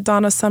song that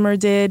Donna Summer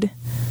did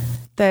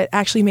that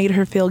actually made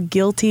her feel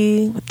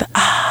guilty with the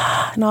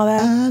and all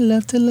that? I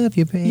love to love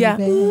you, baby. Yeah.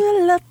 Ooh,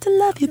 I love to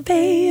love you,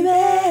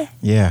 baby.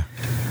 Yeah.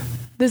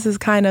 This is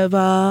kind of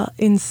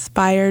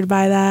inspired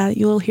by that.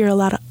 You'll hear a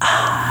lot of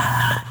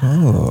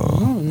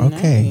Oh,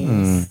 okay.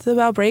 It's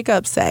about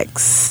breakup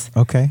sex.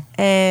 Okay.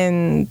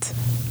 And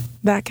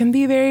that can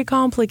be very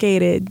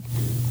complicated.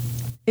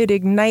 It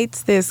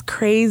ignites this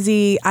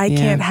crazy, I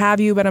can't have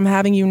you, but I'm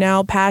having you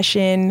now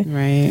passion.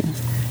 Right.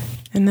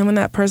 And then when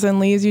that person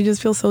leaves, you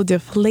just feel so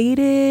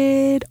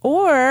deflated.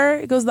 Or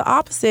it goes the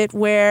opposite,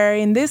 where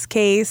in this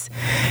case,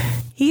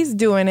 he's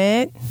doing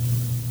it.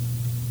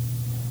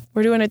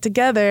 We're doing it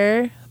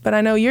together, but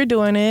I know you're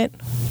doing it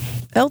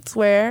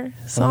elsewhere,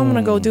 so I'm going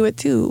to go do it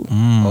too.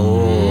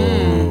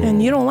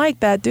 And you don't like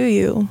that, do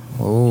you?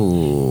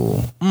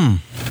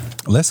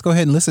 Let's go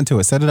ahead and listen to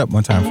it. Set it up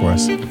one time for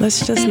us.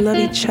 Let's just love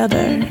each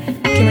other.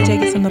 Can we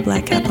take it from the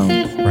Black Cat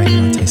Bones? Right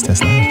here on Taste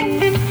Test Live.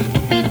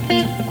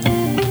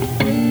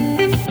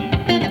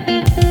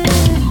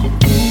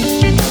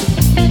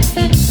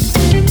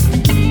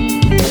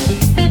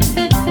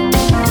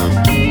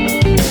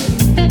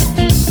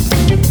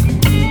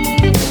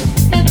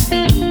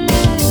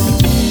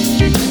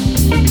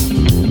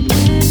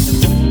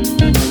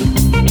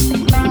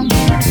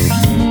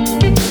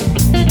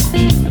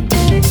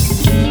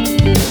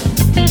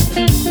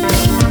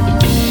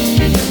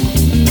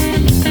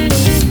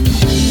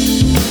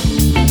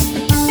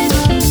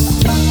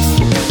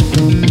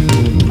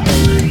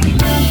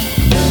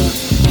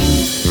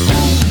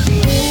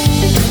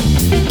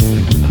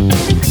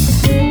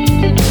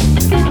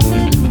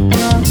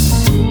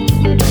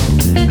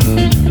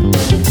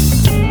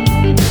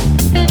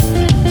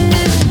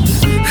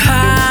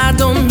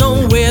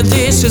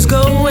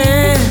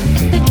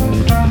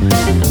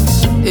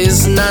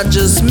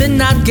 Just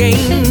midnight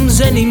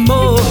games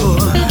anymore.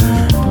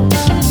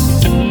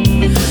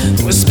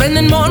 We're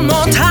spending more and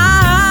more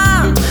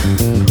time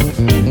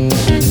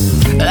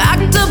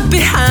locked up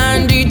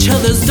behind each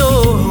other's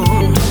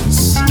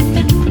doors.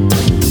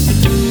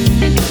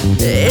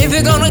 If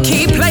you're gonna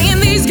keep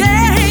playing these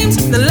games,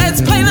 then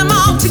let's play them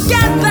all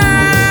together.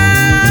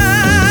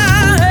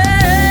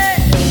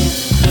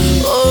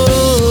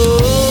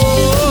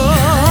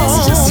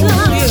 Let's just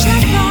love each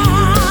other.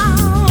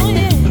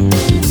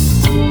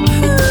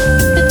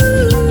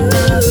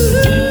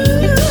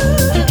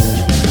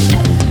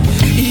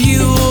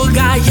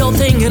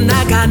 And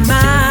I got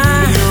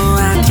mine. You know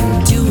I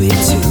can do it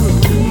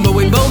too. But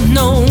we both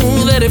know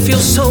that it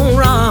feels so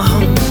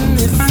wrong.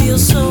 It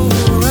feels so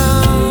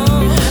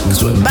wrong.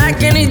 'Cause we're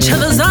back in each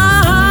other's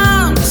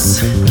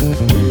arms.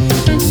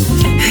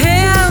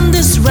 And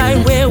this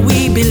right where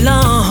we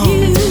belong.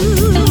 You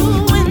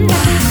and I.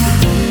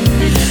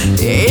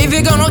 If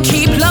you're gonna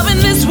keep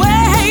loving this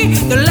way,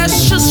 then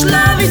let's just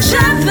love each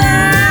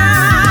other.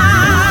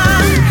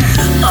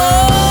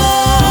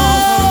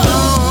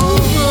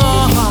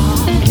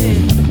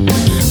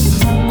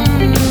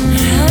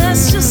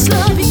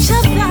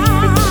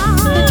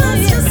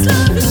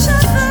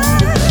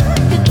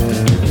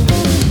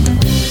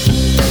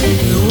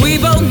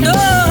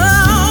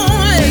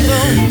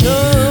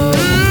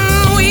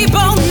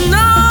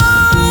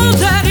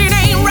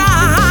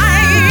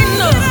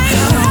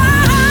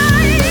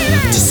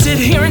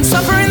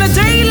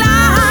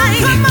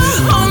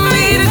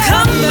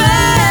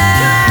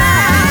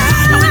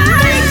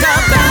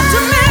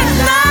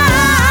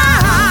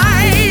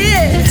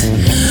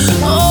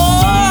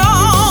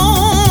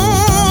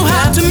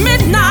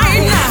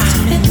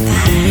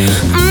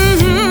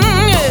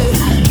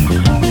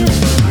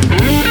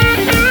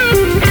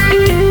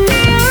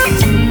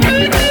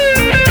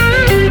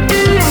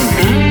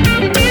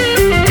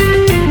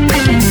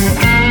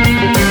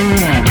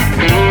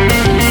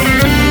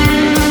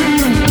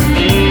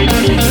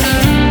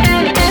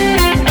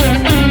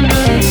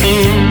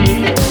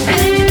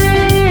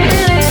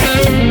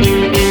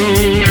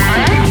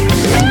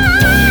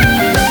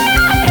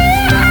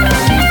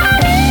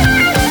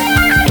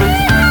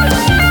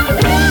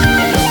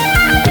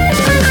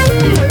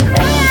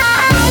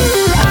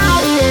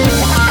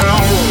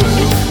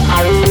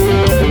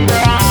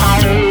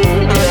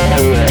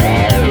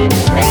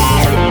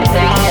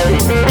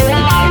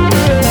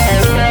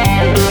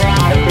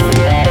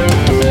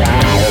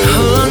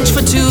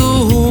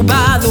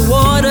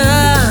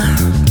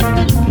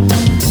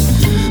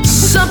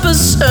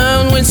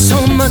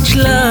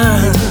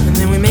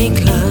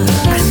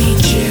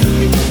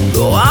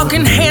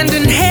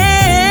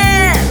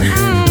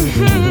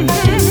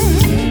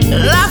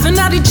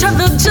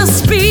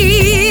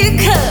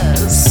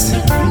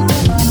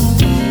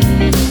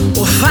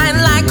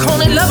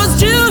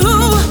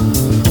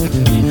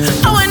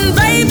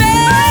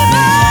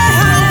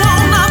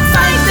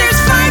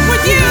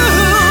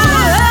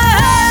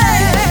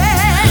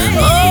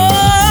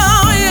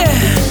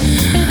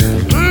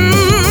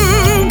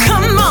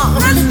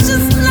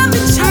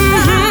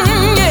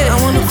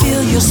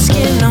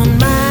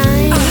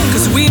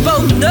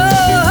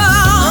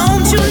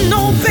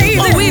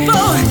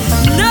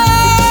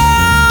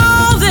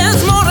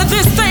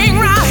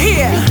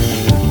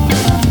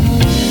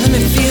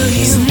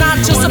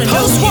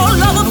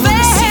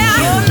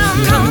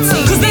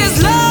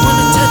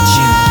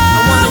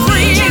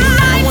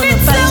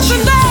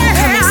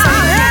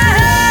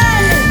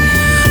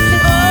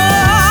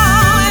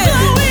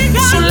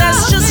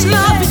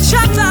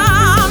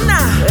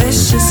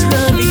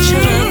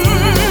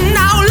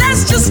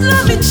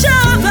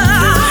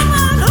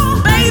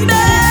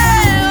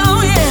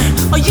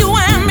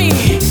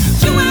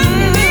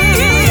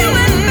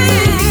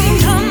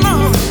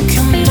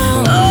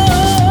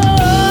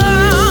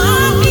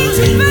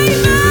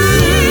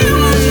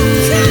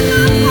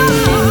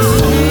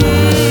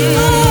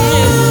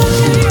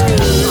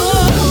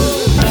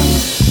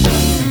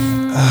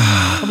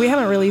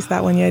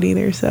 yet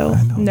either. So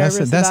I know.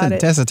 nervous about it.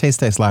 That's a Taste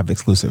Test Live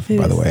exclusive,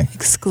 by the way.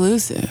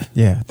 Exclusive.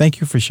 Yeah.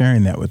 Thank you for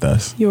sharing that with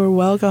us. You're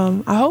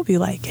welcome. I hope you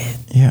like it.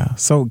 Yeah.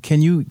 So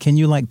can you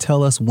like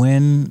tell us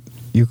when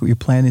you're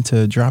planning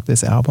to drop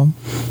this album?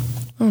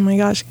 Oh my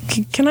gosh.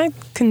 Can I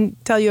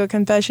tell you a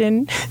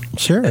confession?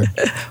 Sure.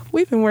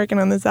 We've been working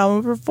on this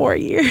album for 4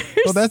 years.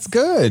 Well, that's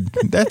good.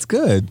 That's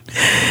good.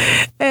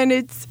 And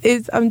it's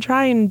I'm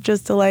trying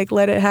just to like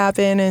let it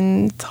happen,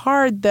 and it's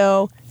hard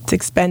though. It's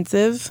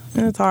expensive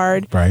and it's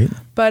hard. Right.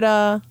 But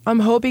I'm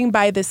hoping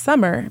by this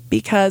summer,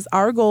 because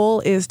our goal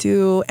is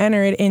to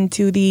enter it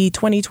into the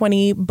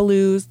 2020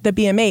 Blues, the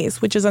BMAs,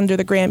 which is under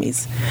the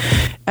Grammys,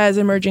 as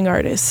emerging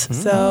artists.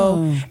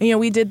 So,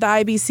 we did the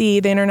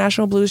IBC, the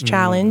International Blues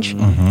Challenge,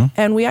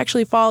 and we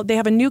actually they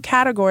have a new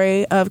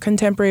category of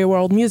contemporary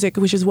world music,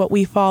 which is what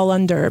we fall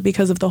under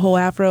because of the whole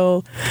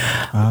Afro-Cuban,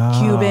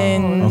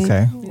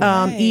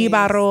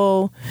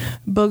 Ibaro,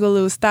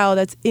 Boogaloo style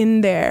that's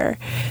in there.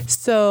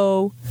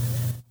 So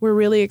we're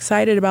really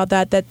excited about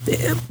that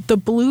the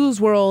blues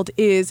world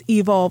is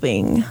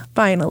evolving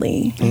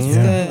finally.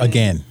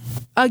 Again.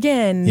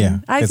 Yeah.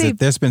 I say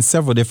there's been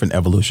several different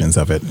evolutions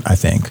of it, I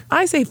think.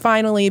 I say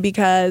finally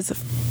because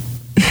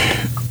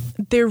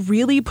they're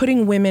really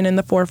putting women in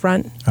the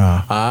forefront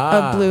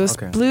of blues.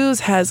 Okay. Blues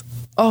has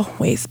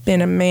always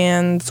been a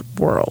man's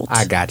world.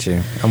 I got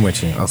you. I'm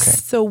with you. Okay.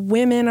 So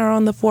women are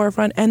on the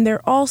forefront, and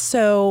they're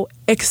also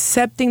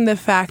accepting the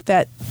fact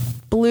that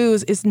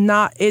blues does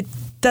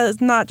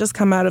not just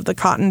come out of the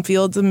cotton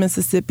fields of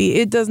Mississippi.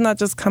 It does not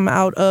just come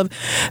out of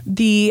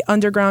the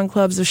underground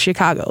clubs of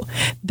Chicago.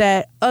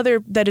 That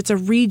it's a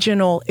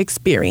regional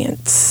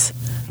experience,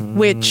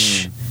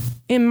 which,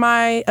 in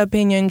my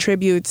opinion,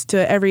 tributes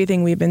to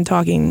everything we've been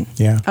talking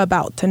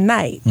about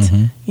tonight.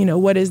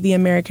 What is the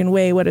American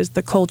way? What is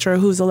the culture?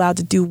 Who's allowed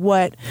to do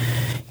what?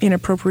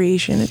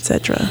 Inappropriation,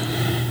 etc.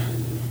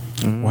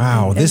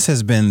 Wow, this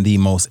has been the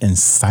most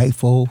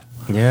insightful,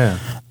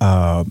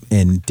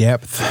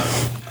 in-depth,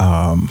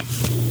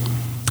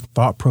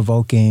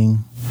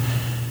 thought-provoking,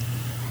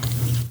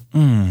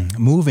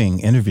 moving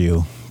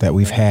interview that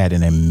we've had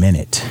in a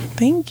minute.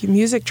 Thank you.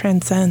 Music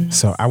transcends.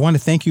 So I want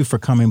to thank you for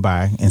coming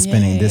by and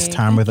spending this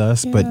time with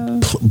us. But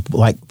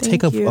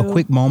take a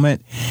quick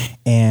moment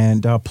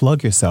and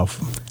plug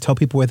yourself. Tell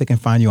people where they can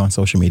find you on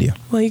social media.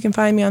 Well, you can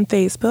find me on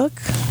Facebook.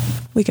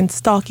 We can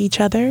stalk each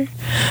other.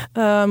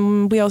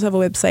 We also have a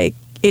website.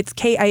 It's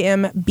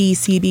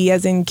KIMBCB,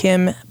 as in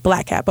Kim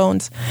Black Cat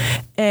Bones.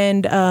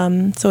 And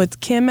so it's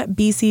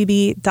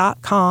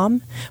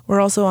kimbcb.com. We're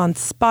also on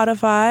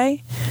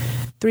Spotify.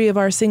 3 of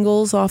our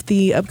singles off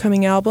the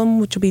upcoming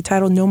album, which will be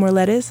titled No More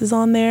Lettuce, is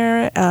on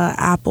there.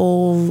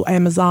 Apple,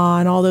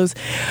 Amazon, all those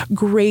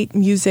great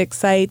music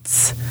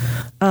sites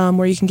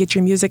where you can get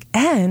your music.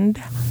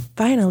 And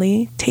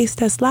finally, Taste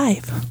Test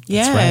Live.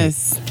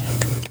 Yes.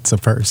 It's a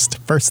first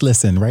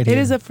listen right here.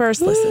 It is a first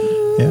listen.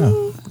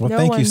 Yeah. Well,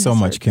 thank you so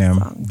much, Kim.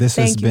 This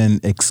has been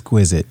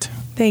exquisite.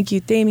 Thank you,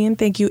 Damien.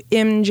 Thank you,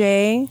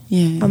 MJ.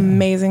 Yeah.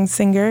 Amazing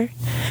singer.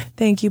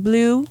 Thank you,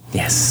 Blue.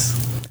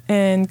 Yes.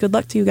 And good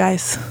luck to you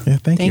guys. Yeah,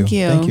 thank you.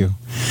 Thank you.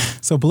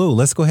 So, Blue,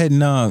 let's go ahead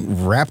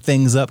and wrap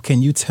things up.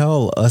 Can you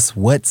tell us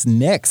what's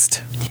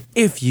next?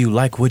 If you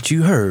like what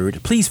you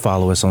heard, please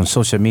follow us on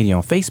social media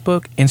on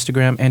Facebook,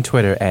 Instagram, and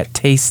Twitter at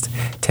Taste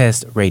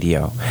Test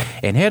Radio.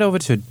 And head over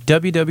to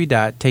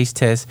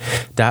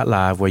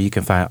www.tastetest.live where you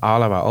can find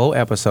all of our old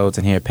episodes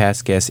and hear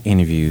past guest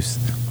interviews.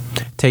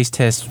 Taste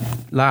Test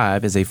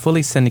Live is a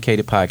fully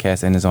syndicated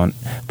podcast and is on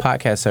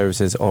podcast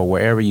services or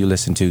wherever you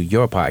listen to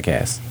your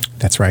podcast.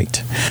 That's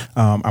right.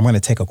 I'm going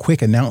to take a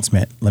quick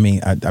announcement. I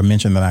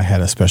mentioned that I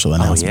had a special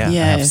announcement. Oh,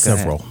 yeah. I have Yes.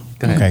 several.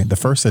 Go ahead. Okay. The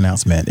first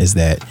announcement is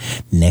that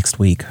next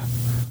week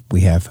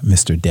we have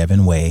Mr.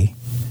 Devin Way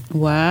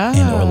Wow.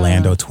 in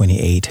Orlando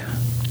 28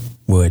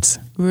 Woods.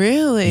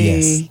 Really?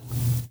 Yes.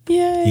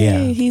 Yay.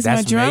 Yeah. He's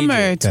That's my drummer.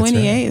 major. That's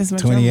 28 right. is my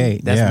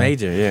 28. That's yeah.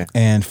 major, yeah.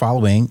 And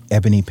following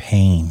Ebony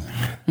Payne.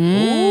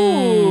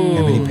 Ooh.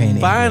 Ebony Payne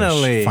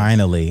English.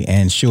 Finally.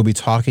 And she'll be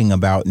talking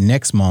about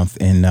next month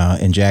in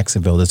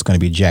Jacksonville. It's going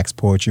to be Jack's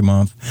Poetry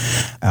Month,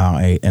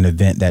 an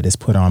event that is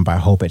put on by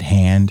Hope at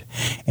Hand.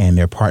 And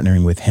they're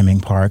partnering with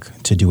Hemming Park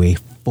to do a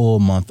full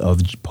month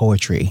of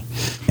poetry.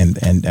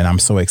 And I'm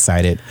so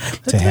excited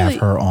to have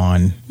her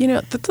on.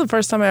 That's the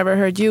first time I ever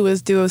heard you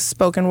was do a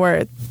spoken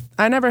word.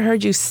 I never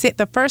heard you sit.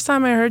 The first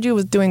time I heard you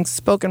was doing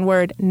spoken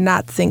word,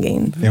 not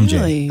singing. MJ.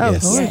 Really? Oh,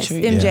 Yes. yes,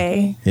 Poetry.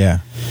 MJ. Yeah.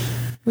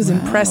 It was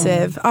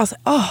impressive. I was like,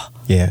 oh.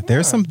 Yeah,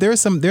 there's some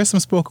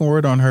spoken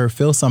word on her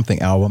Feel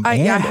Something album I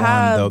and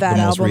have on the that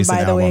most album, recent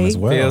by the album way. as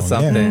well. Feel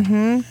something.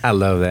 Mm-hmm. I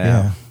love that.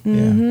 Yeah.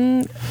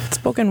 Yeah.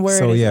 Spoken word.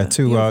 So is yeah, a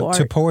beautiful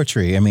to art.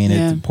 poetry. I mean,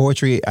 Yeah.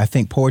 poetry. I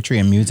think poetry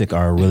and music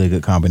are a really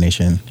good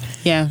combination.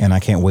 Yeah. And I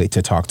can't wait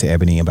to talk to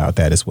Ebony about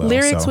that as well.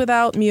 Lyrics so.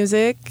 without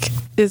music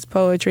is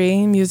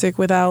poetry. Music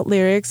without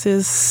lyrics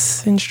is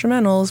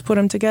instrumentals. Put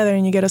them together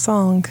and you get a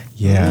song.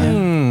 Yeah.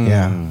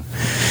 Yeah.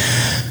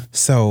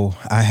 So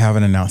I have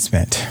an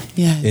announcement.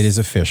 Yes. It is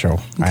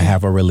official. I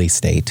have a release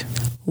date.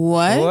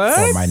 What?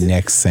 for my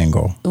next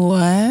single. What?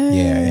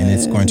 Yeah, and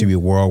it's going to be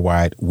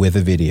worldwide with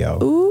a video.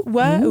 Ooh,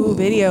 what? Ooh,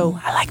 video.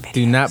 I like that.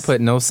 Do not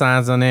put no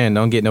signs on there and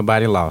don't get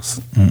nobody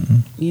lost.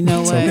 You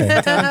know what? okay. Don't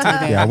do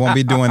that. Yeah, I won't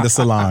be doing the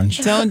Solange.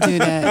 Don't do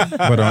that.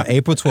 But on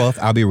April 12th,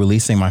 I'll be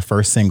releasing my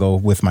first single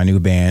with my new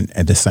band,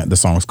 and the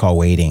song is called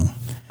Waiting.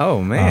 Oh,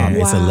 man.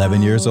 It's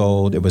 11 years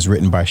old. It was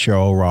written by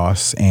Cheryl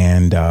Ross,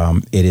 and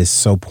it is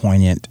so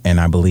poignant. And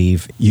I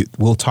believe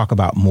we'll talk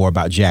about more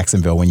about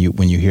Jacksonville when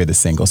you hear the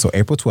single. So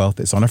April 12th,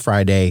 it's on a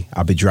Friday.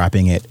 I'll be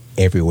dropping it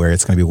everywhere.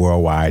 It's going to be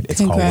worldwide. It's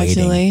called Waiting.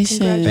 Congratulations.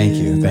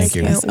 Thank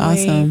you. That's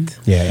awesome.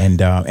 Yeah,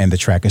 and the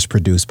track is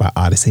produced by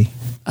Odyssey.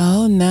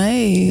 Oh,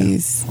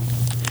 nice.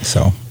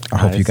 So I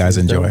hope you guys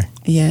enjoy.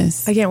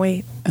 Yes. I can't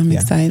wait. I'm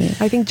excited.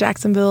 I think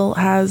Jacksonville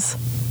has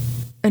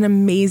an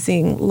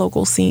amazing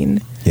local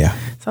scene. Yeah.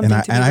 Something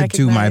and to be I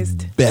do my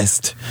recognized.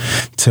 best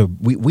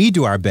we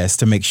do our best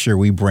to make sure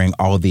we bring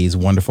all these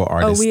wonderful Oh,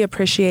 artists we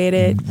appreciate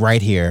it.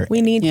 right here.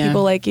 We need Yeah.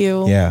 people like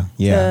you Yeah.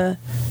 to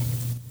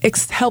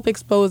help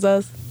expose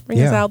us,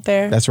 bring us out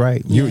there. That's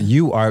right. You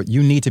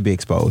need to be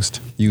exposed.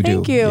 You do.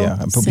 Thank you. Yeah.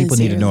 But people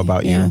need to know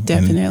about you. Yeah, And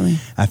definitely.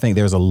 I think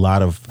there's a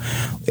lot of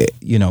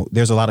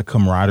there's a lot of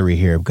camaraderie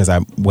here because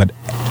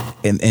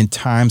in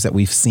times that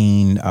we've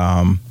seen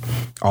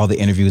all the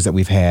interviews that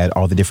we've had,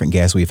 all the different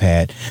guests we've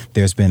had,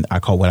 there's been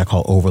what I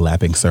call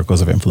overlapping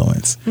circles of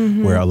influence,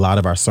 where a lot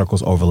of our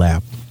circles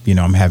overlap.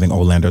 I'm having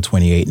Orlando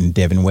 28 and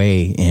Devin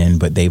Way in,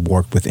 but they've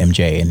worked with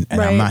MJ, and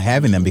Right. I'm not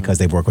having them because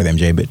they've worked with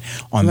MJ, but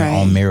on their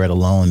own merit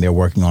alone, they're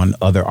working on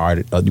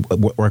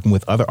working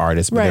with other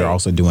artists, but they're Right.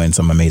 also doing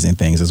some amazing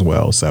things as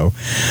well. So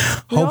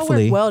We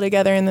hopefully, all work well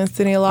together in this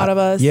city, a lot of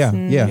us.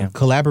 yeah,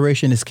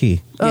 collaboration is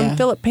key. Yeah.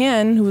 Philip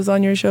Pan, who was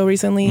on your show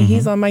recently,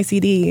 he's on my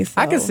CD. So.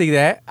 I can see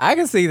that.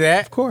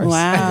 Of course.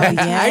 Wow. I can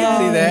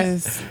see that.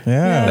 Yes.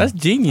 Yeah, That's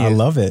genius. I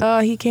love it.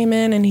 He came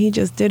in and he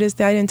just did his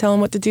thing. I didn't tell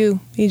him what to do.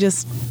 He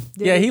just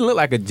did Yeah, it. he looked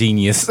like a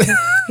genius.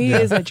 He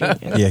is a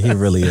genius. Yeah, he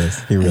really is.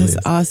 He really That's is.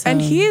 awesome.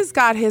 And he's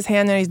got his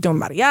hand there. He's doing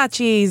mariachi.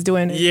 He's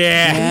doing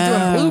Yeah. He's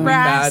doing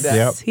bluegrass.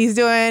 Yep. He's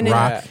doing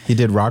Rock. He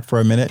did rock for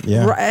a minute.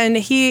 Yeah. And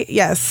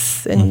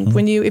and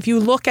if you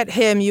look at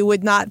him, you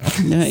would not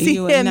No, see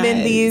you would him not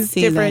in these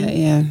see different that,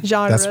 yeah.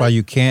 genres. That's why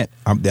you can't,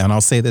 and I'll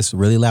say this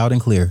really loud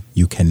and clear,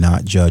 you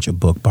cannot judge a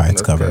book by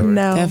its cover.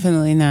 No,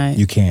 Definitely not.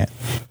 You can't.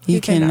 You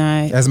cannot.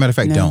 cannot. As a matter of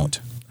fact, No. don't.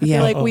 I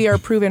feel like we are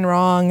proven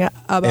wrong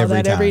about Every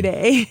that every time.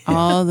 day.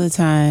 all the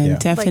time. Yeah.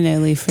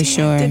 Definitely, for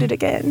sure. Did it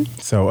again.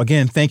 So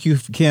again, thank you,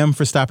 Kim,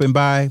 for stopping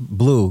by.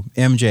 Blue,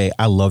 MJ,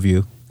 I love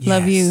you.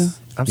 Love you.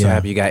 I'm so Yeah.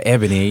 happy you got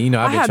Ebony. I've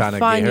I been had trying to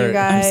fun, get her. you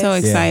guys. I'm so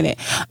excited.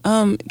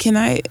 Can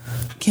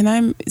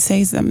I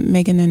say something,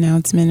 make an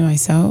announcement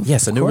myself?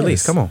 Yes, a new course.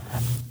 release. Come on.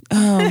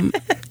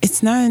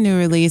 It's not a new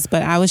release,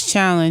 but I was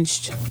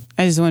challenged.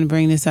 I just want to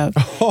bring this up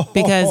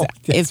because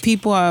if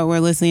people were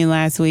listening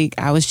last week,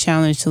 I was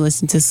challenged to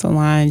listen to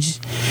Solange's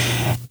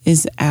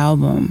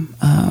album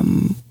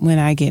when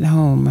I get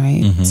home,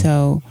 right?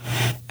 So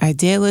I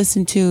did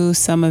listen to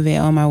some of it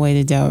on my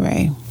way to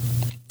Delray.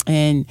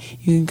 And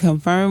you can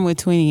confirm with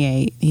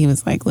 28, he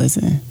was like,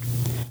 listen,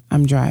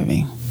 I'm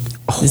driving.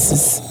 This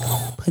is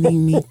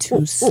putting me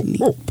to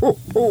sleep.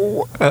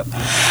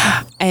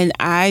 And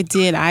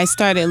I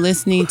started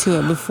listening to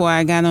it before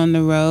I got on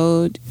the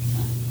road.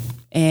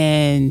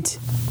 And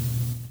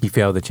You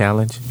failed the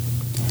challenge?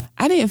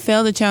 I didn't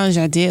fail the challenge.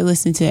 I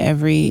listened to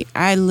every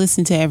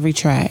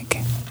track.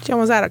 She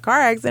almost had a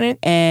car accident.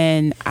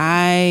 And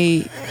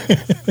I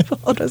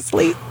Fall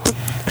asleep.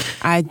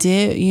 I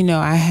did,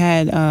 I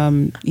had,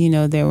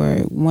 there were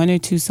one or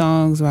two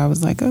songs where I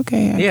was like,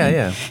 okay.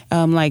 Yeah.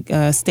 Like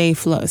stay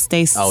to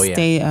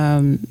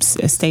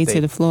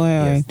the floor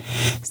or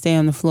stay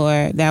on the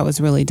floor. That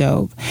was really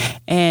dope.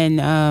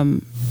 And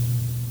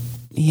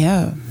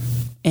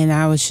and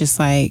I was just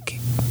like,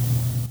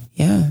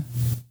 yeah.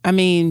 I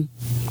mean,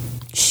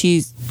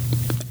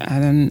 I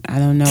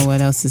don't know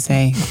what else to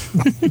say.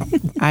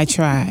 I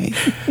tried.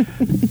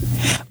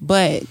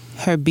 But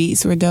her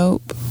beats were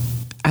dope.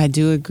 I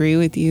do agree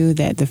with you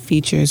that the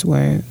features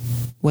were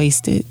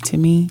wasted to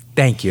me.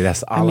 Thank you.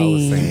 That's all I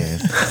was saying.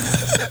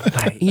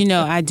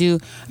 I do.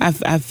 I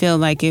feel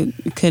like it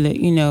could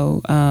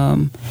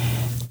have,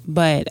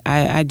 but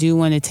I do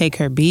want to take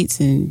her beats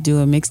and do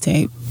a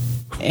mixtape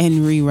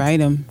and rewrite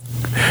them.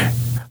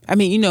 I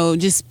mean,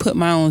 just put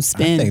my own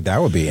spin. I think that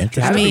would be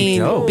interesting. I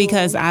mean, dope.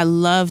 because I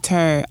loved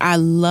her. I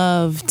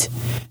loved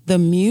the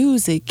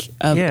music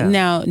of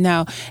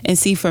now. And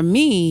see, for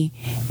me,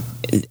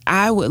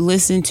 I would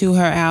listen to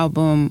her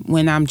album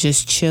when I'm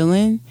just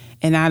chilling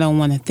and I don't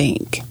want to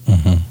think.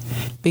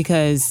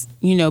 Because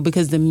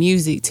the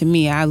music to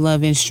me, I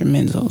love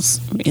instrumentals.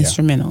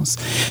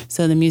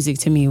 So the music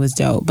to me was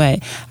dope.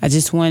 But I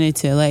just wanted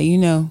to let you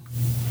know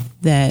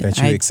That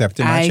you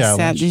accepted my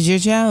challenge. I accepted your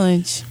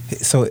challenge.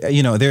 So,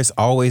 there's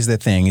always the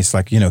thing. It's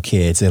like,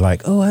 kids, they're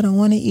like, oh, I don't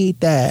want to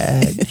eat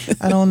that.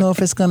 I don't know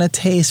if it's going to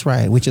taste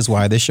right, which is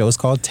why this show is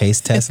called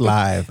Taste Test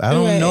Live. I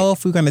don't know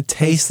if we're going to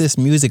taste this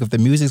music, if the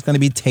music's going to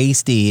be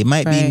tasty. It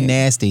might be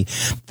nasty.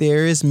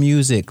 There is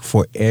music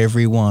for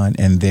everyone,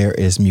 and there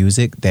is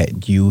music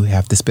that you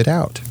have to spit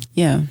out.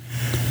 Yeah.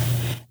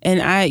 And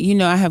I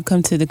have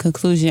come to the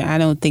conclusion, I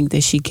don't think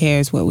that she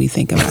cares what we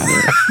think about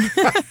it.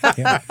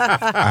 Yeah.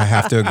 I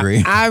have to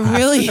agree. I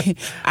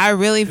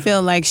really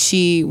feel like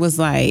she was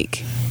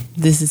like,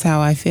 this is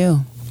how I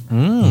feel.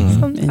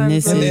 And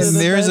this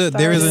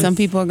is some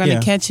people are going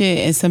to catch it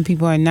and some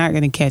people are not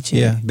going to catch it.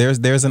 Yeah,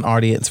 there's an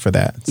audience for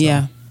that. So.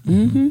 Yeah.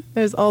 Mm-hmm.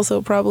 There's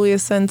also probably a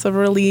sense of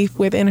relief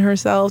within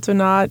herself to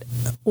not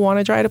want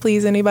to try to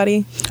please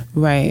anybody.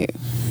 Right.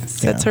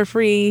 Sets her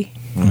free.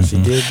 Mm-hmm.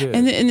 She did good.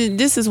 And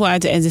this is why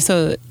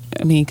so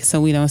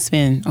we don't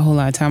spend a whole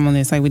lot of time on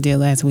this like we did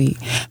last week.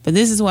 But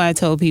this is why I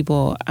told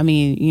people,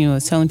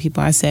 telling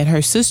people, I said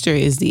her sister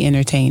is the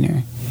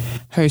entertainer.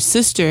 Her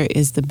sister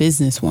is the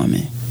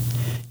businesswoman.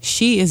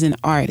 She is an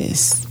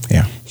artist.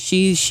 Yeah.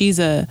 She's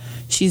a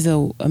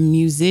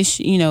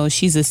musician,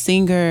 she's a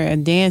singer, a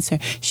dancer.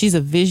 She's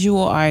a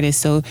visual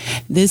artist. So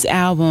this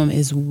album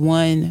is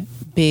one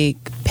big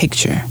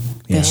picture.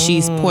 That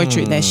she's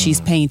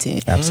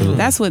painted. Absolutely.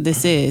 That's what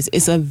this is.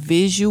 It's a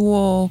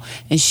visual,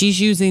 and she's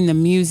using the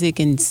music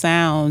and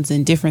sounds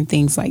and different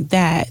things like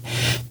that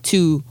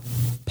to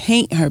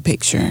paint her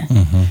picture.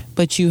 Mm-hmm.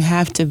 But you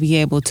have to be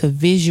able to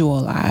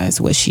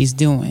visualize what she's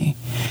doing.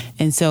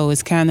 And so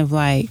it's kind of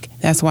like,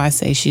 that's why I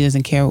say she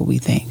doesn't care what we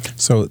think.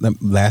 So the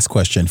last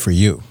question for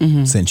you,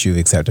 since you've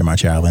accepted my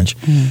challenge,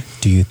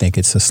 do you think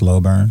it's a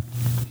slow burn?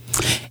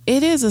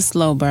 It is a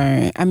slow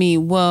burn.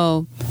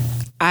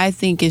 I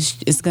think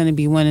it's going to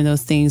be one of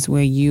those things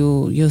where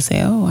you'll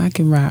say, oh, I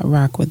can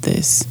rock with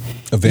this.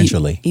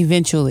 Eventually.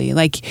 Eventually.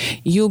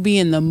 Like, you'll be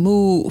in the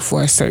mood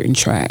for a certain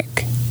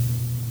track.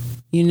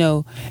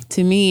 To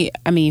me,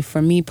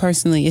 for me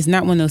personally, it's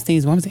not one of those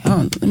things where I'm saying,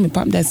 oh, let me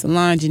pop that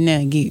Solange in there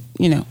and get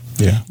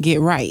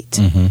right.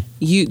 Mm-hmm.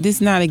 This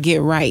is not a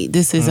get right.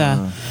 This is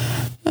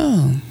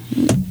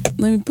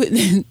let me put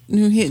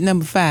new hit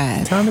number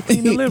 5. Time to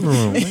clean the living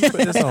room. Let me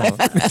put this on.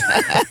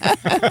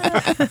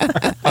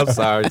 I'm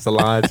sorry,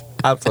 Solange.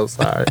 I'm so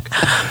sorry.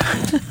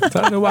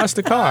 Time to wash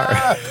the car.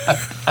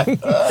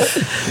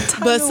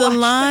 But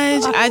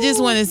Solange, I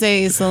just want to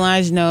say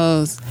Solange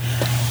knows,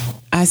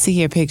 I see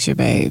your picture,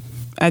 babe.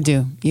 I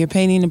do. You're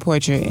painting the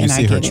portrait, and I get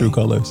it. You see her true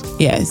colors.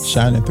 Yes.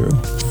 Shining through.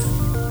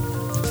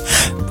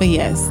 But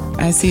yes,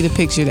 I see the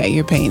picture that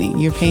you're painting.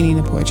 You're painting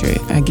the portrait.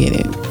 I get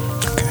it.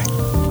 Okay.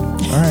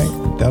 All right.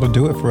 That'll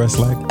do it for us.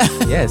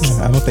 Yes.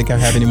 I don't think I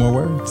have any more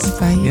words.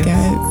 Bye, you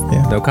guys.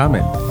 Yeah. No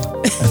comment.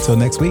 Until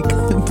next week.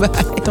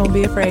 Bye. Don't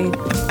be afraid.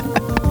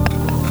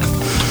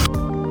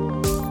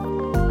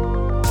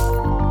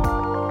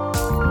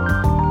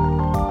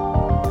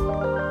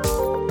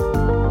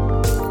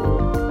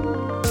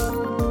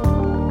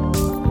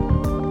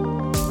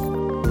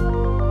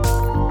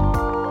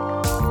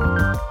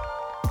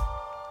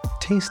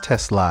 Taste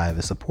Test Live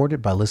is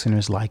supported by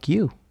listeners like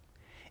you.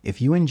 If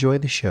you enjoy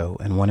the show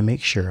and want to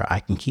make sure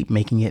I can keep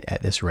making it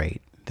at this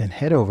rate, then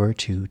head over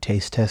to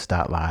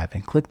tastetest.live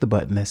and click the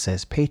button that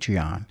says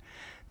Patreon.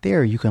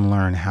 There you can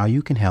learn how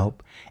you can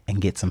help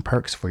and get some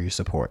perks for your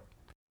support.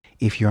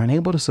 If you're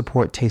unable to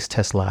support Taste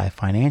Test Live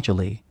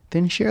financially,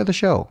 then share the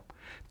show.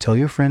 Tell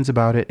your friends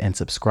about it and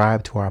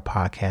subscribe to our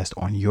podcast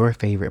on your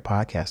favorite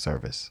podcast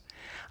service.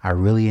 I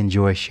really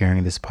enjoy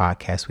sharing this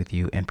podcast with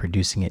you and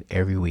producing it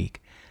every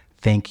week.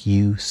 Thank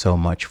you so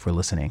much for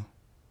listening.